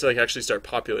 yeah, I need to, like, actually start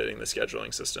populating the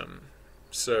scheduling system.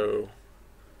 So,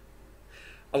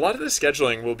 a lot of the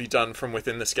scheduling will be done from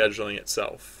within the scheduling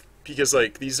itself. Because,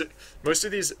 like, most of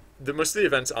the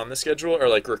events on the schedule are,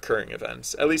 like, recurring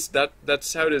events. At least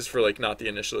that's how it is for, like, not the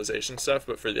initialization stuff,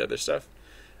 but for the other stuff.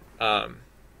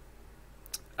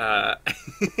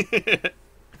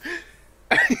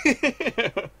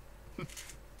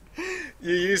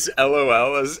 You use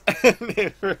LOL as name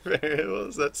for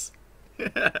variables. That's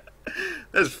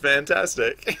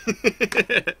fantastic.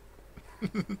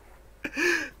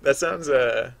 That sounds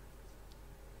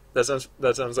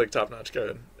like top-notch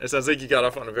code. It sounds like you got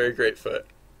off on a very great foot,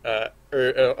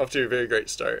 or off to a very great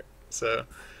start. So,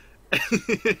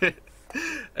 I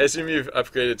assume you've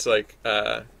upgraded to like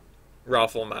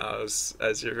Raffle Mouse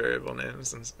as your variable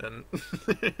names and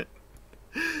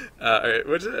all right,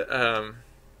 what is it?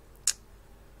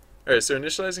 All right, so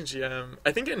initializing GM.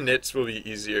 I think inits will be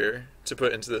easier to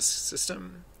put into this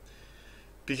system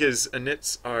because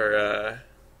inits are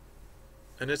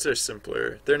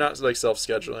simpler. They're not like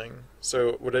self-scheduling.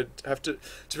 So what I'd have to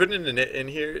put an init in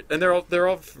here, and they're all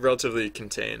relatively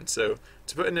contained. So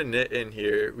to put an init in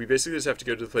here, we basically just have to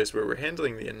go to the place where we're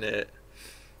handling the init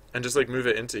and just like move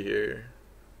it into here.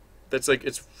 That's like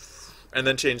and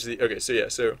then change the. Okay, so yeah,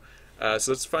 so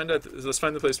let's find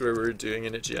the place where we're doing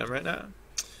init GM right now.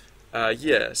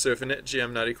 Yeah, so if init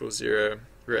GM not equals 0,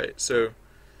 right, so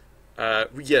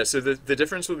yeah, so the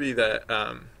difference will be that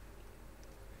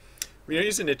we don't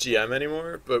use init GM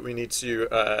anymore, but we need to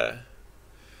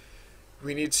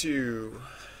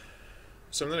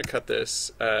so I'm going to cut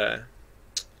this,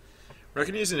 We're not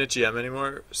going to use an itchem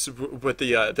anymore, so, but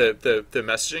the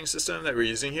messaging system that we're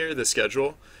using here, the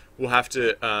schedule, will have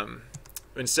to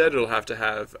instead it'll have to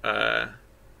have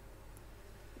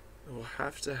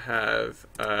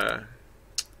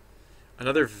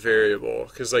another variable,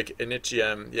 because like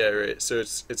initgm, yeah, right. So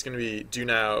it's going to be do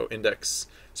now index.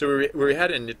 So where we had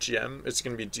initgm, it's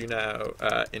going to be do now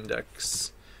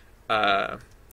index